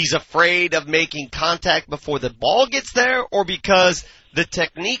he's afraid of making contact before the ball gets there, or because the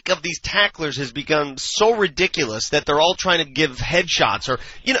technique of these tacklers has become so ridiculous that they're all trying to give headshots, or,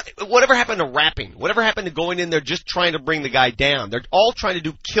 whatever happened to rapping, whatever happened to going in there just trying to bring the guy down? They're all trying to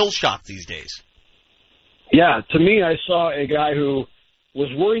do kill shots these days. Yeah, to me, I saw a guy who was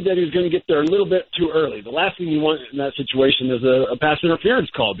worried that he was going to get there a little bit too early. The last thing you want in that situation is a pass interference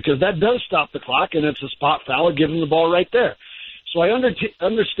call, because that does stop the clock, and it's a spot foul. It gives him the ball right there. So I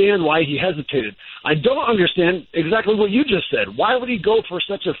understand why he hesitated. I don't understand exactly what you just said. Why would he go for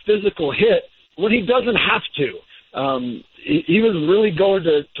such a physical hit when he doesn't have to? He was really going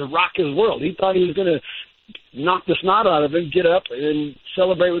to rock his world. He thought he was going to knock the snot out of him, get up, and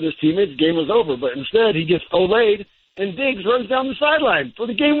celebrate with his teammates. Game was over. But instead, he gets olayed, and Diggs runs down the sideline for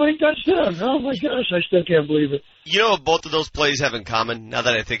the game-winning touchdown. Oh, my gosh, I still can't believe it. You know what both of those plays have in common, now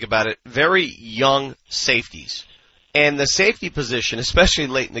that I think about it? Very young safeties. And the safety position, especially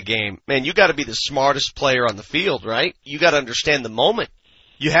late in the game, man, you got to be the smartest player on the field, right? You got to understand the moment.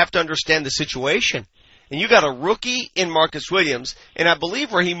 You have to understand the situation. And you got a rookie in Marcus Williams, and I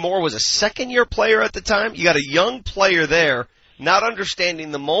believe Raheem Moore was a second-year player at the time. You got a young player there not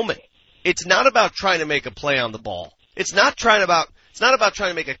understanding the moment. It's not about trying to make a play on the ball. It's not about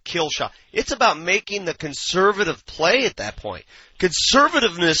trying to make a kill shot. It's about making the conservative play at that point.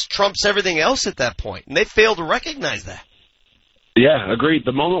 Conservativeness trumps everything else at that point, and they fail to recognize that. Yeah, agreed.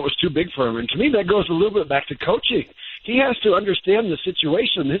 The moment was too big for him. And to me, that goes a little bit back to coaching. He has to understand the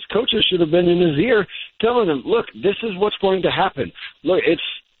situation. His coaches should have been in his ear telling him, look, this is what's going to happen. Look,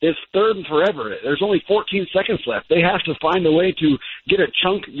 it's third and forever. There's only 14 seconds left. They have to find a way to get a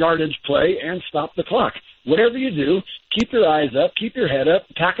chunk yardage play and stop the clock. Whatever you do, keep your eyes up, keep your head up,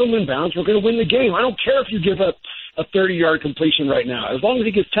 tackle him in bounds. We're going to win the game. I don't care if you give up a 30-yard completion right now. As long as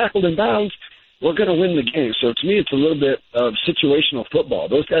he gets tackled in bounds, we're going to win the game. So to me, it's a little bit of situational football.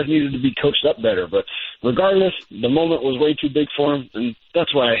 Those guys needed to be coached up better. But regardless, the moment was way too big for him, and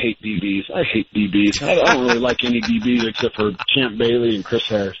that's why I hate DBs. I hate DBs. I don't really like any DBs except for Champ Bailey and Chris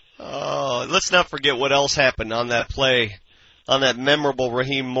Harris. Oh, let's not forget what else happened on that play, on that memorable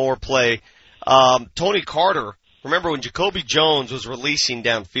Raheem Moore play. Tony Carter, remember when Jacoby Jones was releasing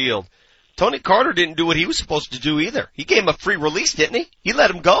downfield, Tony Carter didn't do what he was supposed to do either. He gave him a free release, didn't he? He let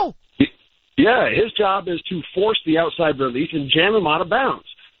him go. Yeah, his job is to force the outside release and jam him out of bounds.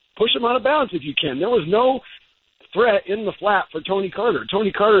 Push him out of bounds if you can. There was no threat in the flat for Tony Carter.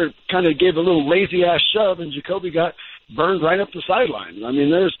 Tony Carter kind of gave a little lazy-ass shove, and Jacoby got burned right up the sideline. I mean,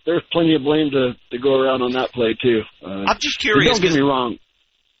 there's plenty of blame to go around on that play, too. I'm just curious. Don't get me wrong.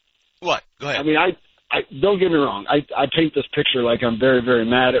 What? Go ahead. I mean, I don't get me wrong. I paint this picture like I'm very, very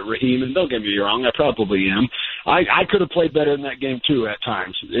mad at Raheem, and don't get me wrong, I probably am. I could have played better in that game, too, at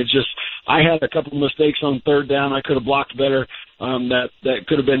times. It's just I had a couple of mistakes on third down. I could have blocked better. That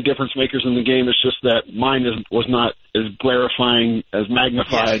could have been difference makers in the game. It's just that mine was not as clarifying, as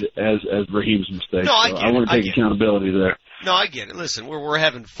magnified as Raheem's mistake. No, so I want to take accountability there. No, I get it. Listen, we're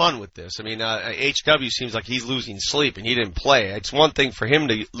having fun with this. I mean, HW seems like he's losing sleep, and he didn't play. It's one thing for him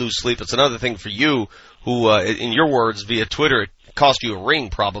to lose sleep. It's another thing for you, who, in your words, via Twitter, it cost you a ring,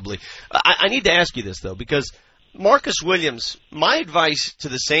 probably. I need to ask you this, though, because Marcus Williams, my advice to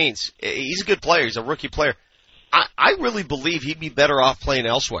the Saints, he's a good player. He's a rookie player. I really believe he'd be better off playing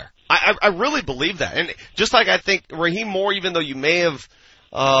elsewhere. I really believe that. And just like I think Raheem Moore, even though you may have,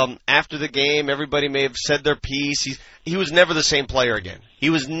 after the game, everybody may have said their piece, he was never the same player again. He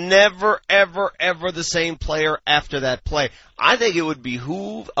was never, ever, ever the same player after that play. I think it would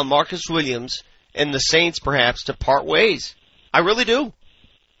behoove a Marcus Williams and the Saints, perhaps, to part ways. I really do.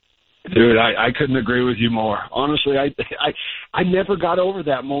 Dude, I couldn't agree with you more. Honestly, I never got over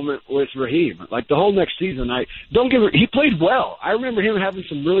that moment with Raheem. Like the whole next season, he played well. I remember him having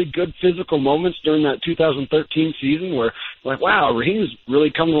some really good physical moments during that 2013 season where, like, wow, Raheem's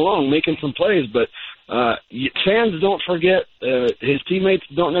really coming along, making some plays. But fans don't forget. His teammates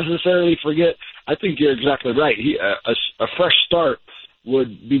don't necessarily forget. I think you're exactly right. A fresh start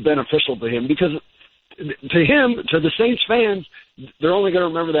would be beneficial to him because to the Saints fans, they're only going to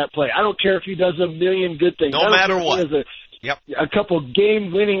remember that play. I don't care if he does a million good things. No matter what. A couple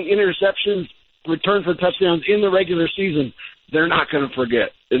game-winning interceptions, return for touchdowns in the regular season. They're not going to forget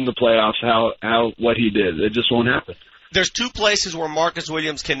in the playoffs what he did. It just won't happen. There's two places where Marcus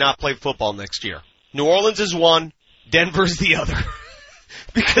Williams cannot play football next year. New Orleans is one, Denver's the other.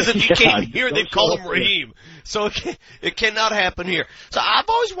 Because if you came here, they'd call him Raheem. So it cannot happen here. So I've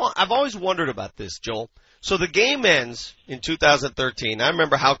always wondered about this, Joel. So the game ends in 2013. I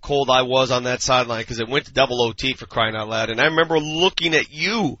remember how cold I was on that sideline because it went to double OT, for crying out loud. And I remember looking at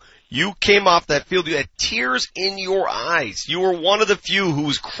you. You came off that field. You had tears in your eyes. You were one of the few who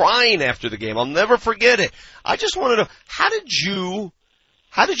was crying after the game. I'll never forget it. I just want to know, how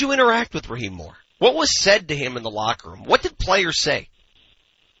did you interact with Raheem Moore? What was said to him in the locker room? What did players say?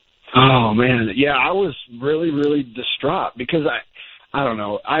 Oh man, yeah, I was really, really distraught because I don't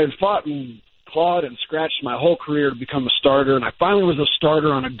know. I had fought and clawed and scratched my whole career to become a starter, and I finally was a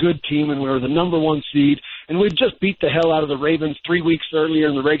starter on a good team, and we were the number 1 seed, and we just beat the hell out of the Ravens 3 weeks earlier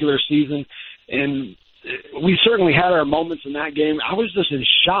in the regular season, and we certainly had our moments in that game. I was just in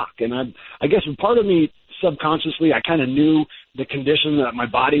shock, and I guess part of me subconsciously, I kind of knew the condition that my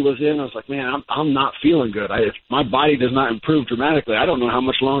body was in. I was like, man, I'm not feeling good. If my body does not improve dramatically, I don't know how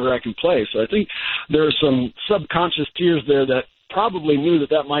much longer I can play. So I think there are some subconscious tears there that probably knew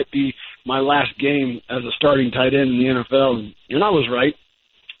that might be my last game as a starting tight end in the NFL, and I was right.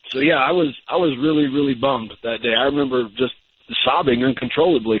 So yeah, I was really, really bummed that day. I remember just sobbing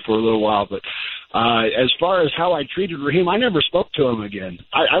uncontrollably for a little while. But as far as how I treated Raheem, I never spoke to him again.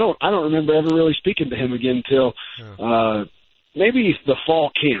 I don't remember ever really speaking to him again until maybe the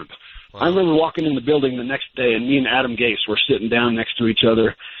fall camp. Wow. I remember walking in the building the next day, and me and Adam Gase were sitting down next to each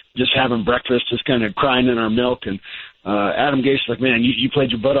other, just having breakfast, just kind of crying in our milk. And Adam Gase was like, man, you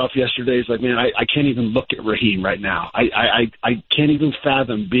played your butt off yesterday. He's like, man, I can't even look at Raheem right now. I can't even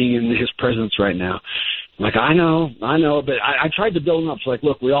fathom being in his presence right now. I'm like, I know, but I tried to build him up. It's like,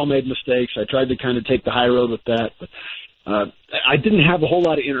 look, we all made mistakes. I tried to kind of take the high road with that, but I didn't have a whole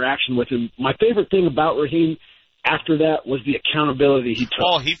lot of interaction with him. My favorite thing about Raheem after that was the accountability he took.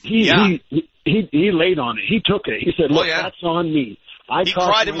 Oh, he laid on it. He took it. He said, look, that's on me. He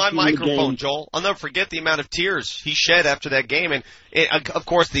cried in my microphone, Joel. I'll never forget the amount of tears he shed after that game. And, of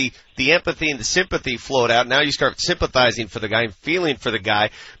course, the empathy and the sympathy flowed out. Now you start sympathizing for the guy and feeling for the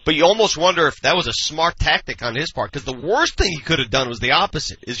guy. But you almost wonder if that was a smart tactic on his part, because the worst thing he could have done was the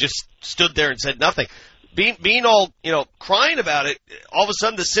opposite, is just stood there and said nothing. Being all, crying about it, all of a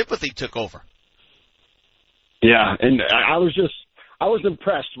sudden the sympathy took over. Yeah, and I was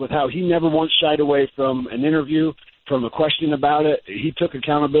impressed with how he never once shied away from an interview, from a question about it. He took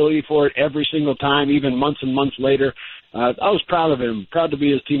accountability for it every single time, even months and months later. I was proud of him, proud to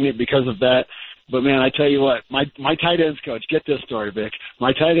be his teammate because of that. But, man, I tell you what, my tight ends coach, get this story, Vic.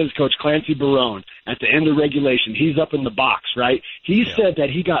 My tight ends coach, Clancy Barone, at the end of regulation, he's up in the box, right? He said that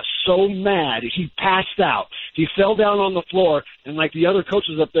he got so mad, he passed out. He fell down on the floor, and, the other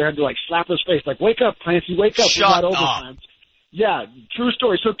coaches up there had to, slap his face, wake up, Clancy, wake up. Shut up. Overtime. Yeah, true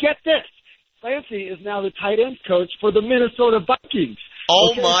story. So get this. Clancy is now the tight ends coach for the Minnesota Vikings.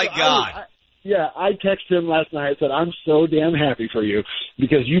 Oh, okay, my God. I texted him last night. I said, I'm so damn happy for you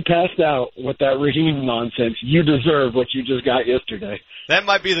because you passed out with that Raheem nonsense. You deserve what you just got yesterday. That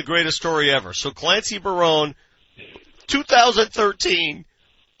might be the greatest story ever. So Clancy Barone, 2013,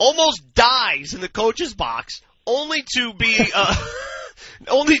 almost dies in the coach's box, only to be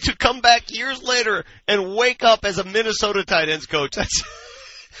only to come back years later and wake up as a Minnesota tight ends coach.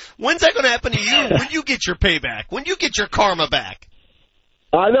 When's that going to happen to you? When you get your payback? When you get your karma back?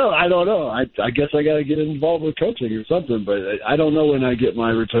 I don't know. I guess I got to get involved with coaching or something, but I don't know when I get my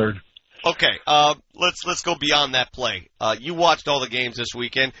return. Okay, let's go beyond that play. You watched all the games this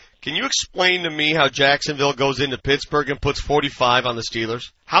weekend. Can you explain to me how Jacksonville goes into Pittsburgh and puts 45 on the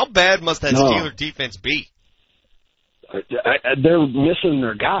Steelers? How bad must that Steeler defense be? They're missing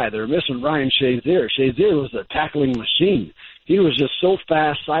their guy. They're missing Ryan Shazier. Shazier was a tackling machine. He was just so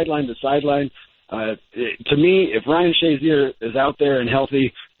fast, sideline to sideline. To me, if Ryan Shazier is out there and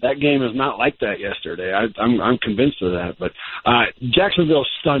healthy, that game is not like that yesterday. I'm convinced of that. But Jacksonville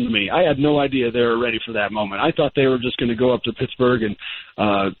stunned me. I had no idea they were ready for that moment. I thought they were just going to go up to Pittsburgh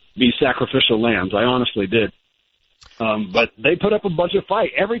and be sacrificial lambs. I honestly did. But they put up a bunch of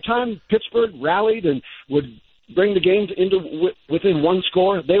fight. Every time Pittsburgh rallied and would bring the games into within one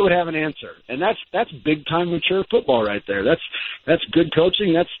score, they would have an answer, and that's big time mature football right there. That's good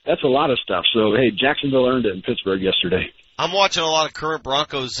coaching. That's a lot of stuff. So hey, Jacksonville earned it in Pittsburgh yesterday. I'm watching a lot of current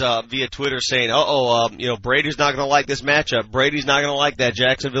Broncos via Twitter saying, Brady's not going to like this matchup. Brady's not going to like that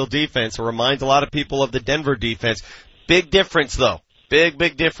Jacksonville defense. It reminds a lot of people of the Denver defense. Big difference though.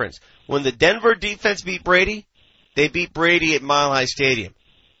 Big difference. When the Denver defense beat Brady, they beat Brady at Mile High Stadium.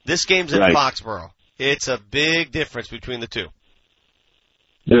 This game's in Foxborough. It's a big difference between the two.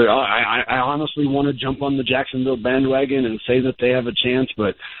 Dude, I honestly want to jump on the Jacksonville bandwagon and say that they have a chance,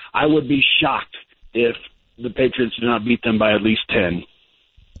 but I would be shocked if the Patriots do not beat them by at least 10.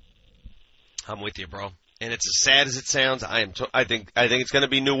 I'm with you, bro. And it's as sad as it sounds. I think it's going to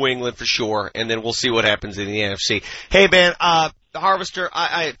be New England for sure, and then we'll see what happens in the NFC. Hey, man, Harvester,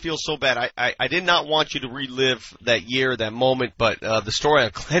 I feel so bad. I did not want you to relive that year, that moment, but the story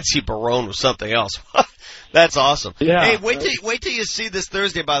on Clancy Barone was something else. That's awesome. Yeah. Hey, wait till you see this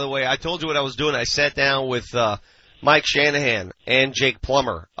Thursday, by the way. I told you what I was doing. I sat down with Mike Shanahan and Jake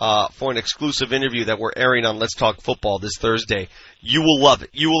Plummer for an exclusive interview that we're airing on Let's Talk Football this Thursday. You will love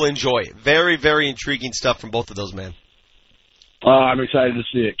it. You will enjoy it. Very, very intriguing stuff from both of those men. I'm excited to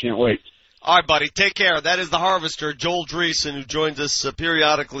see it. Can't wait. All right, buddy. Take care. That is the Harvester, Joel Dreesen, who joins us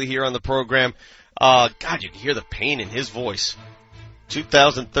periodically here on the program. God, you can hear the pain in his voice.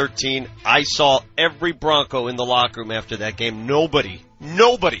 2013, I saw every Bronco in the locker room after that game. Nobody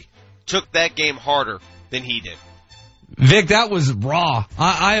took that game harder than he did. Vic, that was raw.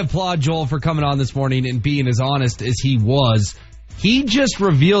 I applaud Joel for coming on this morning and being as honest as he was. He just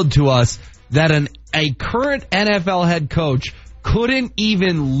revealed to us that a current NFL head coach couldn't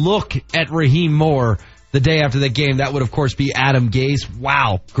even look at Raheem Moore the day after the game. That would, of course, be Adam Gase.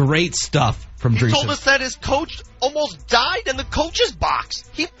 Wow, great stuff from Dreesen. He told us that his coach almost died in the coach's box.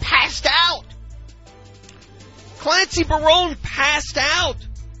 He passed out. Clancy Barone passed out.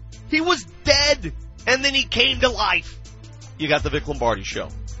 He was dead, and then he came to life. You got the Vic Lombardi Show.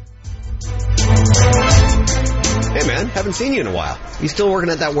 Hey, man, haven't seen you in a while. You still working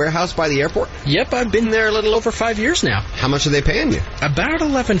at that warehouse by the airport? Yep, I've been there a little over 5 years now. How much are they paying you? About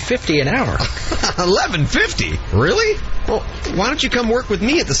 $11.50 an hour. $11.50? Really? Well, why don't you come work with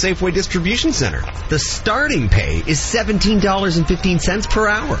me at the Safeway Distribution Center? The starting pay is $17.15 per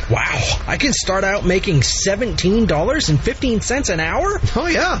hour. Wow, I can start out making $17.15 an hour? Oh,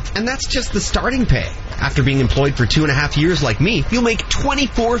 yeah, and that's just the starting pay. After being employed for 2.5 years like me, you'll make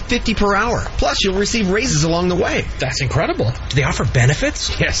 $24.50 per hour. Plus, you'll receive raises along the way. That's incredible. Do they offer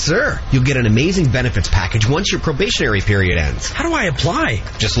benefits? Yes, sir. You'll get an amazing benefits package once your probationary period ends. How do I apply?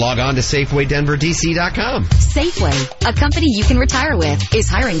 Just log on to SafewayDenverDC.com. Safeway, a company you can retire with, is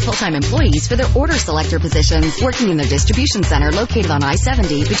hiring full-time employees for their order selector positions, working in their distribution center located on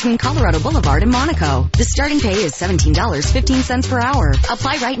I-70 between Colorado Boulevard and Monaco. The starting pay is $17.15 per hour.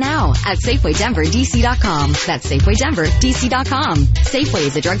 Apply right now at SafewayDenverDC.com. That's SafewayDenverDC.com. Safeway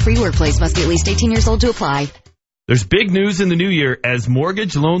is a drug-free workplace. Must be at least 18 years old to apply. There's big news in the new year as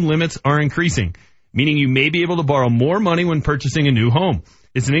mortgage loan limits are increasing, meaning you may be able to borrow more money when purchasing a new home.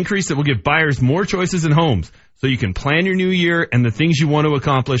 It's an increase that will give buyers more choices in homes, so you can plan your new year and the things you want to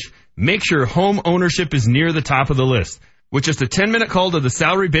accomplish. Make sure home ownership is near the top of the list. With just a 10-minute call to the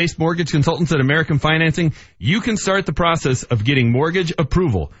salary-based mortgage consultants at American Financing, you can start the process of getting mortgage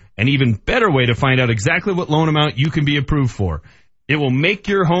approval. An even better way to find out exactly what loan amount you can be approved for. It will make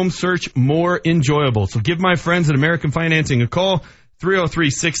your home search more enjoyable. So give my friends at American Financing a call,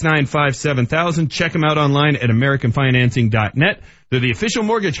 303-695-7000. Check them out online at AmericanFinancing.net. They're the official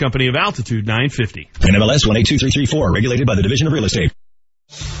mortgage company of Altitude 950. NMLS 182334, regulated by the Division of Real Estate.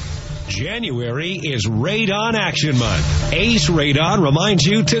 January is Radon Action Month. Ace Radon reminds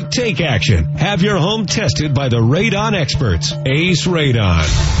you to take action. Have your home tested by the Radon experts. Ace Radon.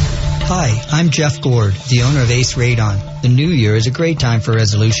 Hi, I'm Jeff Gord, the owner of Ace Radon. The new year is a great time for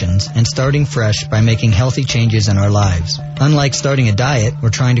resolutions and starting fresh by making healthy changes in our lives. Unlike starting a diet or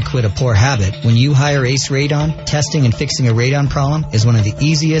trying to quit a poor habit, when you hire Ace Radon, testing and fixing a radon problem is one of the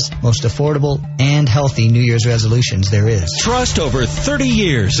easiest, most affordable, and healthy New Year's resolutions there is. Trust over 30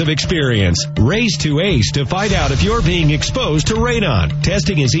 years of experience. Race to Ace to find out if you're being exposed to radon.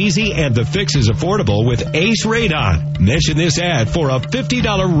 Testing is easy and the fix is affordable with Ace Radon. Mention this ad for a $50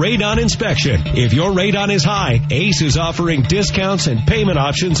 radon inspection. If your radon is high, Ace is offering discounts and payment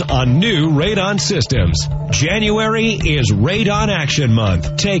options on new radon systems. January is Radon Action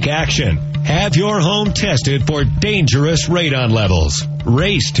Month. Take action. Have your home tested for dangerous radon levels.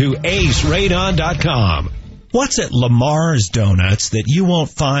 Race to aceradon.com. What's at Lamar's Donuts that you won't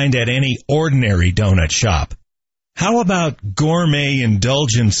find at any ordinary donut shop? How about gourmet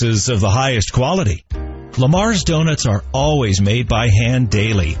indulgences of the highest quality? Lamar's Donuts are always made by hand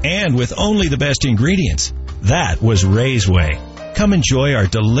daily and with only the best ingredients. That was Ray's way. Come enjoy our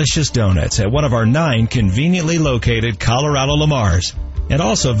delicious donuts at one of our 9 conveniently located Colorado Lamars. And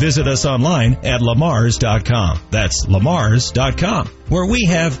also visit us online at lamars.com. That's lamars.com, where we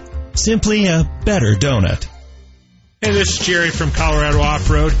have simply a better donut. Hey, this is Jerry from Colorado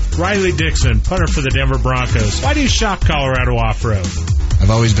Off-Road. Riley Dixon, punter for the Denver Broncos. Why do you shop Colorado Off-Road? I've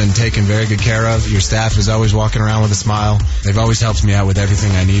always been taken very good care of. Your staff is always walking around with a smile. They've always helped me out with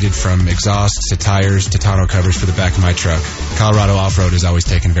everything I needed, from exhausts to tires to tonneau covers for the back of my truck. Colorado Off-Road has always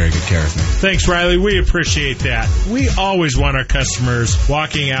taken very good care of me. Thanks, Riley. We appreciate that. We always want our customers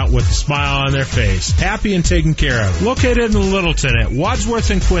walking out with a smile on their face, happy and taken care of. Located in Littleton at Wadsworth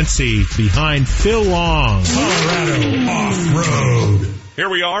and Quincy, behind Phil Long. Colorado Off-Road. Here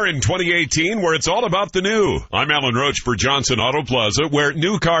we are in 2018, where it's all about the new. I'm Alan Roach for Johnson Auto Plaza, where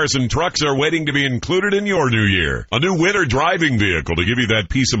new cars and trucks are waiting to be included in your new year. A new winter driving vehicle to give you that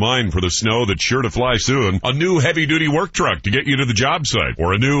peace of mind for the snow that's sure to fly soon. A new heavy-duty work truck to get you to the job site.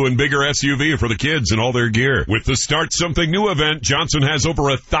 Or a new and bigger SUV for the kids and all their gear. With the Start Something New event, Johnson has over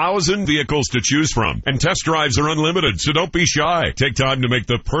 1,000 vehicles to choose from. And test drives are unlimited, so don't be shy. Take time to make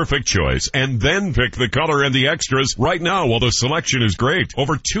the perfect choice, and then pick the color and the extras right now while the selection is great.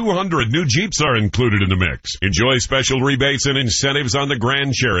 Over 200 new Jeeps are included in the mix. Enjoy special rebates and incentives on the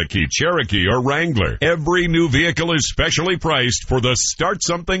Grand Cherokee, Cherokee, or Wrangler. Every new vehicle is specially priced for the Start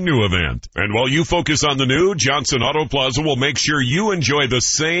Something New event. And while you focus on the new, Johnson Auto Plaza will make sure you enjoy the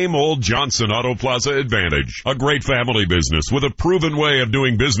same old Johnson Auto Plaza advantage. A great family business with a proven way of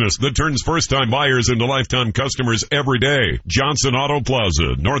doing business that turns first-time buyers into lifetime customers every day. Johnson Auto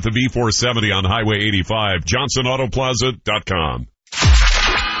Plaza, north of E470 on Highway 85, johnsonautoplaza.com.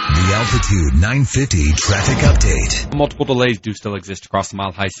 The Altitude 950 traffic update. Multiple delays do still exist across the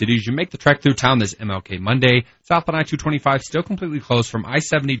Mile High City as you make the trek through town this MLK Monday. Southbound I-225 still completely closed from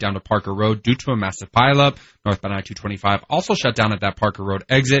I-70 down to Parker Road due to a massive pileup. Northbound I-225 also shut down at that Parker Road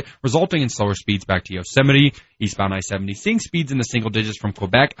exit, resulting in slower speeds back to Yosemite. Eastbound I-70 seeing speeds in the single digits from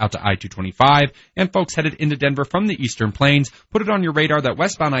Quebec out to I-225. And folks headed into Denver from the Eastern Plains, put it on your radar that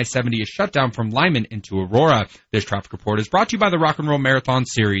westbound I-70 is shut down from Lyman into Aurora. This traffic report is brought to you by the Rock and Roll Marathon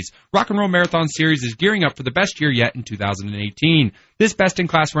Series. Rock and Roll Marathon Series is gearing up for the best year yet in 2018. This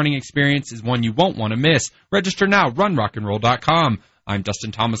best-in-class running experience is one you won't want to miss. Register now, runrockandroll.com. I'm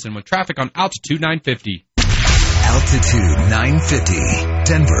Dustin Thomason with traffic on Altitude 950. Altitude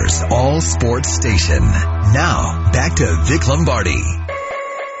 950, Denver's all-sports station. Now, back to Vic Lombardi.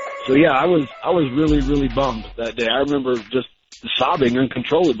 So yeah, I was really bummed that day. I remember just sobbing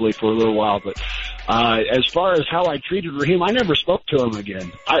uncontrollably for a little while. But as far as how I treated Raheem, I never spoke to him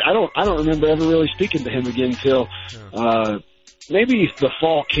again. I don't remember ever really speaking to him again until maybe the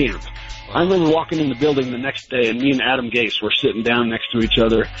fall camp. I remember walking in the building the next day, and me and Adam Gase were sitting down next to each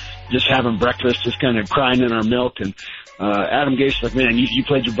other, just having breakfast, just kind of crying in our milk. And Adam Gase was like, man, you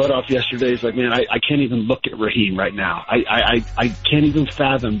played your butt off yesterday. He's like, man, I can't even look at Raheem right now. I can't even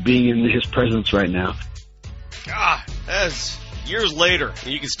fathom being in his presence right now. God, that's years later,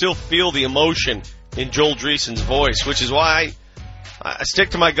 and you can still feel the emotion in Joel Dreesen's voice, which is why I stick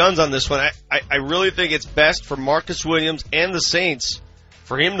to my guns on this one. I really think it's best for Marcus Williams and the Saints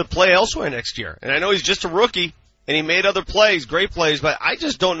for him to play elsewhere next year. And I know he's just a rookie, and he made other plays, great plays, but I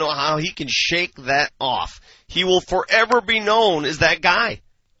just don't know how he can shake that off. He will forever be known as that guy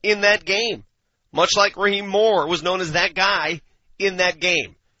in that game, much like Raheem Moore was known as that guy in that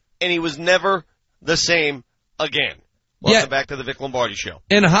game. And he was never the same again. Welcome back to the Vic Lombardi Show.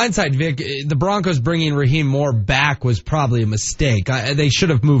 In hindsight, Vic, the Broncos bringing Raheem Moore back was probably a mistake. They should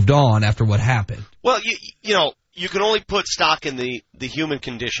have moved on after what happened. Well, you know, you can only put stock in the human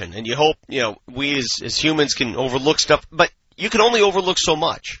condition, and you hope, we as humans can overlook stuff, but you can only overlook so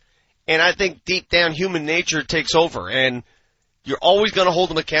much. And I think deep down human nature takes over, and you're always going to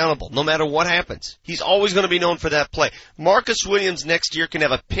hold him accountable, no matter what happens. He's always going to be known for that play. Marcus Williams next year can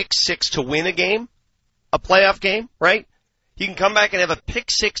have a pick six to win a game, a playoff game, right? He can come back and have a pick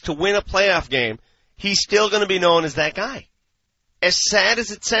six to win a playoff game. He's still going to be known as that guy. As sad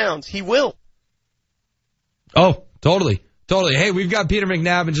as it sounds, he will. Oh, totally. Hey, we've got Peter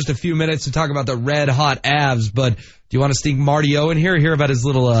McNabb in just a few minutes to talk about the red-hot Avs, but do you want to sneak Marty O in here, hear about his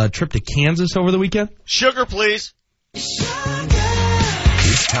little trip to Kansas over the weekend? Sugar, please.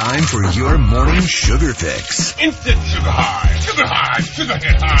 It's time for your morning sugar fix. Instant sugar high, sugar high, sugar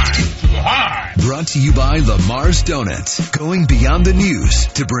hit high, sugar high. Brought to you by Lamar's Donuts, going beyond the news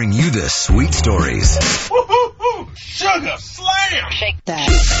to bring you the sweet stories. Woo-hoo-hoo, sugar slam. Shake that.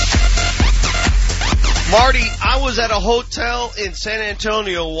 Marty, I was at a hotel in San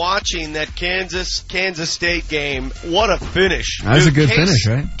Antonio watching that Kansas State game. What a finish. That was a good finish,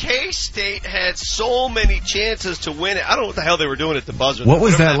 right? K-State had so many chances to win it. I don't know what the hell they were doing at the buzzer. What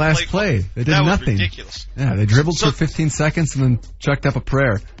was that last play? They did that nothing. Was ridiculous. Yeah, they dribbled for 15 seconds and then chucked up a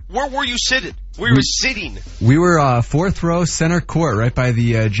prayer. Where were you sitting? We were sitting. We were fourth row center court right by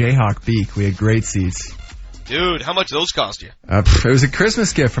the Jayhawk beak. We had great seats. Dude, how much did those cost you? It was a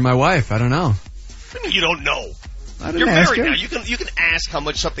Christmas gift for my wife. I don't know. You don't know. I didn't You're ask married her. now. You can ask how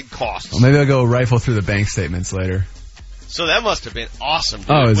much something costs. Well, maybe I'll go rifle through the bank statements later. So that must have been awesome.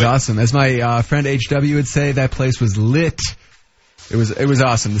 Dude. Oh, it was awesome. As my friend HW would say, that place was lit. It was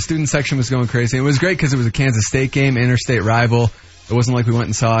awesome. The student section was going crazy. It was great because it was a Kansas State game, interstate rival. It wasn't like we went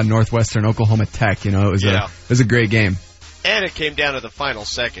and saw Northwestern Oklahoma Tech. It was a great game. And it came down to the final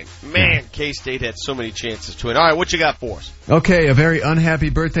second. Man, K-State had so many chances to win. All right, what you got for us? Okay, a very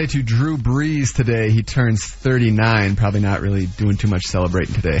unhappy birthday to Drew Brees today. He turns 39. Probably not really doing too much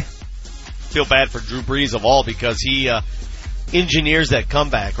celebrating today. Feel bad for Drew Brees of all because he engineers that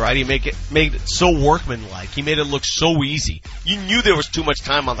comeback, right? He made it so workmanlike. He made it look so easy. You knew there was too much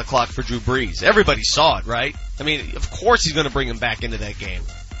time on the clock for Drew Brees. Everybody saw it, right? I mean, of course he's going to bring him back into that game.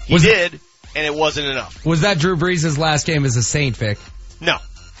 He did, and it wasn't enough. Was that Drew Brees' last game as a Saint, Vic? No.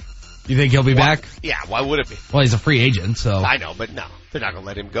 You think he'll be back? Yeah, why would it be? Well, he's a free agent, so. I know, but no. They're not going to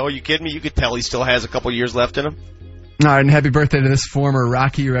let him go. Are you kidding me? You could tell he still has a couple years left in him. All right, and happy birthday to this former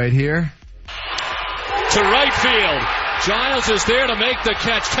Rocky right here. To right field. Giles is there to make the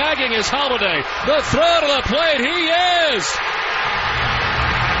catch. Tagging is Holiday. The throw to the plate. He is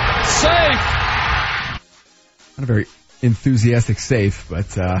safe. Not a very enthusiastic safe, but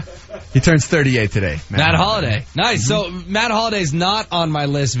he turns 38 today. Matt Holiday. Nice. So Matt Holiday's not on my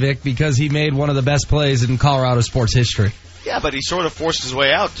list, Vic, because he made one of the best plays in Colorado sports history. Yeah, but he sort of forced his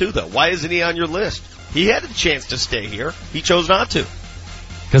way out, too, though. Why isn't he on your list? He had a chance to stay here. He chose not to.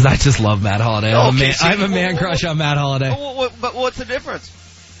 Because I just love Matt Holiday. Okay, I have a man crush on Matt Holiday. But what's the difference?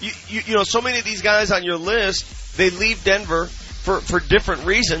 You know, so many of these guys on your list, they leave Denver for different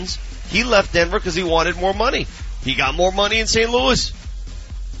reasons. He left Denver because he wanted more money. He got more money in St. Louis.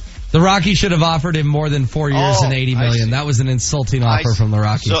 The Rockies should have offered him more than 4 years and $80 million. That was an insulting offer from the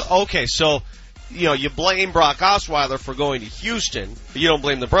Rockies. So, you know, you blame Brock Osweiler for going to Houston, but you don't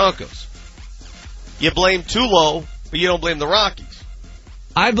blame the Broncos. You blame Tulo, but you don't blame the Rockies.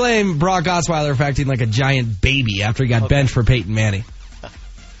 I blame Brock Osweiler for acting like a giant baby after he got benched for Peyton Manning.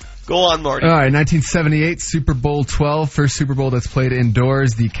 Go on, Marty. All right, 1978, Super Bowl 12, first Super Bowl that's played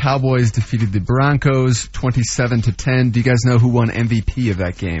indoors. The Cowboys defeated the Broncos 27-10. Do you guys know who won MVP of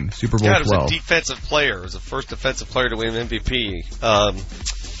that game? Super Bowl 12. It was a defensive player. It was the first defensive player to win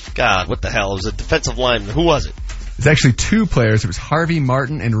MVP. God, what the hell? It was a defensive lineman. Who was it? It's actually two players. It was Harvey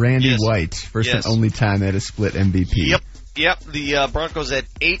Martin and Randy White. First and only time they had a split MVP. Yep, the Broncos had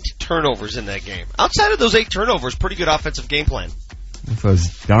 8 turnovers in that game. Outside of those 8 turnovers, pretty good offensive game plan.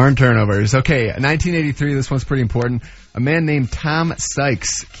 Those darn turnovers. Okay, 1983, this one's pretty important. A man named Tom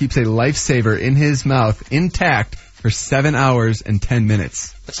Sykes keeps a lifesaver in his mouth intact for 7 hours and 10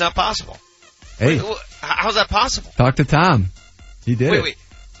 minutes. That's not possible. Hey. Wait, how's that possible? Talk to Tom. He did it. Wait.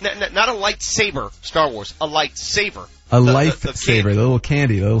 Not a lightsaber, Star Wars. A lightsaber. A lifesaver, the little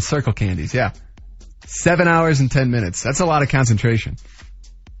candy, the little circle candies, yeah. 7 hours and 10 minutes. That's a lot of concentration.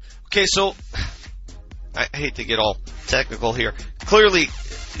 Okay, so I hate to get all technical here. Clearly,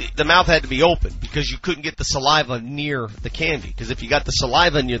 the mouth had to be open because you couldn't get the saliva near the candy. Because if you got the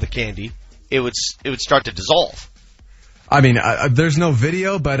saliva near the candy, it would start to dissolve. I mean, there's no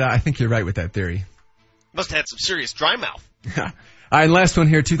video, but I think you're right with that theory. Must have had some serious dry mouth. All right, last one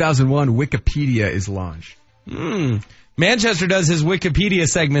here, 2001, Wikipedia is launched. Manchester does his Wikipedia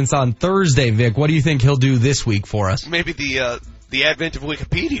segments on Thursday, Vic. What do you think he'll do this week for us? Maybe the advent of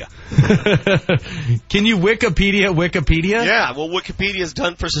Wikipedia. Can you Wikipedia? Yeah, well, Wikipedia is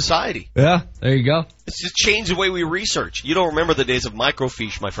done for society. Yeah, there you go. It's just changed the way we research. You don't remember the days of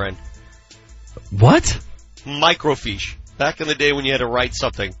microfiche, my friend. What? Microfiche. Back in the day when you had to write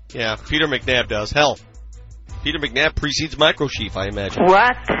something. Yeah, Peter McNabb does. Hell, Peter McNabb precedes microfiche, I imagine.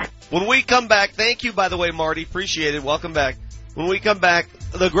 What? When we come back, thank you, by the way, Marty. Appreciate it. Welcome back. When we come back,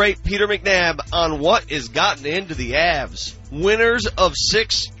 the great Peter McNabb on what is gotten into the Avs. Winners of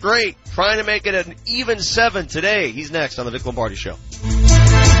 6 straight, trying to make it an even 7 today. He's next on the Vic Lombardi Show.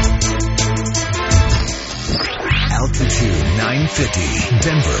 Altitude 950,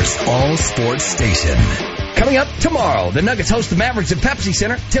 Denver's all sports station. Coming up tomorrow, the Nuggets host the Mavericks at Pepsi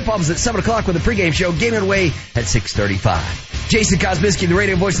Center. Tip-off is at 7 o'clock with a pregame show. Game it away at 6:35. Jason Kosmiski, the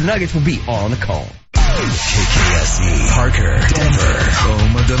radio voice of the Nuggets, will be on the call. KKSE, Parker, Denver,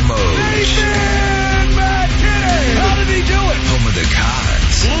 home of the Moj. How did he do it? Home of the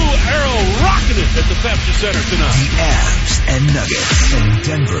Cards. Blue Arrow rocketed at the Pepsi Center tonight. The Avs and Nuggets and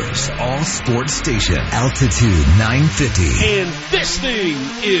Denver's all sports station. Altitude 950. And this thing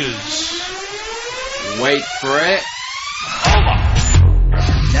is... Wait for it.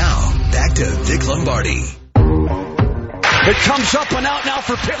 Now, back to Vic Lombardi. It comes up and out now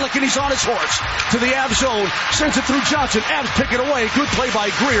for Pitlick, and he's on his horse to the Avs zone. Sends it through Johnson. Avs pick it away. Good play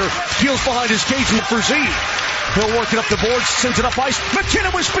by Greer. Peels behind his cage for Z. He'll work it up the boards. Sends it up ice.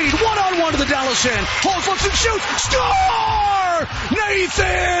 McKinnon with speed. One-on-one to the Dallas end. Holds, looks, and shoots. Score!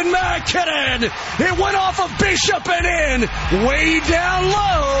 Nathan McKinnon! It went off of Bishop and in. Way down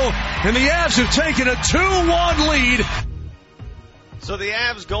low. And the Avs have taken a 2-1 lead. So the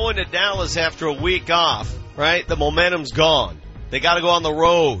Avs go into Dallas after a week off, right? The momentum's gone. They got to go on the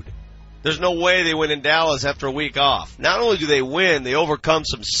road. There's no way they win in Dallas after a week off. Not only do they win, they overcome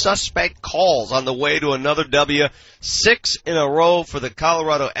some suspect calls on the way to another W. 6 in a row for the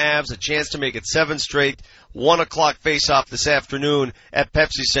Colorado Avs, a chance to make it 7 straight. 1 o'clock face-off this afternoon at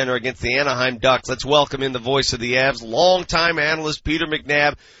Pepsi Center against the Anaheim Ducks. Let's welcome in the voice of the Avs, longtime analyst Peter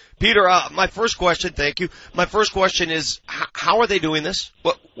McNabb. Peter, my first question, thank you. My first question is, how are they doing this?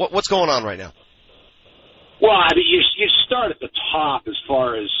 What's going on right now? Well, I mean, you start at the top as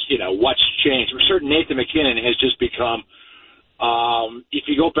far as, what's changed. I'm certain Nathan McKinnon has just become, if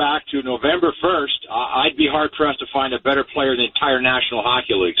you go back to November 1st, I'd be hard-pressed to find a better player in the entire National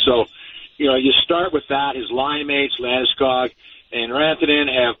Hockey League. So, you start with that. His line mates, Landeskog and Rantanen,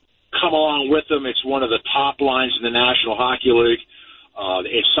 have come along with him. It's one of the top lines in the National Hockey League.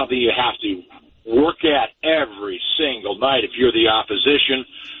 It's something you have to work at every single night if you're the opposition.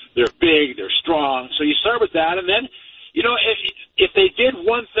 They're big, they're strong. So you start with that, and then, if they did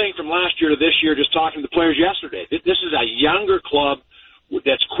one thing from last year to this year, just talking to the players yesterday, this is a younger club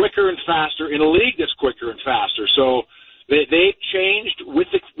that's quicker and faster in a league that's quicker and faster. So they've changed with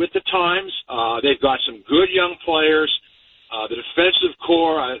the times. They've got some good young players. The defensive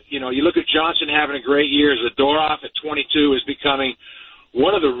core, you look at Johnson having a great year. Zadorov at 22 is becoming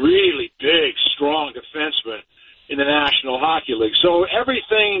one of the really big, strong defensemen in the National Hockey League. So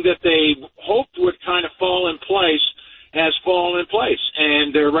everything that they hoped would kind of fall in place has fallen in place.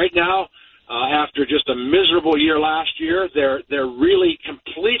 And they're right now, after just a miserable year last year, they're really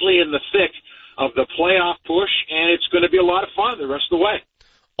completely in the thick of the playoff push, and it's going to be a lot of fun the rest of the way.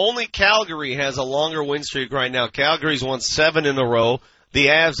 Only Calgary has a longer win streak right now. Calgary's won 7 in a row. The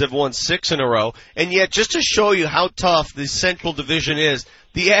Avs have won 6 in a row. And yet, just to show you how tough the Central Division is,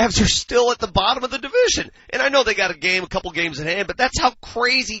 the Avs are still at the bottom of the division. And I know they got a couple games in hand, but that's how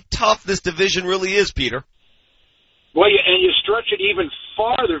crazy tough this division really is, Peter. Well, and you stretch it even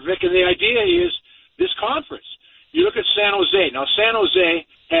farther, Vic, and the idea is this conference. You look at San Jose. Now, San Jose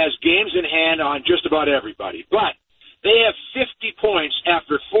has games in hand on just about everybody, but they have 50 points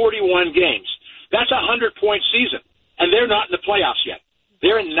after 41 games. That's a 100-point season, and they're not in the playoffs yet.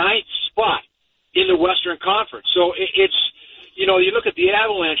 They're in 9th spot in the Western Conference. So it's, you look at the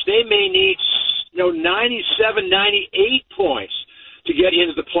Avalanche, they may need, 97, 98 points to get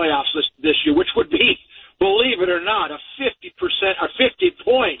into the playoffs this year, which would be, believe it or not, a 50% or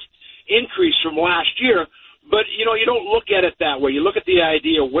 50-point increase from last year. But, you don't look at it that way. You look at the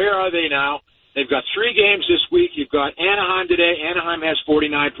idea, where are they now? They've got 3 games this week. You've got Anaheim today. Anaheim has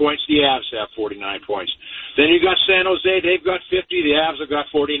 49 points. The Avs have 49 points. Then you've got San Jose. They've got 50. The Avs have got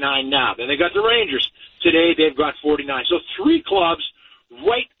 49 now. Then they got the Rangers. Today they've got 49. So 3 clubs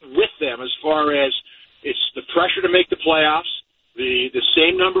right with them as far as it's the pressure to make the playoffs, the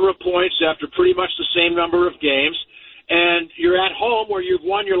same number of points after pretty much the same number of games, and you're at home where you've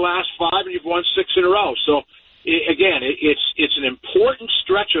won your last 5 and you've won 6 in a row. So, again, it's an important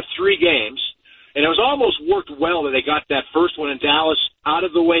stretch of 3 games. And it was almost worked well that they got that first one in Dallas out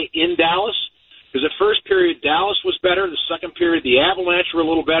of the way in Dallas. Because the first period, Dallas was better. The second period, the Avalanche were a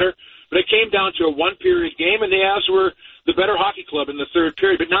little better. But it came down to a 1-period game, and the Avs were the better hockey club in the third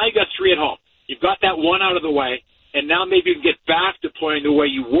period. But now you got 3 at home. You've got that one out of the way, and now maybe you can get back to playing the way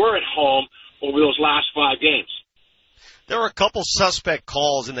you were at home over those last 5 games. There were a couple suspect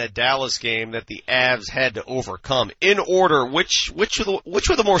calls in that Dallas game that the Avs had to overcome. In order, which were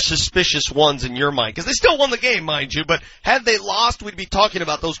the more suspicious ones in your mind? Because they still won the game, mind you, but had they lost, we'd be talking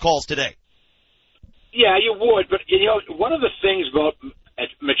about those calls today. Yeah, you would, but one of the things about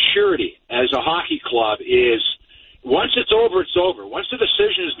maturity as a hockey club is once it's over, it's over. Once the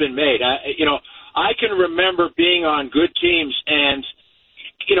decision has been made, I can remember being on good teams, and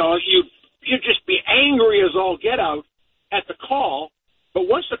you just be angry as all get out at the call, but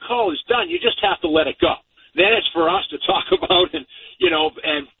once the call is done, you just have to let it go. Then it's for us to talk about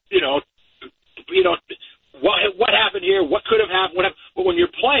what happened here, what could have happened, but when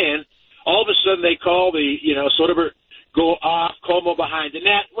you're playing, all of a sudden they call go off, Como behind the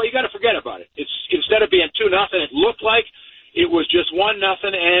net. Well, you got to forget about it. It's instead of being 2-0, it looked like it was just 1-0,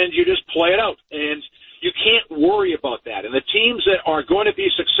 and you just play it out. And you can't worry about that. And the teams that are going to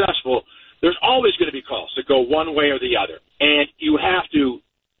be successful there's always going to be calls that go one way or the other. And you have to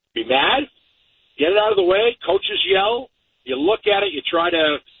be mad, get it out of the way, coaches yell, you look at it, you try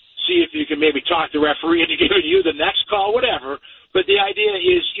to see if you can maybe talk the referee into giving you the next call, whatever. But the idea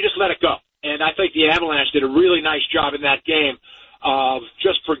is you just let it go. And I think the Avalanche did a really nice job in that game of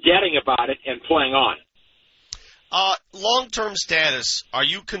just forgetting about it and playing on. Long-term status, are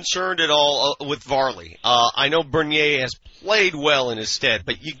you concerned at all with Varley? I know Bernier has played well in his stead,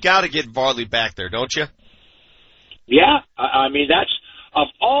 but you got to get Varley back there, don't you? Yeah, I mean, that's of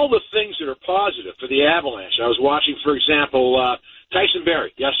all the things that are positive for the Avalanche. I was watching, for example, Tyson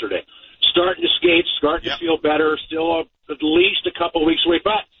Barrie yesterday, starting to skate, starting to feel better, still at least a couple of weeks away,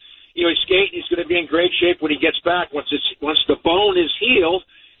 but you know, he's skating. He's going to be in great shape when he gets back. Once the bone is healed,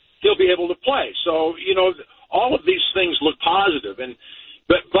 he'll be able to play. So, you know, all of these things look positive.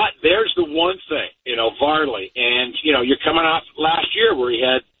 But there's the one thing, you know, Varley. And, you know, you're coming off last year where he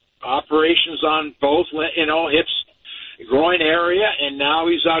had operations on both, you know, hips, groin area, and now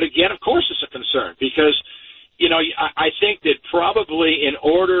he's out again. Of course it's a concern because, you know, I think that probably in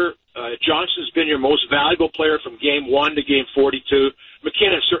order, Johnson's been your most valuable player from game 1 to game 42.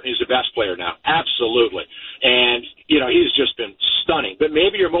 McKinnon certainly is the best player now. Absolutely. And, you know, he's just been stunning. But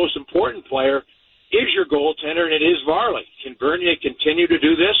maybe your most important player is your goaltender, and it is Varley. Can Bernier continue to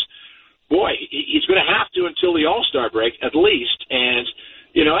do this? Boy, he's going to have to until the All-Star break, at least. And,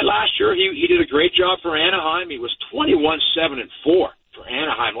 you know, last year he did a great job for Anaheim. He was 21-7-4 for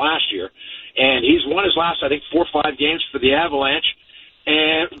Anaheim last year. And he's won his last, I think, 4 or 5 games for the Avalanche.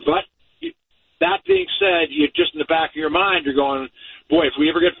 But that being said, you just in the back of your mind, you're going, boy, if we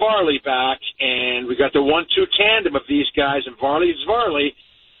ever get Varley back and we got the 1-2 tandem of these guys and Varley's Varley,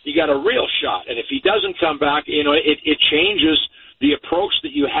 you got a real shot. And if he doesn't come back, you know, it changes the approach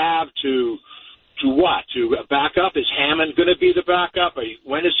that you have to what? To back up? Is Hammond going to be the backup?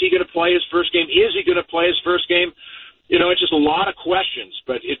 When is he going to play his first game? Is he going to play his first game? You know, it's just a lot of questions.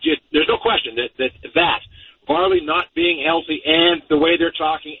 But there's no question that Varley not being healthy and the way they're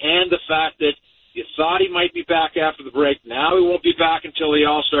talking and the fact that you thought he might be back after the break. Now he won't be back until the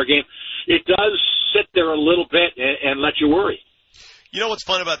All-Star game. It does sit there a little bit and let you worry. You know what's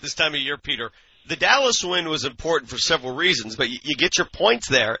fun about this time of year, Peter? The Dallas win was important for several reasons, but you get your points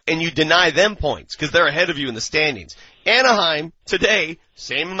there, and you deny them points because they're ahead of you in the standings. Anaheim, today,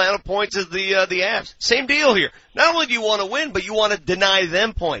 same amount of points as the Avs. Same deal here. Not only do you want to win, but you want to deny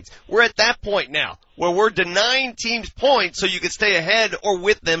them points. We're at that point now where we're denying teams points so you can stay ahead or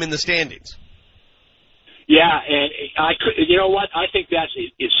with them in the standings. Yeah, and you know what? I think that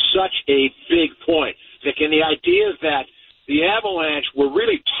is such a big point, Vic, and the idea that the Avalanche were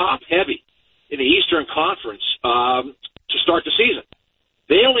really top-heavy in the Eastern Conference to start the season.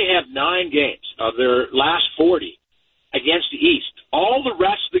 They only have 9 games of their last 40 against the East. All the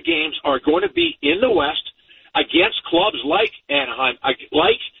rest of the games are going to be in the West against clubs like Anaheim,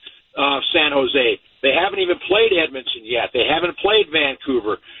 like San Jose. They haven't even played Edmonton yet. They haven't played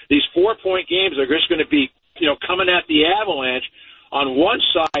Vancouver. These 4-point games are just going to be, you know, coming at the Avalanche. On one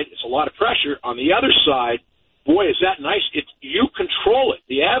side, it's a lot of pressure. On the other side, boy, is that nice. You control it.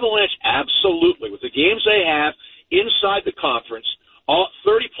 The Avalanche, absolutely. With the games they have inside the conference, all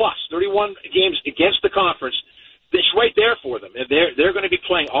 30-plus, 31 games against the conference, it's right there for them. And they're going to be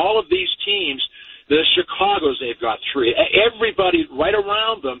playing all of these teams, the Chicagos, they've got 3. Everybody right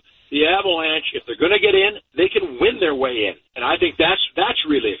around them, the Avalanche, if they're going to get in, they can win their way in. And I think that's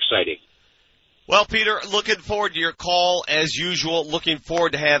really exciting. Well, Peter, looking forward to your call as usual. Looking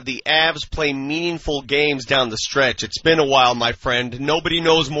forward to have the Avs play meaningful games down the stretch. It's been a while, my friend. Nobody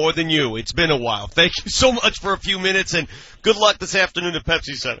knows more than you. It's been a while. Thank you so much for a few minutes, and good luck this afternoon at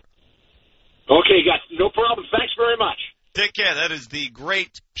Pepsi Center. Okay, guys. No problem. Thanks very much. Take care. That is the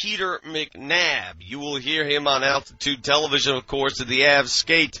great Peter McNabb. You will hear him on Altitude Television, of course, as the Avs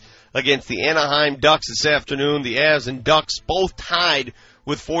skate against the Anaheim Ducks this afternoon. The Avs and Ducks both tied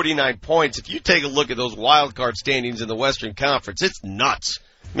with 49 points. If you take a look at those wild card standings in the Western Conference, it's nuts.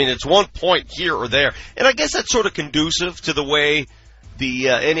 I mean, it's 1 point here or there. And I guess that's sort of conducive to the way the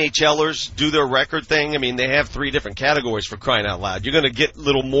NHLers do their record thing. I mean, they have 3 different categories, for crying out loud. You're going to get a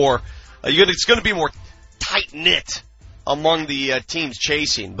little more, it's going to be more tight-knit among the teams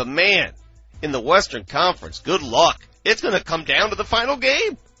chasing. But man, in the Western Conference, good luck. It's going to come down to the final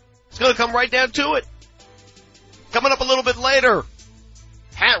game. It's going to come right down to it. Coming up a little bit later,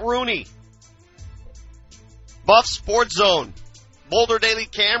 Pat Rooney, Buff Sports Zone, Boulder Daily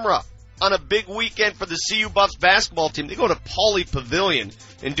Camera on a big weekend for the CU Buffs basketball team. They go to Pauley Pavilion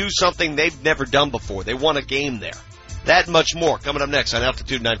and do something they've never done before. They won a game there. That much more coming up next on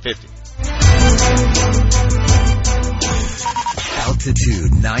Altitude 950.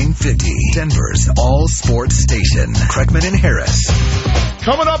 Altitude 950, Denver's all sports station. Kreckman and Harris.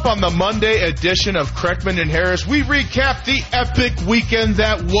 Coming up on the Monday edition of Kreckman and Harris, we recap the epic weekend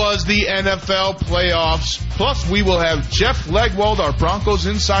that was the NFL playoffs. Plus, we will have Jeff Legwold, our Broncos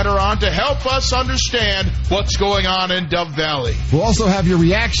insider, on to help us understand what's going on in Dove Valley. We'll also have your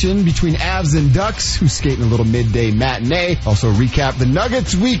reaction between Avs and Ducks, who's skating a little midday matinee. Also recap the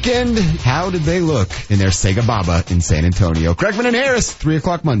Nuggets weekend. How did they look in their Sega Baba in San Antonio? Kreckman and Harris, 3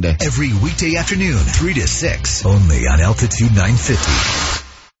 o'clock Monday. Every weekday afternoon, 3 to 6, only on Altitude 950.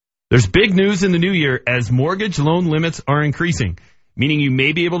 There's big news in the new year as mortgage loan limits are increasing, meaning you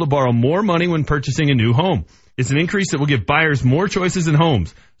may be able to borrow more money when purchasing a new home. It's an increase that will give buyers more choices in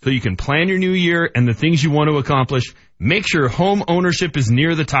homes, so you can plan your new year and the things you want to accomplish. Make sure home ownership is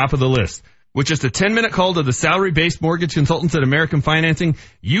near the top of the list. With just a 10-minute call to the salary-based mortgage consultants at American Financing,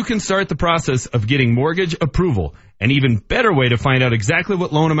 you can start the process of getting mortgage approval. An even better way to find out exactly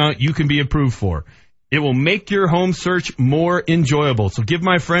what loan amount you can be approved for. It will make your home search more enjoyable. So give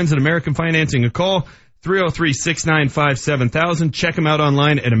my friends at American Financing a call, 303-695-7000. Check them out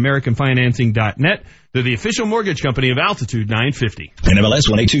online at AmericanFinancing.net. They're the official mortgage company of Altitude 950. NMLS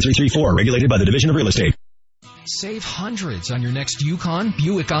 182334, regulated by the Division of Real Estate. Save hundreds on your next Yukon,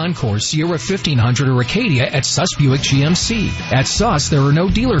 Buick Encore, Sierra 1500, or Acadia at Suss Buick GMC. At Suss, there are no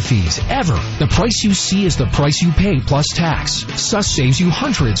dealer fees, ever. The price you see is the price you pay plus tax. Suss saves you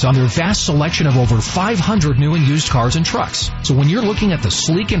hundreds on their vast selection of over 500 new and used cars and trucks. So when you're looking at the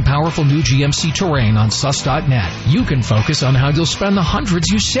sleek and powerful new GMC Terrain on Suss.net, you can focus on how you'll spend the hundreds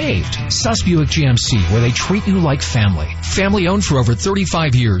you saved. Suss Buick GMC, where they treat you like family. Family owned for over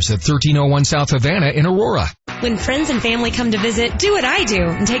 35 years at 1301 South Havana in Aurora. When friends and family come to visit, do what I do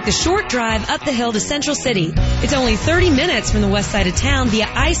and take the short drive up the hill to Central City. It's only 30 minutes from the west side of town via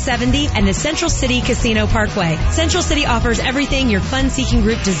I-70 and the Central City Casino Parkway. Central City offers everything your fun-seeking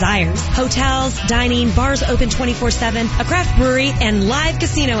group desires. Hotels, dining, bars open 24/7, a craft brewery, and live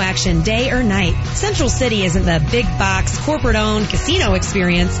casino action day or night. Central City isn't the big box, corporate-owned casino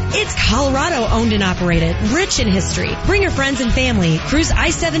experience. It's Colorado-owned and operated, rich in history. Bring your friends and family, cruise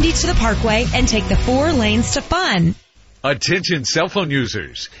I-70 to the Parkway, and take the 4 lanes to fun. Attention cell phone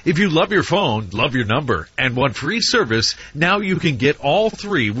users. If you love your phone, love your number, and want free service, now you can get all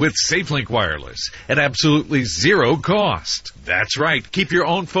 3 with SafeLink Wireless at absolutely zero cost. That's right. Keep your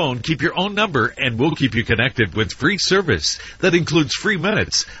own phone, keep your own number, and we'll keep you connected with free service that includes free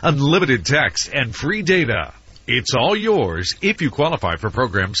minutes, unlimited text, and free data. It's all yours if you qualify for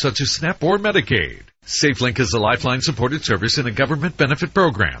programs such as SNAP or Medicaid. SafeLink is a Lifeline-supported service in a government benefit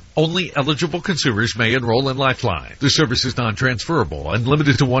program. Only eligible consumers may enroll in Lifeline. The service is non-transferable and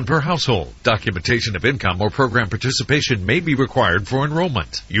limited to 1 per household. Documentation of income or program participation may be required for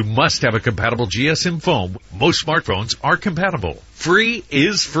enrollment. You must have a compatible GSM phone. Most smartphones are compatible. Free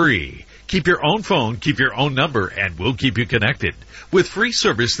is free. Keep your own phone, keep your own number, and we'll keep you connected. With free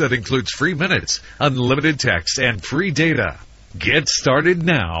service that includes free minutes, unlimited text, and free data. Get started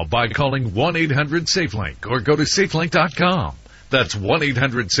now by calling 1-800-SAFELINK or go to safelink.com. That's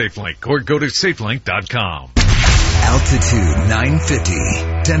 1-800-SAFELINK or go to safelink.com. Altitude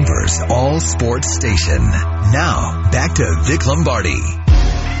 950, Denver's all sports station. Now, back to Vic Lombardi.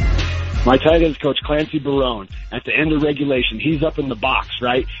 My tight ends coach, Clancy Barone, at the end of regulation, he's up in the box,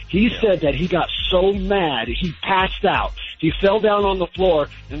 right? He said that he got so mad, he passed out. He fell down on the floor,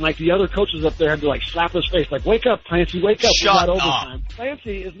 and like the other coaches up there had to like slap his face, like, wake up, Clancy, wake up. Shut up. Overtime.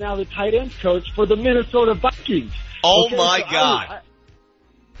 Clancy is now the tight ends coach for the Minnesota Vikings. Oh, okay, my so God.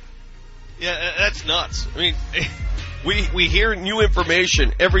 Yeah, that's nuts. I mean, we hear new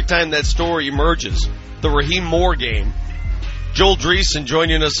information every time that story emerges. The Raheem Moore game. Joel Dreesen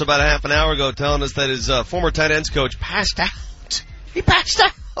joining us about a half an hour ago telling us that his former tight ends coach passed out. He passed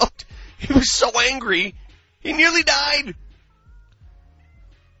out. He was so angry. He nearly died.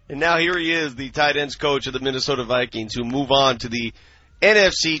 And now here he is, the tight ends coach of the Minnesota Vikings, who move on to the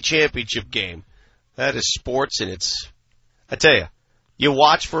NFC Championship game. That is sports, and it's, I tell you, you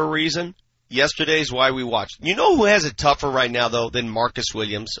watch for a reason. Yesterday's why we watched. You know who has it tougher right now, though, than Marcus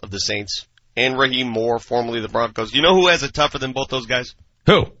Williams of the Saints and Raheem Moore, formerly the Broncos? You know who has it tougher than both those guys?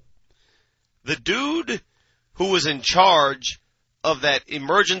 Who? The dude who was in charge of that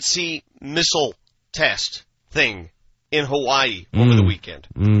emergency missile test thing in Hawaii over the weekend.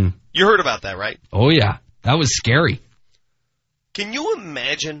 You heard about that, right? Oh, yeah. That was scary. Can you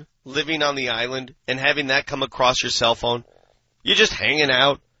imagine living on the island and having that come across your cell phone? You're just hanging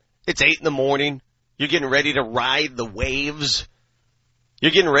out. It's 8 a.m. You're getting ready to ride the waves.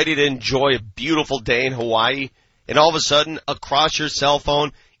 You're getting ready to enjoy a beautiful day in Hawaii. And all of a sudden, across your cell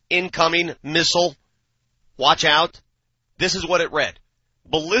phone, incoming missile. Watch out. This is what it read.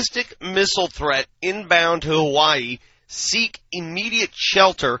 Ballistic missile threat inbound to Hawaii. Seek immediate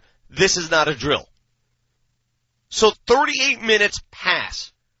shelter. This is not a drill. So 38 minutes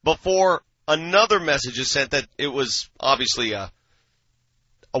pass before another message is sent that it was obviously a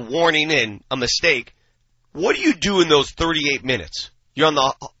warning and a mistake. What do you do in those 38 minutes? You're on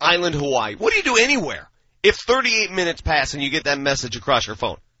the island Hawaii. What do you do anywhere if 38 minutes pass and you get that message across your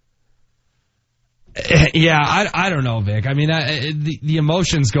phone? Yeah, I don't know, Vic. I mean, the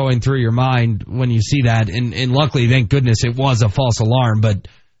emotions going through your mind when you see that, and luckily, thank goodness, it was a false alarm. But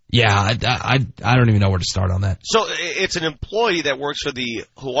yeah, I don't even know where to start on that. So it's an employee that works for the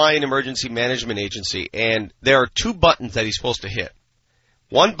Hawaiian Emergency Management Agency, and there are two buttons that he's supposed to hit.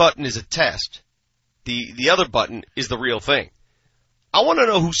 One button is a test. The other button is the real thing. I want to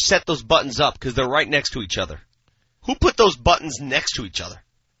know who set those buttons up because they're right next to each other. Who put those buttons next to each other?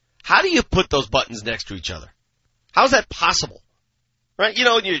 How do you put those buttons next to each other? How is that possible? Right? You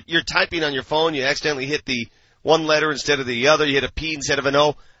know, you're typing on your phone, you accidentally hit the one letter instead of the other, you hit a P instead of an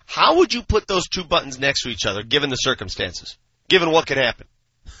O. How would you put those two buttons next to each other, given the circumstances? Given what could happen?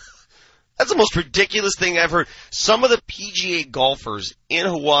 That's the most ridiculous thing I've heard. Some of the PGA golfers in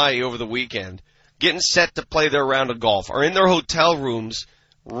Hawaii over the weekend, getting set to play their round of golf, are in their hotel rooms,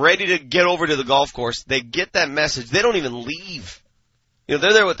 ready to get over to the golf course. They get that message. They don't even leave. You know,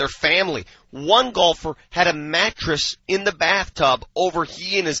 they're there with their family. One golfer had a mattress in the bathtub over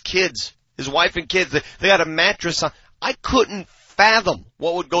he and his kids, his wife and kids. They had a mattress on. I couldn't fathom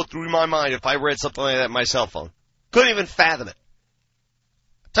what would go through my mind if I read something like that on my cell phone. Couldn't even fathom it.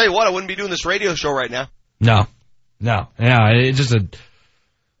 I'll tell you what, I wouldn't be doing this radio show right now. No. Yeah, it's just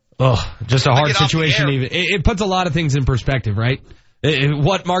a hard situation. Even it puts a lot of things in perspective, right?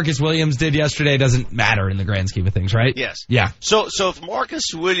 What Marcus Williams did yesterday doesn't matter in the grand scheme of things, right? Yes. Yeah. So if Marcus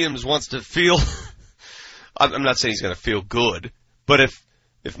Williams wants to feel, I'm not saying he's going to feel good, but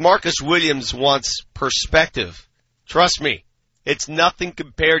if Marcus Williams wants perspective, trust me, it's nothing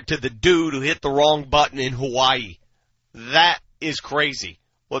compared to the dude who hit the wrong button in Hawaii. That is crazy.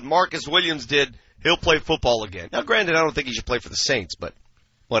 What Marcus Williams did, he'll play football again. Now, granted, I don't think he should play for the Saints, but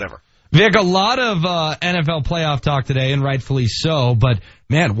whatever. Vic, a lot of NFL playoff talk today, and rightfully so, but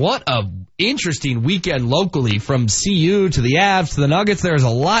man, what a interesting weekend locally from CU to the Avs to the Nuggets. There's a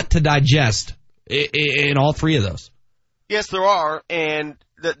lot to digest in all three of those. Yes, there are, and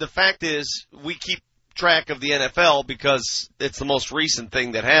the fact is we keep track of the NFL because it's the most recent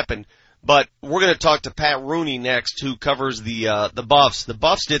thing that happened, but we're going to talk to Pat Rooney next, who covers the Buffs. The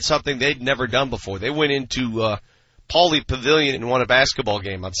Buffs did something they'd never done before. They went into Pauley Pavilion and won a basketball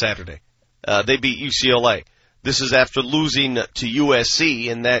game on Saturday. They beat UCLA. This is after losing to USC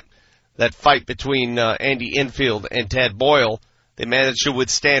in that fight between Andy Enfield and Tad Boyle. They managed to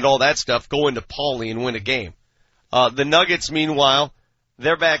withstand all that stuff, go into Pauley and win a game. The Nuggets, meanwhile,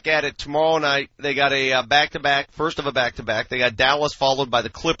 they're back at it tomorrow night. They got a back-to-back, first of a back-to-back. They got Dallas followed by the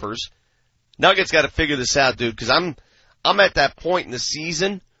Clippers. Nuggets got to figure this out, dude, because I'm at that point in the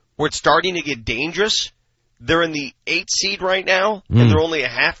season where it's starting to get dangerous. They're in the 8th seed right now, and they're only a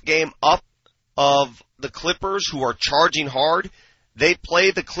half game up of the Clippers, who are charging hard. They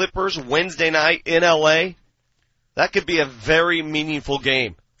play the Clippers Wednesday night in L.A. That could be a very meaningful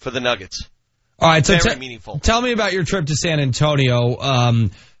game for the Nuggets. All right, so very meaningful. Tell me about your trip to San Antonio.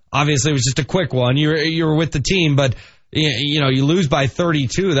 Obviously, it was just a quick one. You were with the team, but you lose by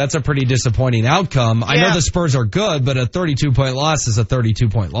 32. That's a pretty disappointing outcome. Yeah. I know the Spurs are good, but a 32-point loss is a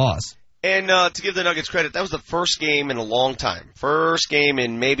 32-point loss. And to give the Nuggets credit, that was the first game in a long time. First game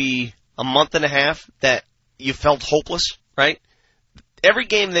in maybe a month and a half that you felt hopeless, right? Every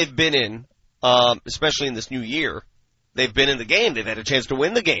game they've been in, especially in this new year, they've been in the game. They've had a chance to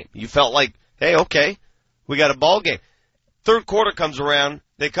win the game. You felt like, hey, okay, we got a ball game. Third quarter comes around,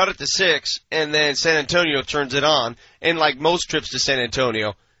 they cut it to 6, and then San Antonio turns it on. And like most trips to San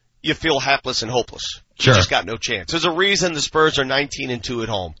Antonio, you feel hapless and hopeless. Sure. You just got no chance. There's a reason the Spurs are 19-2 at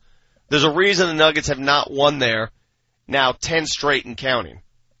home. There's a reason the Nuggets have not won there now 10 straight and counting.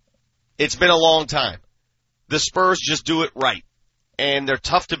 It's been a long time. The Spurs just do it right. And they're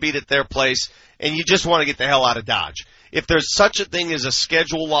tough to beat at their place, and you just want to get the hell out of Dodge. If there's such a thing as a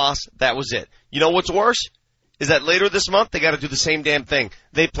schedule loss, that was it. You know what's worse? Is that later this month, they got to do the same damn thing.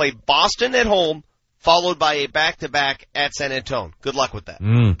 They play Boston at home, followed by a back-to-back at San Antonio. Good luck with that.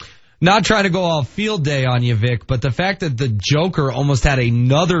 Not trying to go all field day on you, Vic, but the fact that the Joker almost had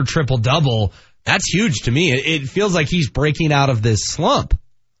another triple-double, that's huge to me. It feels like he's breaking out of this slump.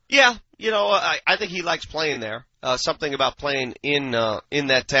 Yeah, I think he likes playing there. Something about playing in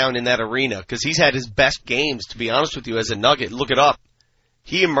that town, in that arena, because he's had his best games, to be honest with you, as a Nugget. Look it up.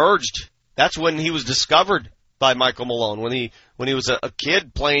 He emerged. That's when he was discovered by Michael Malone when he was a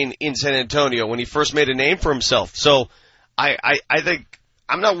kid playing in San Antonio, when he first made a name for himself. So I think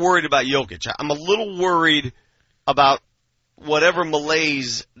I'm not worried about Jokic. I'm a little worried about whatever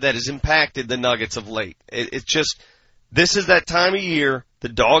malaise that has impacted the Nuggets of late. It's just, this is that time of year, the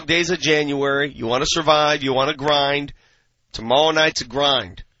dog days of January. You want to survive. You want to grind. Tomorrow night's a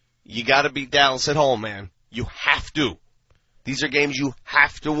grind. You got to beat Dallas at home, man. You have to. These are games you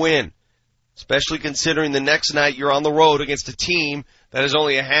have to win, especially considering the next night you're on the road against a team that is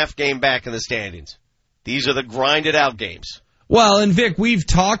only a half game back in the standings. These are the grinded out games. Well, and Vic, we've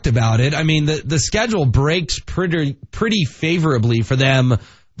talked about it. I mean, the schedule breaks pretty favorably for them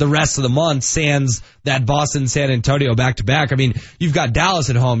the rest of the month, sans that Boston-San Antonio back-to-back. I mean, you've got Dallas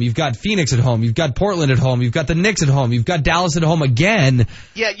at home, you've got Phoenix at home, you've got Portland at home, you've got the Knicks at home, you've got Dallas at home again.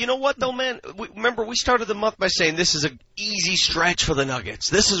 Yeah, you know what, though, man? Remember, we started the month by saying this is an easy stretch for the Nuggets.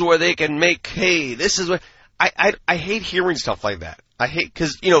 This is where they can make hay. This is where... I hate hearing stuff like that. I hate...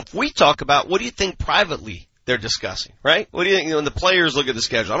 Because, if we talk about, what do you think privately they're discussing, right? What do you think when the players look at the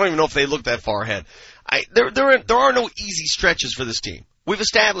schedule? I don't even know if they look that far ahead. There are no easy stretches for this team. We've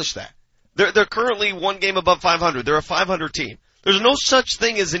established that. They're currently one game above 500. They're a 500 team. There's no such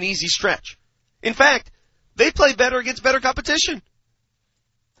thing as an easy stretch. In fact, they play better against better competition.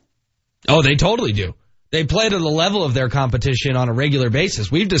 Oh, they totally do. They play to the level of their competition on a regular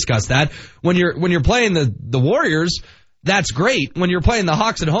basis. We've discussed that. When you're playing the Warriors, that's great. When you're playing the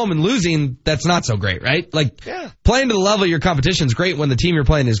Hawks at home and losing, that's not so great, right? Playing to the level of your competition is great when the team you're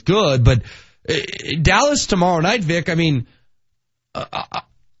playing is good, but Dallas tomorrow night, Vic, I mean,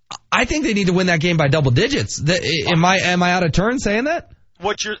 I think they need to win that game by double digits. Am I out of turn saying that?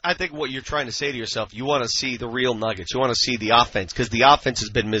 I think what you're trying to say to yourself, you want to see the real Nuggets. You want to see the offense, because the offense has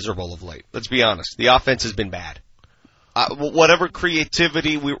been miserable of late. Let's be honest. The offense has been bad. Whatever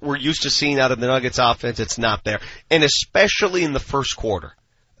creativity we're used to seeing out of the Nuggets offense, it's not there. And especially in the first quarter.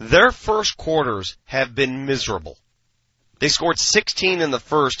 Their first quarters have been miserable. They scored 16 in the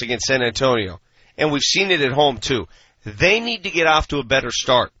first against San Antonio, and we've seen it at home too. They need to get off to a better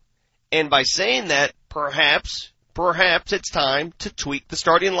start. And by saying that, perhaps it's time to tweak the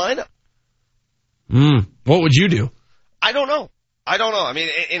starting lineup. What would you do? I don't know. I mean,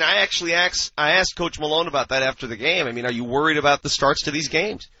 and I asked Coach Malone about that after the game. I mean, are you worried about the starts to these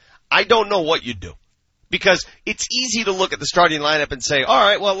games? I don't know what you'd do. Because it's easy to look at the starting lineup and say, all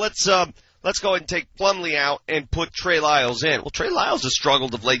right, well, let's go ahead and take Plumlee out and put Trey Lyles in. Well, Trey Lyles has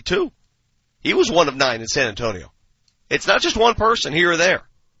struggled of late too. He was 1 of 9 in San Antonio. It's not just one person here or there.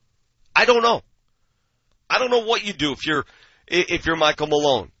 I don't know. I don't know what you do if you're Michael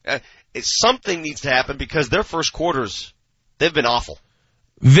Malone. Something needs to happen because their first quarters, they've been awful.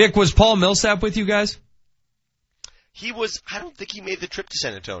 Vic, was Paul Millsap with you guys? I don't think he made the trip to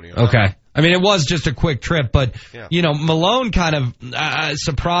San Antonio. Okay. I mean, it was just a quick trip, but, Malone kind of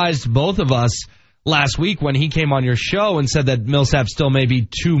surprised both of us last week when he came on your show and said that Millsap still may be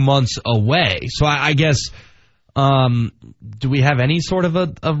 2 months away. So I guess... do we have any sort of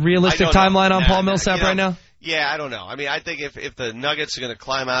a realistic timeline on Paul Millsap right now? Yeah, I don't know. I mean, I think if the Nuggets are going to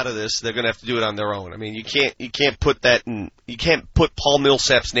climb out of this, they're going to have to do it on their own. I mean, you can't put Paul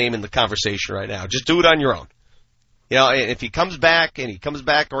Millsap's name in the conversation right now. Just do it on your own. And if he comes back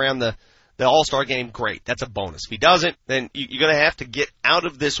around the All-Star game, great. That's a bonus. If he doesn't, then you're going to have to get out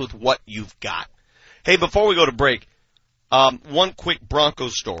of this with what you've got. Hey, before we go to break, one quick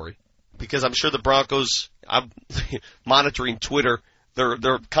Broncos story, because I'm sure the Broncos, I'm monitoring Twitter,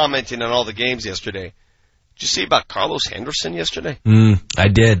 they're commenting on all the games yesterday. Did you see about Carlos Henderson yesterday? I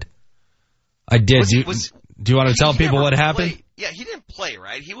did. Do you want to tell people what happened? Yeah, he didn't play,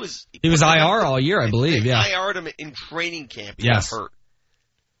 right? He was IR all year, I believe. They yeah. IR'd him in training camp. He got hurt.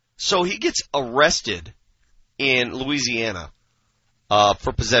 So he gets arrested in Louisiana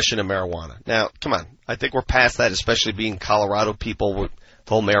for possession of marijuana. Now, come on. I think we're past that, especially being Colorado people with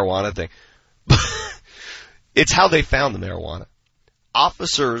the whole marijuana thing. It's how they found the marijuana.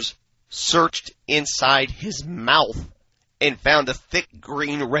 Officers searched inside his mouth and found a thick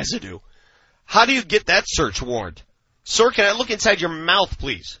green residue. How do you get that search warrant? Sir, can I look inside your mouth,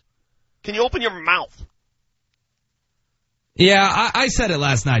 please? Can you open your mouth? Yeah, I said it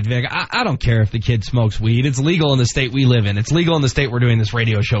last night, Vic. I don't care if the kid smokes weed. It's legal in the state we live in. It's legal in the state we're doing this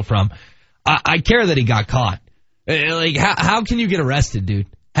radio show from. I care that he got caught. Like, how can you get arrested, dude?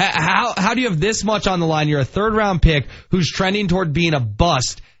 How do you have this much on the line? You're a third-round pick who's trending toward being a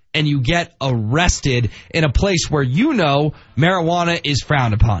bust, and you get arrested in a place where marijuana is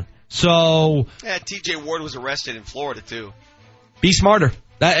frowned upon. So... Yeah, T.J. Ward was arrested in Florida, too. Be smarter.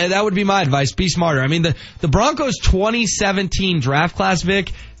 That would be my advice. Be smarter. I mean, the Broncos 2017 draft class,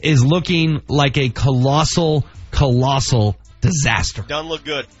 Vic, is looking like a colossal disaster. Doesn't look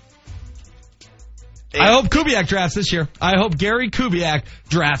good. I hope Kubiak drafts this year. I hope Gary Kubiak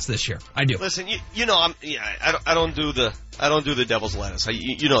drafts this year. I do. Listen, you know, I don't do the devil's lettuce.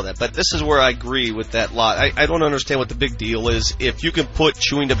 You know that, but this is where I agree with that lot. I don't understand what the big deal is. If you can put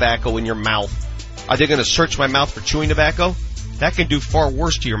chewing tobacco in your mouth, are they going to search my mouth for chewing tobacco? That can do far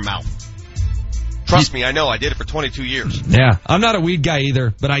worse to your mouth. Trust me, I know. I did it for 22 years. Yeah, I'm not a weed guy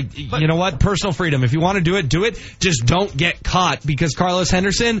either, but you know what? Personal freedom. If you want to do it. Just don't get caught, because Carlos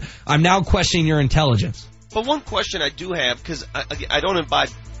Henderson, I'm now questioning your intelligence. But one question I do have, because I don't imbibe.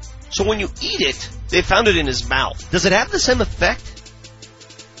 So when you eat it, they found it in his mouth. Does it have the same effect?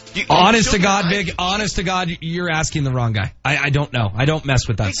 Honest to God, Big. Honest to God, you're asking the wrong guy. I don't know. I don't mess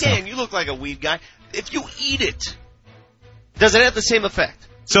with that stuff. Dan, you look like a weed guy. If you eat it, does it have the same effect?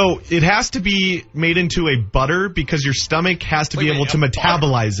 So it has to be made into a butter, because your stomach has to be able to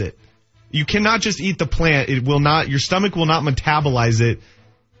metabolize it. You cannot just eat the plant. It will not. Your stomach will not metabolize it.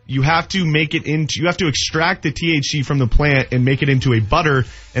 You have to make it into. You have to extract the THC from the plant and make it into a butter,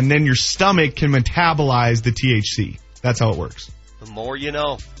 and then your stomach can metabolize the THC. That's how it works. The more you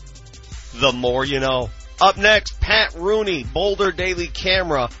know. The more you know. Up next, Pat Rooney, Boulder Daily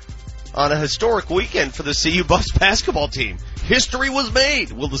Camera, on a historic weekend for the CU Buffs basketball team. History was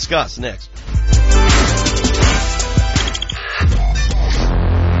made. We'll discuss next.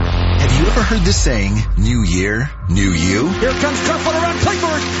 Have you ever heard the saying, new year, new you? Here comes Kerfoot around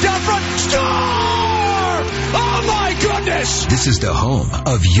Clayburgh. Down front. Score! Oh, my goodness! This is the home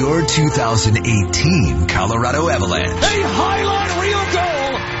of your 2018 Colorado Avalanche. A highlight reel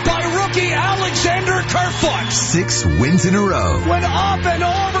goal by rookie Alexander Kerfoot. 6 wins in a row. Went up and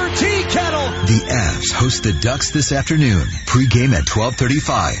over Tea Kettle. The Avs host the Ducks this afternoon. Pre-game at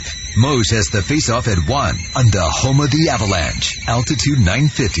 12:35. Mose has the face-off at 1 on the home of the Avalanche. Altitude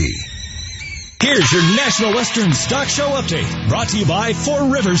 950. Here's your National Western Stock Show update, brought to you by Four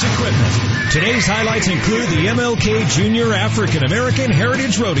Rivers Equipment. Today's highlights include the MLK Junior African American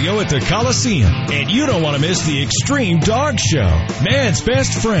Heritage Rodeo at the Coliseum. And you don't want to miss the Extreme Dog Show, man's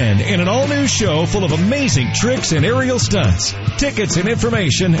best friend, in an all-new show full of amazing tricks and aerial stunts. Tickets and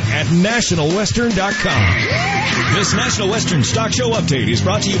information at nationalwestern.com. This National Western Stock Show update is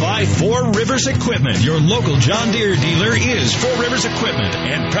brought to you by Four Rivers Equipment. Your local John Deere dealer is Four Rivers Equipment,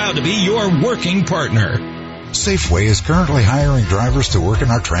 and proud to be your working partner. Safeway is currently hiring drivers to work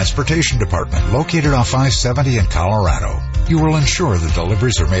in our transportation department, located off I-70 in Colorado. You will ensure the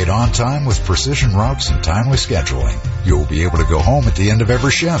deliveries are made on time with precision routes and timely scheduling. You will be able to go home at the end of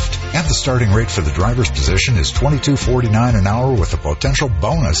every shift. And the starting rate for the driver's position is $22.49 an hour with a potential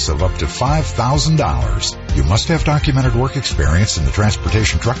bonus of up to $5,000. You must have documented work experience in the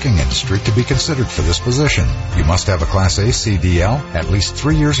transportation trucking industry to be considered for this position. You must have a Class A CDL, at least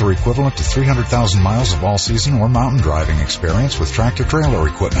 3 years or equivalent to 300,000 miles of all-season or mountain driving experience with tractor-trailer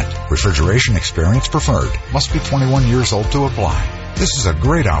equipment. Refrigeration experience preferred. Must be 21 years old to apply. This is a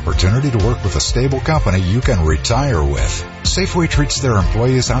great opportunity to work with a stable company you can retire with. Safeway treats their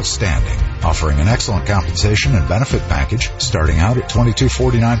employees outstanding, offering an excellent compensation and benefit package starting out at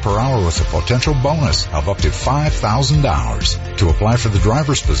 $22.49 per hour with a potential bonus of up to $5,000. To apply for the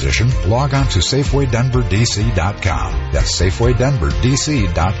driver's position, log on to SafewayDenverDC.com. That's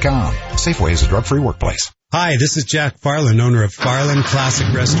SafewayDenverDC.com. Safeway is a drug-free workplace. Hi, this is Jack Farland, owner of Farland Classic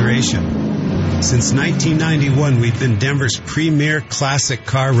Restoration. Since 1991, we've been Denver's premier classic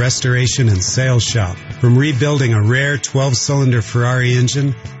car restoration and sales shop. From rebuilding a rare 12-cylinder Ferrari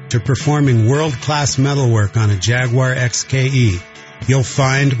engine to performing world-class metalwork on a Jaguar XKE, you'll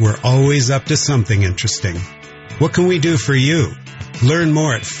find we're always up to something interesting. What can we do for you? Learn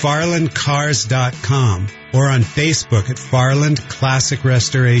more at FarlandCars.com or on Facebook at Farland Classic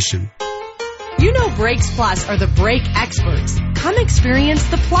Restoration. You know Brakes Plus are the brake experts. Come experience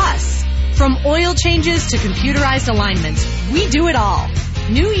the Plus. From oil changes to computerized alignments, we do it all.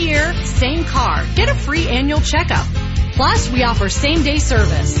 New year, same car. Get a free annual checkup. Plus, we offer same-day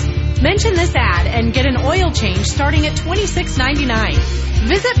service. Mention this ad and get an oil change starting at $26.99.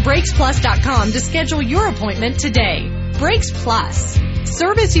 Visit BrakesPlus.com to schedule your appointment today. Brakes Plus.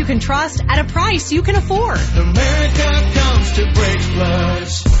 Service you can trust at a price you can afford. America comes to Brakes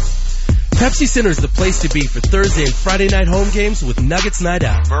Plus. Pepsi Center is the place to be for Thursday and Friday night home games with Nuggets Night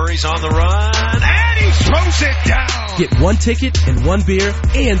Out. Murray's on the run, and he throws it down. Get one ticket and one beer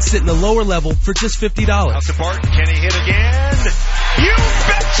and sit in the lower level for just $50. Nelson Barton, can he hit again? You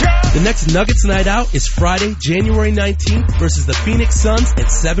betcha! The next Nuggets Night Out is Friday, January 19th versus the Phoenix Suns at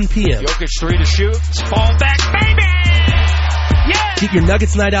 7 p.m. Jokic 3 to shoot. Fall back, baby! Yeah! Get your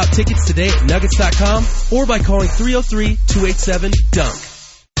Nuggets Night Out tickets today at Nuggets.com or by calling 303-287-DUNK.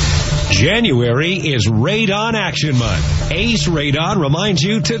 January is Radon Action Month. Ace Radon reminds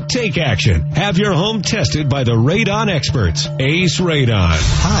you to take action. Have your home tested by the Radon experts. Ace Radon.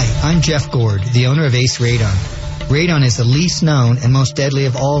 Hi, I'm Jeff Gord, the owner of Ace Radon. Radon is the least known and most deadly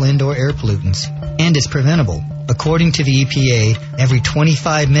of all indoor air pollutants, and it's preventable. According to the EPA, every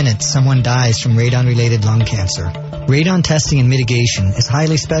 25 minutes someone dies from radon-related lung cancer. Radon testing and mitigation is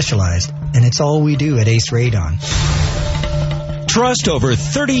highly specialized, and it's all we do at Ace Radon. Trust over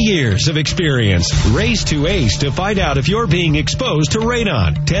 30 years of experience. Race to Ace to find out if you're being exposed to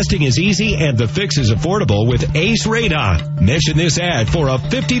radon. Testing is easy and the fix is affordable with Ace Radon. Mention this ad for a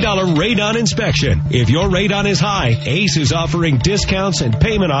 $50 radon inspection. If your radon is high, Ace is offering discounts and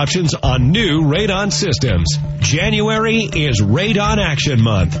payment options on new radon systems. January is Radon Action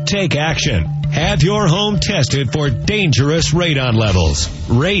Month. Take action. Have your home tested for dangerous radon levels.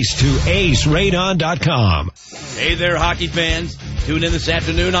 Race to aceradon.com. Hey there, hockey fans. Tune in this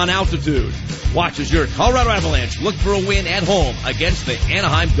afternoon on Altitude. Watch as your Colorado Avalanche look for a win at home against the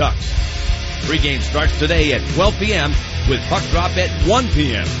Anaheim Ducks. Pregame starts today at 12 p.m. with puck drop at 1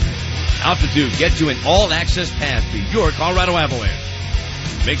 p.m. Altitude gets you an all-access pass to your Colorado Avalanche.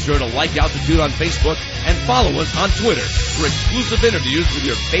 Make sure to like Altitude on Facebook and follow us on Twitter for exclusive interviews with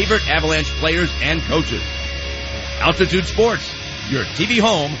your favorite Avalanche players and coaches. Altitude Sports, your TV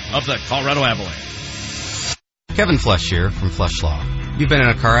home of the Colorado Avalanche. Kevin Flesh here from Flesh Law. You've been in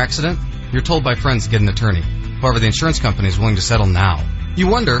a car accident? You're told by friends to get an attorney. However, the insurance company is willing to settle now. You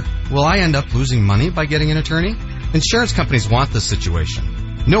wonder, will I end up losing money by getting an attorney? Insurance companies want this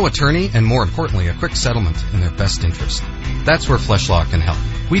situation. No attorney, and more importantly, a quick settlement in their best interest. That's where Flesh Law can help.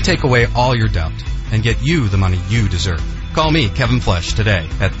 We take away all your doubt and get you the money you deserve. Call me, Kevin Flesh, today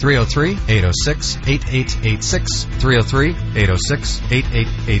at 303-806-8886,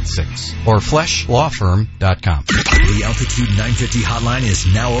 303-806-8886, or fleshlawfirm.com. The Altitude 950 hotline is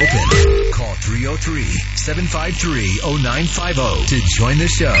now open. Call 303-753-0950 to join the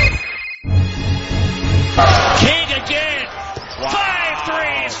show. King again. Wow. 5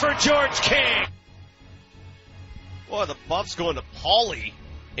 threes for George King. Boy, the Buffs going to Pauley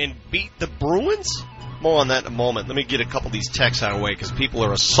and beat the Bruins? More on that in a moment. Let me get a couple of these texts out of the way because people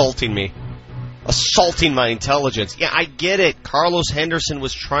are assaulting me. Assaulting my intelligence. Yeah, I get it. Carlos Henderson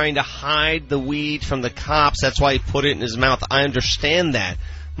was trying to hide the weed from the cops. That's why he put it in his mouth. I understand that.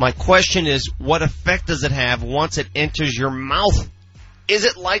 My question is, what effect does it have once it enters your mouth? Is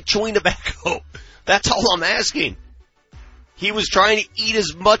it like chewing tobacco? That's all I'm asking. He was trying to eat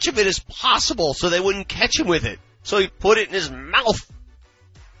as much of it as possible so they wouldn't catch him with it. So he put it in his mouth.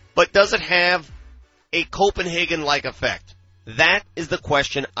 But does it have a Copenhagen-like effect? That is the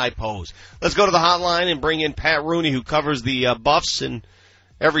question I pose. Let's go to the hotline and bring in Pat Rooney, who covers the Buffs in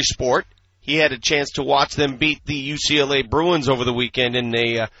every sport. He had a chance to watch them beat the UCLA Bruins over the weekend in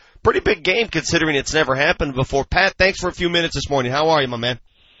a pretty big game, considering it's never happened before. Pat, thanks for a few minutes this morning. How are you, my man?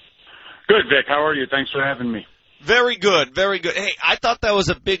 Good, Vic. How are you? Thanks for having me. Very good, very good. Hey, I thought that was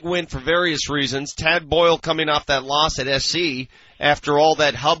a big win for various reasons. Tad Boyle coming off that loss at SC after all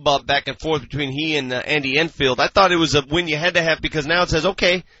that hubbub back and forth between he and Andy Enfield. I thought it was a win you had to have because now it says,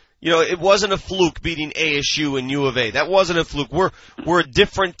 okay, you know, it wasn't a fluke beating ASU and U of A. That wasn't a fluke. We're a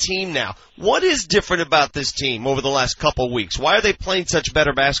different team now. What is different about this team over the last couple of weeks? Why are they playing such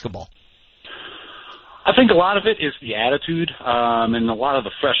better basketball? I think a lot of it is the attitude, and a lot of the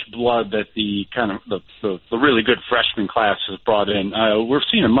fresh blood that the really good freshman class has brought in. We're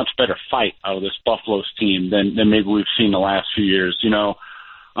seeing a much better fight out of this Buffalo's team than maybe we've seen the last few years. You know,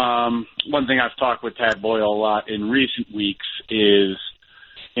 one thing I've talked with Tad Boyle a lot in recent weeks is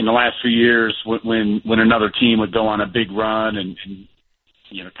in the last few years when another team would go on a big run and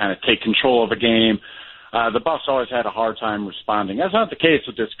you know, kind of take control of a game, the Buffs always had a hard time responding. That's not the case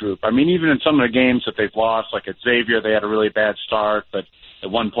with this group. I mean, even in some of the games that they've lost, like at Xavier, they had a really bad start, but at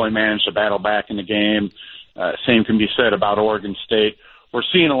one point managed to battle back in the game. Same can be said about Oregon State. We're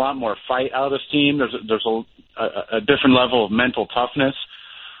seeing a lot more fight out of this team. There's a different level of mental toughness.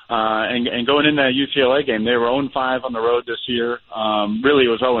 And going into that UCLA game, they were 0-5 on the road this year. Really, it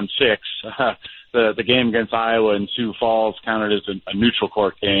was 0-6. The game against Iowa in Sioux Falls counted as a neutral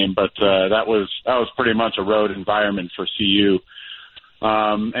court game, but that was pretty much a road environment for CU.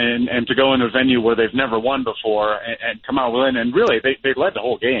 And to go into a venue where they've never won before and come out with it, and really they led the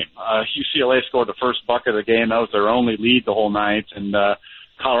whole game. UCLA scored the first bucket of the game. That was their only lead the whole night, and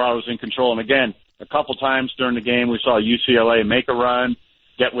Colorado was in control. And again, a couple times during the game, we saw UCLA make a run,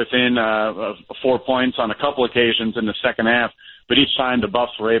 get within 4 points on a couple occasions in the second half, but each time the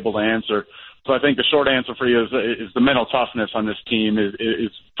Buffs were able to answer. So I think the short answer for you is the mental toughness on this team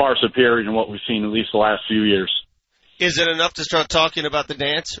is far superior than what we've seen at least the last few years. Is it enough to start talking about the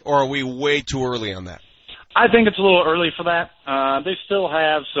dance, or are we way too early on that? I think it's a little early for that. They still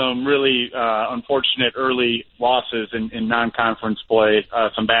have some really unfortunate early losses in non-conference play,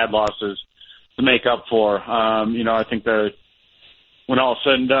 some bad losses to make up for. I think when all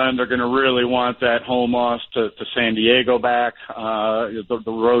said and done, they're going to really want that home loss to San Diego back. The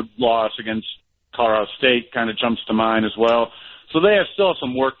road loss against Colorado State kind of jumps to mind as well. So they still have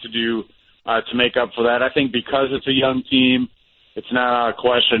some work to do to make up for that. I think because it's a young team, it's not out of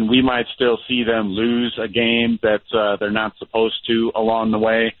question. We might still see them lose a game that they're not supposed to along the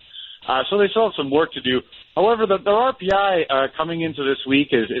way. So they still have some work to do. However, their RPI coming into this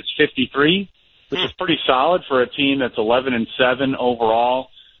week is 53. Which is pretty solid for a team that's 11-7 overall.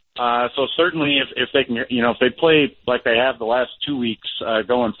 So certainly, if they can, if they play like they have the last 2 weeks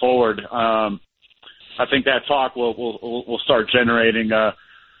going forward, I think that talk will start generating, kind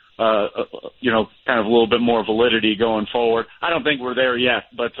of a little bit more validity going forward. I don't think we're there yet,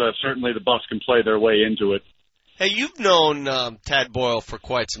 but certainly the Buffs can play their way into it. Hey, you've known Tad Boyle for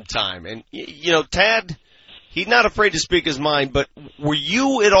quite some time, and Tad. He's not afraid to speak his mind, but were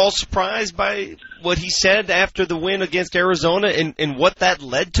you at all surprised by what he said after the win against Arizona and what that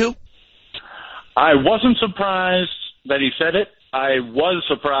led to? I wasn't surprised that he said it. I was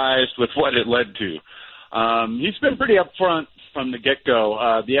surprised with what it led to. He's been pretty upfront from the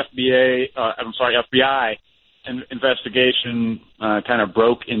get-go. The FBI investigation kind of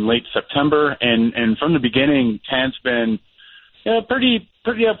broke in late September, and from the beginning, Tad's been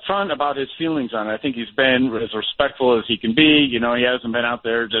pretty upfront about his feelings on it. I think he's been as respectful as he can be. He hasn't been out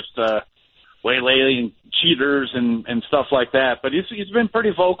there just waylaying cheaters and stuff like that. But he's been pretty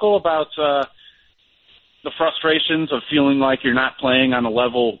vocal about the frustrations of feeling like you're not playing on a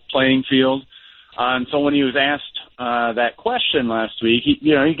level playing field. And so when he was asked that question last week, he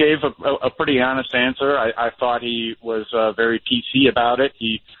gave a pretty honest answer. I thought he was very PC about it.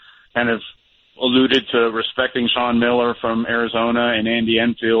 He kind of alluded to respecting Sean Miller from Arizona and Andy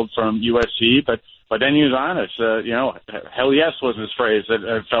Enfield from USC, but then he was honest. Hell yes was his phrase.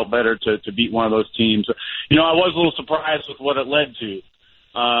 It felt better to beat one of those teams. I was a little surprised with what it led to.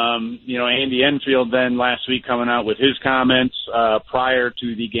 Andy Enfield then last week coming out with his comments prior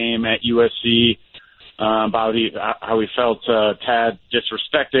to the game at USC about how he felt Tad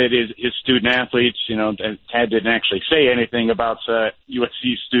disrespected his student athletes. Tad didn't actually say anything about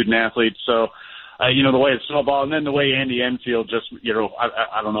USC student athletes, so. The way it snowballed, and then the way Andy Enfield just,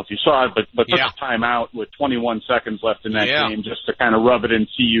 I don't know if you saw it, but took a timeout with 21 seconds left in that game just to kind of rub it in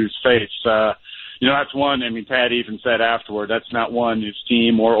CU's face. That's one, Tad even said afterward, that's not one his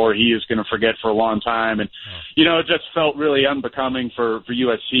team or he is going to forget for a long time. And, it just felt really unbecoming for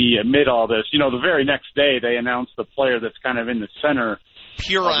USC amid all this. The very next day they announced the player that's kind of in the center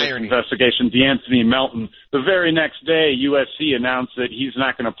pure irony investigation, DeAnthony Melton. The very next day, USC announced that he's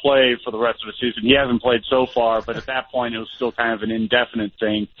not going to play for the rest of the season. He hasn't played so far, but at that point, it was still kind of an indefinite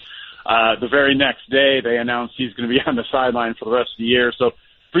thing. The very next day, they announced he's going to be on the sideline for the rest of the year. So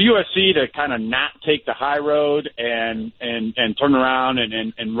for USC to kind of not take the high road and turn around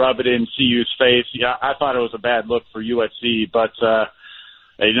and rub it in CU's face, I thought it was a bad look for USC, but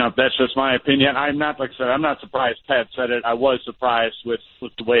that's just my opinion. I'm not surprised Pat said it. I was surprised with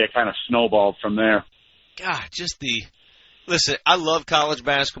the way it kind of snowballed from there. God, listen, I love college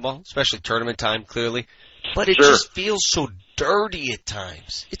basketball, especially tournament time, clearly, but it just feels so dirty at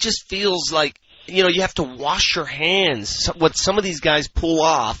times. It just feels like, you have to wash your hands. What some of these guys pull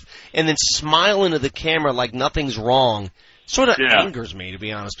off and then smile into the camera like nothing's wrong sort of angers me, to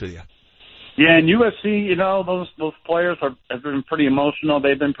be honest with you. Yeah, and USC, those players have been pretty emotional.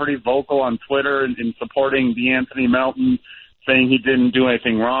 They've been pretty vocal on Twitter in supporting DeAnthony Melton, saying he didn't do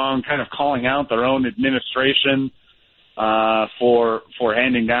anything wrong, kind of calling out their own administration for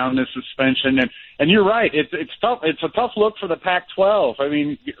handing down this suspension. And you're right, it's tough. It's a tough look for the Pac-12.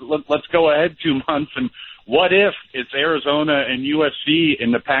 Let's go ahead 2 months, and what if it's Arizona and USC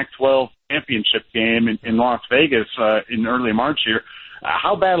in the Pac-12 championship game in Las Vegas in early March here?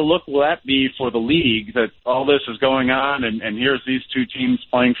 How bad a look will that be for the league that all this is going on and here's these two teams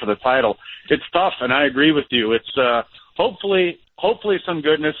playing for the title? It's tough, and I agree with you. It's hopefully some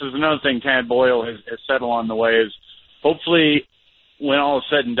goodness is another thing Tad Boyle has said along the way is hopefully when all is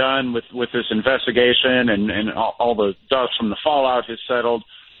said and done with this investigation and all the dust from the fallout has settled,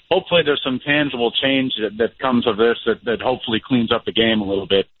 hopefully there's some tangible change that comes of this that hopefully cleans up the game a little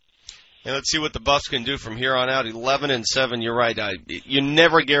bit. And let's see what the Buffs can do from here on out. 11-7, you're right. You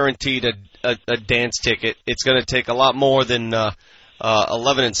never guaranteed a dance ticket. It's going to take a lot more than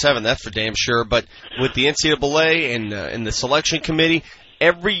 11-7, that's for damn sure. But with the NCAA and the selection committee,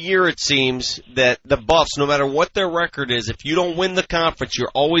 every year it seems that the Buffs, no matter what their record is, if you don't win the conference,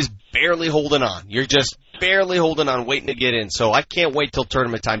 you're always barely holding on. You're just barely holding on, waiting to get in. So I can't wait till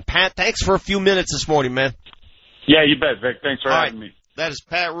tournament time. Pat, thanks for a few minutes this morning, man. Yeah, you bet, Vic. Thanks for having me. That is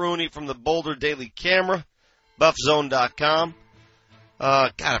Pat Rooney from the Boulder Daily Camera, BuffZone.com.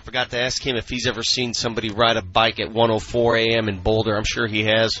 God, I forgot to ask him if he's ever seen somebody ride a bike at 1:04 a.m. in Boulder. I'm sure he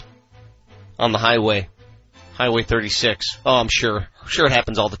has. On the highway. Highway 36. Oh, I'm sure. I'm sure it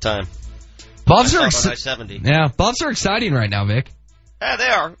happens all the time. Buffs are I-70. Yeah, Buffs are exciting right now, Vic. Yeah, they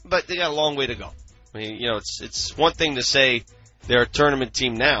are, but they got a long way to go. I mean, it's one thing to say they're a tournament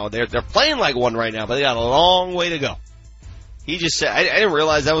team now. They're playing like one right now, but they got a long way to go. He just said, I didn't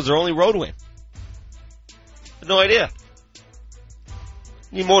realize that was their only road win. Had no idea.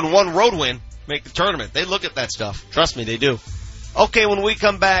 Need more than one road win to make the tournament. They look at that stuff. Trust me, they do. Okay, when we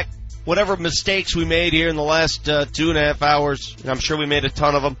come back, whatever mistakes we made here in the last 2.5 hours, and I'm sure we made a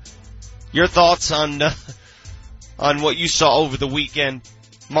ton of them. Your thoughts on what you saw over the weekend.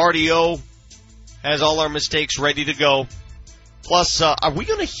 Marty O has all our mistakes ready to go. Plus, are we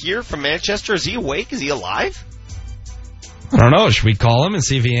going to hear from Manchester? Is he awake? Is he alive? I don't know. Should we call him and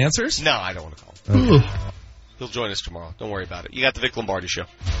see if he answers? No, I don't want to call him. Okay. He'll join us tomorrow. Don't worry about it. You got the Vic Lombardi Show.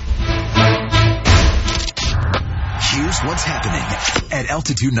 Here's what's happening at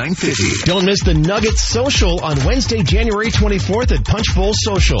Altitude 950. Don't miss the Nuggets Social on Wednesday, January 24th at Punch Bowl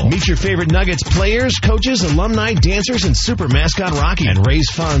Social. Meet your favorite Nuggets players, coaches, alumni, dancers, and super mascot Rocky. And raise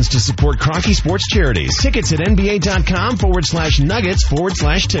funds to support Crocky Sports charities. Tickets at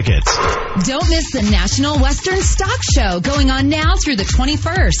NBA.com/Nuggets/tickets. Don't miss the National Western Stock Show going on now through the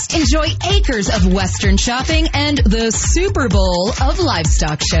 21st. Enjoy acres of Western shopping and the Super Bowl of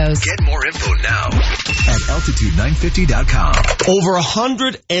livestock shows. Get more info now at Altitude950.com. Over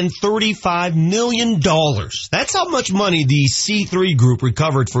 $135 million. That's how much money the C3 Group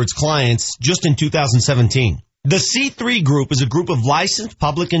recovered for its clients just in 2017. The C3 Group is a group of licensed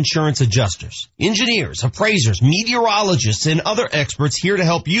public insurance adjusters, engineers, appraisers, meteorologists, and other experts here to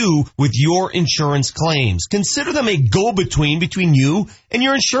help you with your insurance claims. Consider them a go-between between you and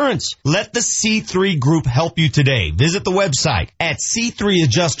your insurance. Let the C3 Group help you today. Visit the website at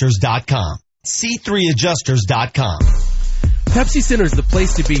c3adjusters.com. C3adjusters.com. Pepsi Center is the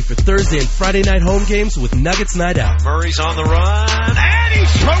place to be for Thursday and Friday night home games with Nuggets Night Out. Murray's on the run, and he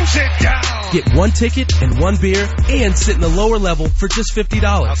throws it down. Get one ticket and one beer and sit in the lower level for just $50.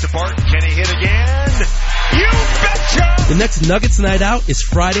 Out to Barton, can he hit again? You betcha! The next Nuggets Night Out is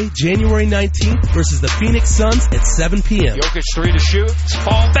Friday, January 19th versus the Phoenix Suns at 7 p.m. Jokic 3 to shoot.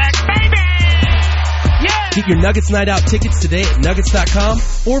 Fall back, baby! Yeah! Get your Nuggets Night Out tickets today at Nuggets.com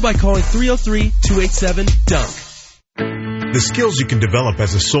or by calling 303-287-DUNK. The skills you can develop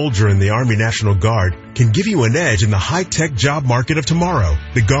as a soldier in the Army National Guard can give you an edge in the high-tech job market of tomorrow.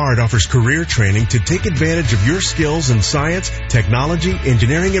 The Guard offers career training to take advantage of your skills in science, technology,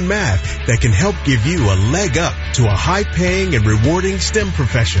 engineering, and math that can help give you a leg up to a high-paying and rewarding STEM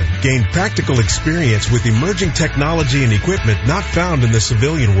profession. Gain practical experience with emerging technology and equipment not found in the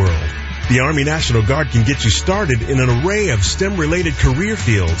civilian world. The Army National Guard can get you started in an array of STEM-related career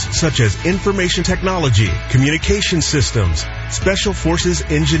fields such as information technology, communication systems, special forces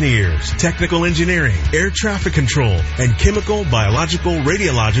engineers, technical engineering, air traffic control, and chemical, biological,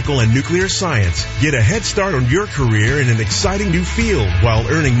 radiological, and nuclear science. Get a head start on your career in an exciting new field while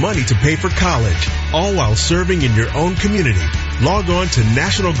earning money to pay for college, all while serving in your own community. Log on to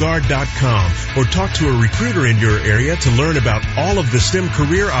NationalGuard.com or talk to a recruiter in your area to learn about all of the STEM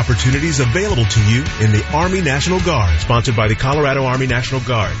career opportunities available to you in the Army National Guard. Sponsored by the Colorado Army National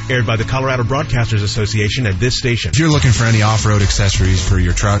Guard. Aired by the Colorado Broadcasters Association at this station. If you're looking for any off-road accessories for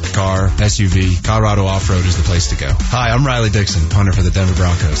your truck, car, SUV, Colorado Off-Road is the place to go. Hi, I'm Riley Dixon, punter for the Denver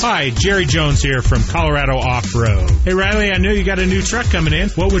Broncos. Hi, Jerry Jones here from Colorado Off-Road. Hey, Riley, I know you got a new truck coming in.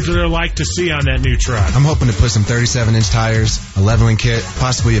 What would you like to see on that new truck? I'm hoping to put some 37-inch tires, a leveling kit,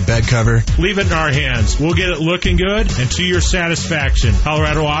 possibly a bed cover. Leave it in our hands. We'll get it looking good and to your satisfaction.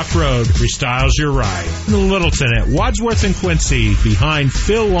 Colorado Off-Road restyles your ride. In Littleton at Wadsworth and Quincy behind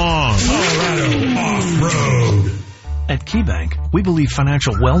Phil Long. Colorado Off-Road. At KeyBank, we believe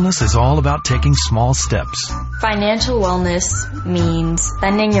financial wellness is all about taking small steps. Financial wellness means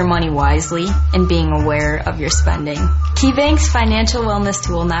spending your money wisely and being aware of your spending. KeyBank's financial wellness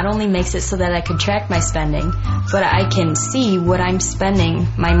tool not only makes it so that I can track my spending, but I can see what I'm spending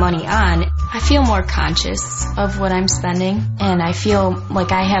my money on. I feel more conscious of what I'm spending, and I feel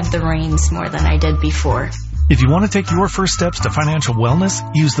like I have the reins more than I did before. If you want to take your first steps to financial wellness,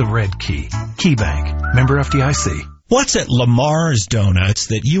 use the red key. KeyBank. Member FDIC. What's at Lamar's Donuts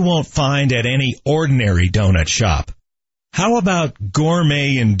that you won't find at any ordinary donut shop? How about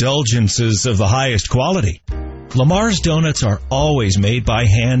gourmet indulgences of the highest quality? Lamar's Donuts are always made by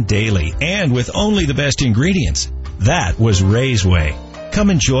hand daily and with only the best ingredients. That was Ray's way. Come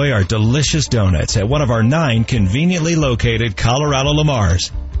enjoy our delicious donuts at one of our 9 conveniently located Colorado Lamars.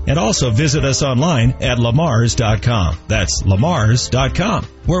 And also visit us online at lamars.com. That's lamars.com,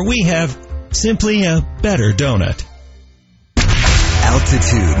 where we have simply a better donut.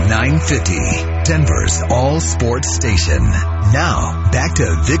 Altitude 950, Denver's all-sports station. Now, back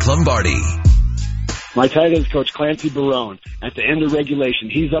to Vic Lombardi. My tight ends coach, Clancy Barone, at the end of regulation,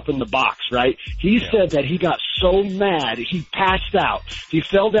 he's up in the box, right? He said that he got so mad, he passed out. He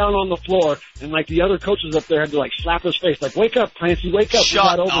fell down on the floor, and like the other coaches up there had to like slap his face, like, wake up, Clancy, wake up.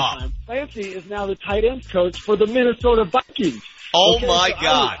 Shut up. Overtime. Clancy is now the tight ends coach for the Minnesota Vikings. Oh, okay, my so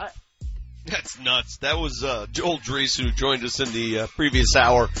God. That's nuts. That was Joel Drees, who joined us in the previous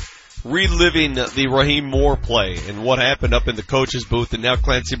hour, reliving the Raheem Moore play and what happened up in the coach's booth, and now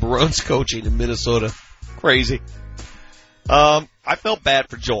Clancy Barone's coaching in Minnesota. Crazy. I felt bad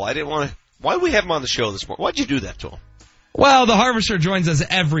for Joel. I didn't want to. Why did we have him on the show this morning? Why'd you do that to him? Well, the Harvester joins us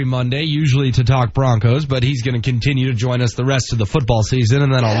every Monday, usually to talk Broncos, but he's going to continue to join us the rest of the football season,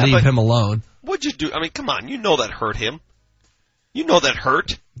 and then I'll leave him alone. What'd you do? I mean, come on. You know that hurt him. You know that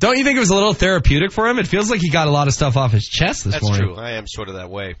hurt. Don't you think it was a little therapeutic for him? It feels like he got a lot of stuff off his chest this morning. That's true. I am sort of that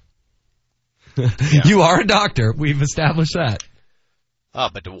way. You are a doctor. We've established that.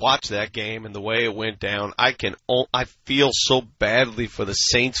 But to watch that game and the way it went down, I feel so badly for the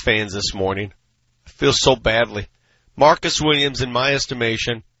Saints fans this morning. I feel so badly. Marcus Williams, in my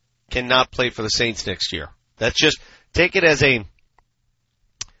estimation, cannot play for the Saints next year. That's just, take it as a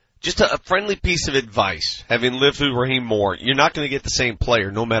friendly piece of advice. Having lived through Raheem Moore, you're not going to get the same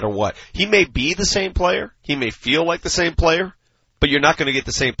player no matter what. He may be the same player. He may feel like the same player, but you're not going to get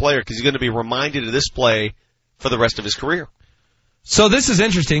the same player because he's going to be reminded of this play for the rest of his career. So this is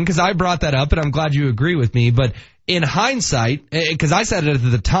interesting because I brought that up, and I'm glad you agree with me. But in hindsight, because I said it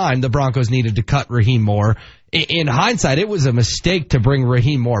at the time, the Broncos needed to cut Raheem Moore. In hindsight, it was a mistake to bring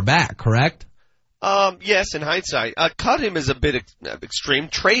Raheem Moore back, correct? Yes, in hindsight. Cut him is a bit extreme.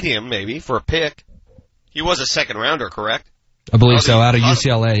 Trade him, maybe, for a pick. He was a second rounder, correct? I believe so, out of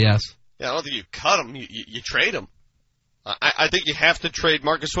UCLA, yes. Yeah, I don't think you cut him. You trade him. I think you have to trade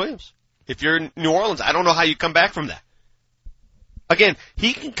Marcus Williams. If you're in New Orleans, I don't know how you come back from that. Again,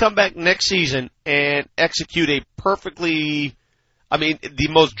 he can come back next season and execute a perfectly, the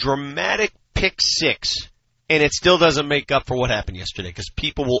most dramatic pick six, and it still doesn't make up for what happened yesterday because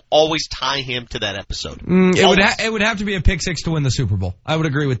people will always tie him to that episode. It would have to be a pick six to win the Super Bowl. I would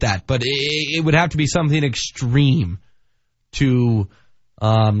agree with that, but it would have to be something extreme to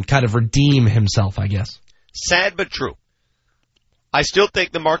kind of redeem himself, I guess. Sad but true. I still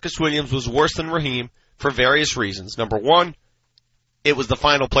think that Marcus Williams was worse than Raheem for various reasons. Number one, it was the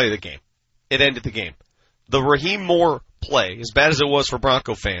final play of the game. It ended the game. The Raheem Moore play, as bad as it was for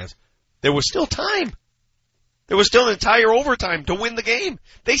Bronco fans, there was still time. There was still an entire overtime to win the game.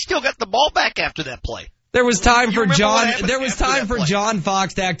 They still got the ball back after that play. There was time for John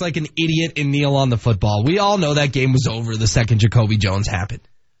Fox to act like an idiot and kneel on the football. We all know that game was over the second Jacoby Jones happened.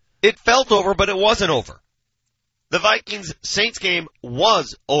 It felt over, but it wasn't over. The Vikings-Saints game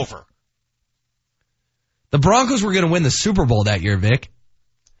was over. The Broncos were going to win the Super Bowl that year, Vic.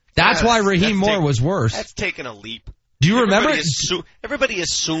 That's why Raheem Moore was worse. That's taking a leap. Do you remember? Everybody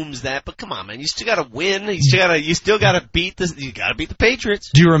assumes that, but come on, man, you still got to win. You still got to beat this. You got to beat the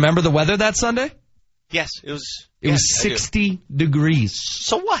Patriots. Do you remember the weather that Sunday? Yes, it was. It was 60 degrees.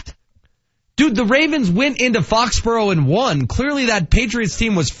 So what? Dude, the Ravens went into Foxborough and won. Clearly that Patriots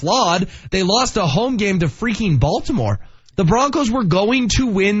team was flawed. They lost a home game to freaking Baltimore. The Broncos were going to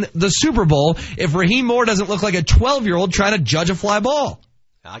win the Super Bowl if Raheem Moore doesn't look like a 12-year-old trying to judge a fly ball.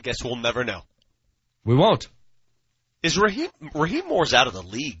 I guess we'll never know. We won't. Is Raheem Moore's out of the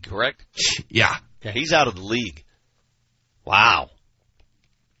league, correct? Yeah. Yeah, he's out of the league. Wow.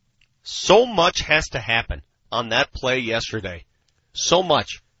 So much has to happen on that play yesterday. So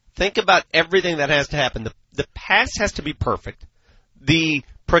much. Think about everything that has to happen. The pass has to be perfect. The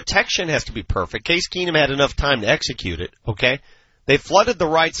protection has to be perfect. Case Keenum had enough time to execute it, okay? They flooded the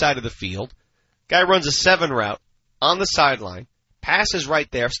right side of the field. Guy runs a 7 route on the sideline. Pass is right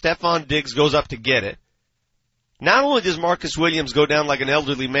there. Stephon Diggs goes up to get it. Not only does Marcus Williams go down like an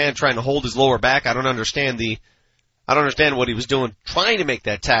elderly man trying to hold his lower back, I don't understand what he was doing trying to make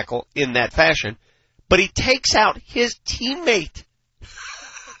that tackle in that fashion, but he takes out his teammate.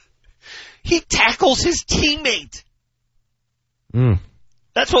 He tackles his teammate.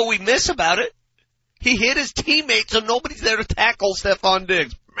 That's what we miss about it. He hit his teammate, so nobody's there to tackle Stephon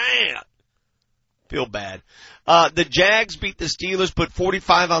Diggs. Man, feel bad. The Jags beat the Steelers, put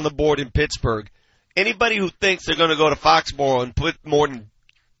 45 on the board in Pittsburgh. Anybody who thinks they're going to go to Foxborough and put more than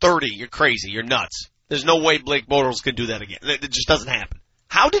 30, you're crazy. You're nuts. There's no way Blake Bortles can do that again. It just doesn't happen.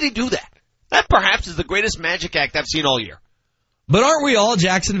 How did he do that? That perhaps is the greatest magic act I've seen all year. But aren't we all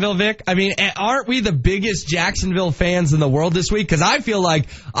Jacksonville, Vic? I mean, aren't we the biggest Jacksonville fans in the world this week? Because I feel like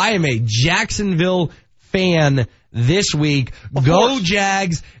I am a Jacksonville fan this week. Go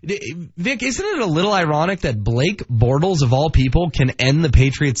Jags. Vic, isn't it a little ironic that Blake Bortles, of all people, can end the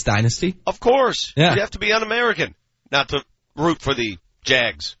Patriots dynasty? Of course. Yeah. You have to be un-American not to root for the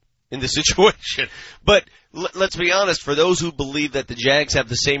Jags in this situation. But let's be honest, for those who believe that the Jags have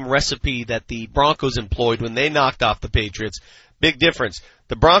the same recipe that the Broncos employed when they knocked off the Patriots, big difference.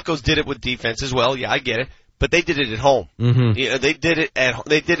 The Broncos did it with defense as well. Yeah, I get it. But they did it at home. Mm-hmm. You know, they did it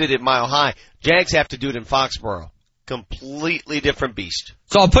at Mile High. Jags have to do it in Foxborough. Completely different beast.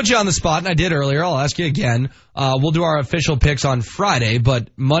 So I'll put you on the spot, and I did earlier. I'll ask you again. We'll do our official picks on Friday, but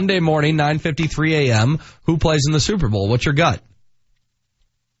Monday morning, 9:53 a.m., who plays in the Super Bowl? What's your gut?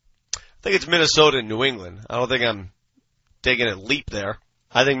 I think it's Minnesota and New England. I don't think I'm taking a leap there.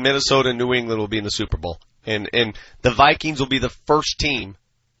 I think Minnesota and New England will be in the Super Bowl. And the Vikings will be the first team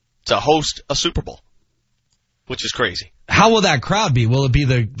to host a Super Bowl, which is crazy. How will that crowd be? Will it be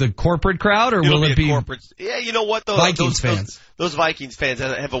the corporate crowd, or will it be corporate? Yeah, you know what? Vikings fans. Those Vikings fans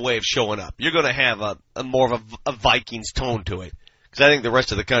have a way of showing up. You're going to have a more of a Vikings tone to it, because I think the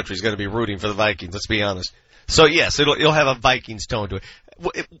rest of the country is going to be rooting for the Vikings. Let's be honest. So yes, you'll have a Vikings tone to it.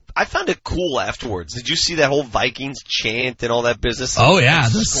 I found it cool afterwards. Did you see that whole Vikings chant and all that business? Oh yeah,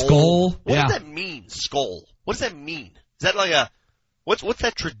 the skull. What does that mean? Skull. What does that mean? Is that like what's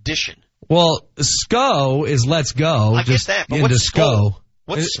that tradition? Well, SCO is let's go. I get that, but what's skull?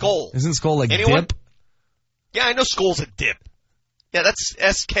 What's skull? Isn't skull like Anyone? dip? Yeah, I know skull's a dip. Yeah, that's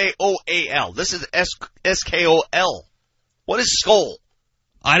SKOAL. This is SKOL. What is skull?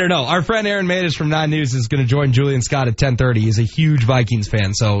 I don't know. Our friend Aaron Matus from 9 News is going to join Julian Scott at 10:30. He's a huge Vikings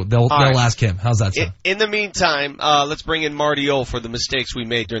fan, so they'll ask him. How's that sound? In the meantime, let's bring in Marty O for the mistakes we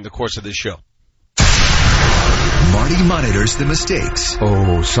made during the course of this show. Marty monitors the mistakes.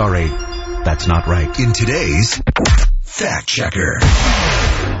 Oh, sorry. That's not right. In today's Fact Checker.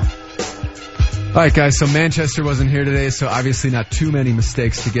 All right, guys, so Manchester wasn't here today, so obviously not too many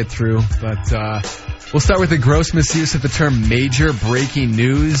mistakes to get through, but we'll start with the gross misuse of the term major breaking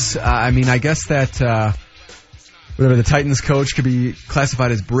news. I guess that whatever, the Titans coach could be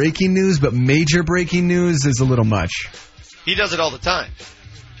classified as breaking news, but major breaking news is a little much. He does it all the time.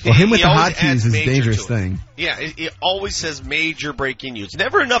 Well, him with He the always hotkeys adds is a major dangerous to it. thing. Yeah, it always says major breaking news.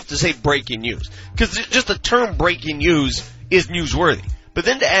 Never enough to say breaking news. Because just the term breaking news is newsworthy. But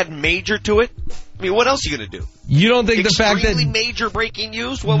then to add major to it, I mean, what else are you going to do? You don't think the fact that extremely major breaking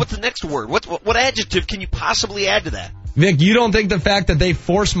news? Well, what's the next word? What adjective can you possibly add to that? Vic, you don't think the fact that they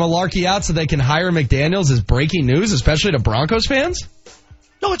forced Malarkey out so they can hire McDaniels is breaking news, especially to Broncos fans?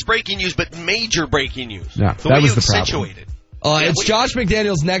 No, it's breaking news, but major breaking news. Yeah, the that way was you the problem. accentuate it. It's Josh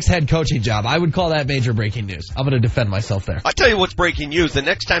McDaniels' next head coaching job. I would call that major breaking news. I'm going to defend myself there. I tell you what's breaking news. The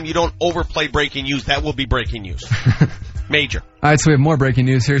next time you don't overplay breaking news, that will be breaking news. Major. All right, so we have more breaking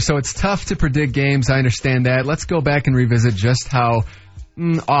news here. So it's tough to predict games. I understand that. Let's go back and revisit just how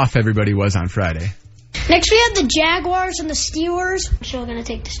off everybody was on Friday. Next, we have the Jaguars and the Steelers. I'm still going to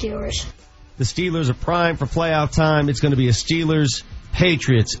take the Steelers. The Steelers are primed for playoff time. It's going to be a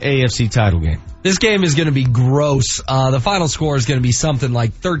Steelers-Patriots AFC title game. This game is going to be gross. The final score is going to be something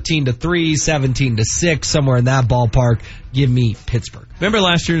like 13-3, 17-6, somewhere in that ballpark. Give me Pittsburgh. Remember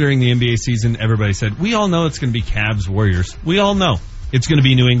last year during the NBA season, everybody said, we all know it's going to be Cavs, Warriors. We all know it's going to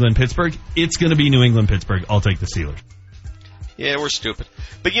be New England, Pittsburgh. It's going to be New England, Pittsburgh. I'll take the Steelers. Yeah, we're stupid.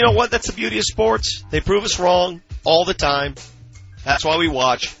 But you know what? That's the beauty of sports. They prove us wrong all the time. That's why we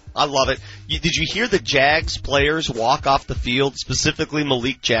watch. I love it. Did you hear the Jags players walk off the field, specifically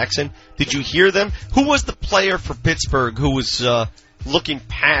Malik Jackson? Did you hear them? Who was the player for Pittsburgh who was looking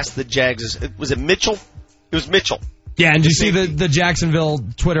past the Jags? Was it Mitchell? It was Mitchell. Yeah, and did you see the Jacksonville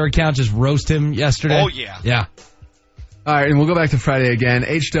Twitter account just roast him yesterday? Oh, yeah. Yeah. All right, and we'll go back to Friday again.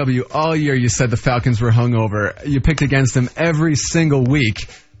 HW, all year you said the Falcons were hungover. You picked against them every single week.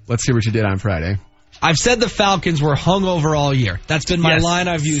 Let's see what you did on Friday. I've said the Falcons were hungover all year. That's been my line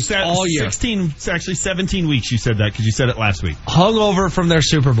I've used all year. 17 weeks you said that because you said it last week. Hungover from their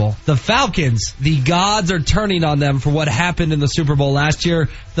Super Bowl. The Falcons, the gods are turning on them for what happened in the Super Bowl last year.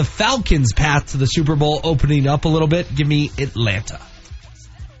 The Falcons' path to the Super Bowl opening up a little bit. Give me Atlanta.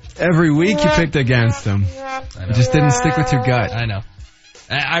 Every week you picked against them. You just didn't stick with your gut. I know.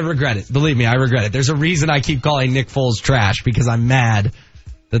 I regret it. Believe me, I regret it. There's a reason I keep calling Nick Foles trash, because I'm mad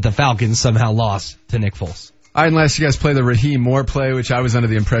that the Falcons somehow lost to Nick Foles. All right, unless you guys play the Raheem Moore play, which I was under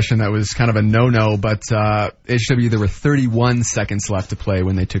the impression that was kind of a no-no, but HW, there were 31 seconds left to play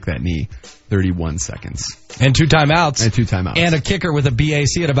when they took that knee. 31 seconds. And 2 timeouts. And 2 timeouts. And a kicker with a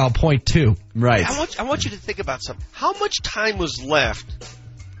BAC at about .2. Right. I want you to think about something. How much time was left?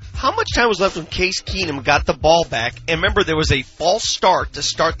 How much time was left when Case Keenum got the ball back? And remember, there was a false start to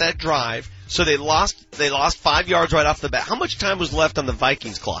start that drive, so they lost 5 yards right off the bat. How much time was left on the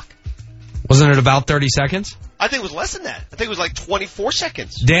Vikings clock? Wasn't it about 30 seconds? I think it was less than that. I think it was like 24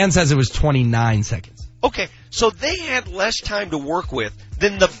 seconds. Dan says it was 29 seconds. Okay, so they had less time to work with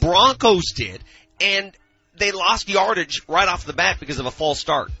than the Broncos did, and they lost yardage right off the bat because of a false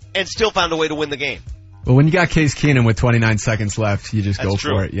start, and still found a way to win the game. Well, when you got Case Keenum with 29 seconds left, you just That's go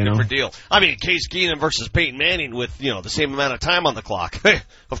true. for it, you know? Different deal. I mean, Case Keenum versus Peyton Manning with, the same amount of time on the clock.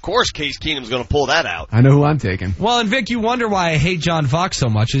 Of course Case Keenum's going to pull that out. I know who I'm taking. Well, and Vic, you wonder why I hate John Fox so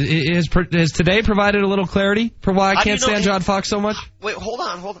much. Has today provided a little clarity for why I can't stand John Fox so much? Wait, hold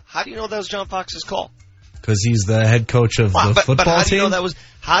on. How do you know that was John Fox's call? Because he's the head coach of the football but how team? do you know that was?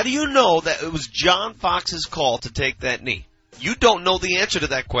 How do you know that it was John Fox's call to take that knee? You don't know the answer to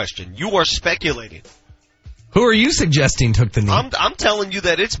that question. You are speculating. Who are you suggesting took the knee? I'm telling you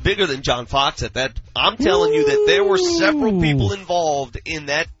that it's bigger than John Fox at that. I'm telling you that there were several people involved in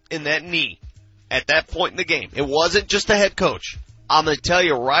that knee at that point in the game. It wasn't just the head coach. I'm going to tell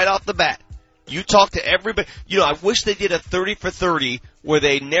you right off the bat. You talk to everybody. I wish they did a 30 for 30 where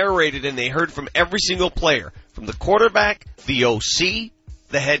they narrated and they heard from every single player, from the quarterback, the OC,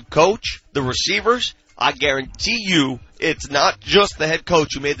 the head coach, the receivers. I guarantee you, it's not just the head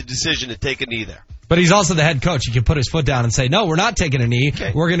coach who made the decision to take a knee there. But he's also the head coach. He can put his foot down and say, no, we're not taking a knee.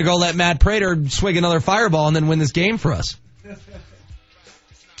 Okay. We're going to go let Matt Prater swing another fireball and then win this game for us.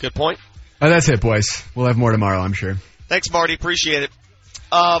 Good point. That's it, boys. We'll have more tomorrow, I'm sure. Thanks, Marty. Appreciate it.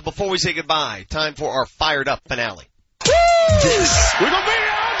 Before we say goodbye, time for our Fired Up finale. This we're gonna be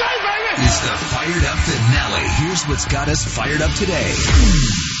here all day, baby. It's the Fired Up finale. Here's what's got us fired up today.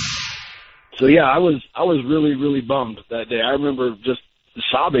 So yeah, I was really, really bummed that day. I remember just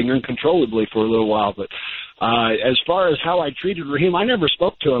sobbing uncontrollably for a little while. But as far as how I treated Raheem, I never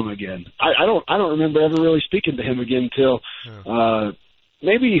spoke to him again. I don't remember ever really speaking to him again until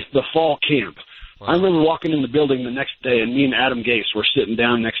maybe the fall camp. Wow. I remember walking in the building the next day, and me and Adam Gase were sitting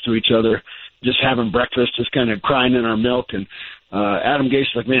down next to each other, just having breakfast, just kind of crying in our milk. And Adam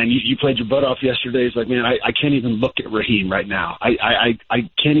Gase was like, man, you played your butt off yesterday. He's like, man, I can't even look at Raheem right now. I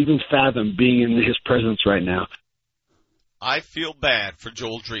can't even fathom being in his presence right now. I feel bad for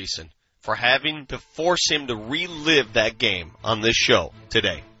Joel Dreesen for having to force him to relive that game on this show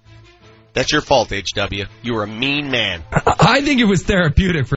today. That's your fault, HW. You were a mean man. I think it was therapeutic for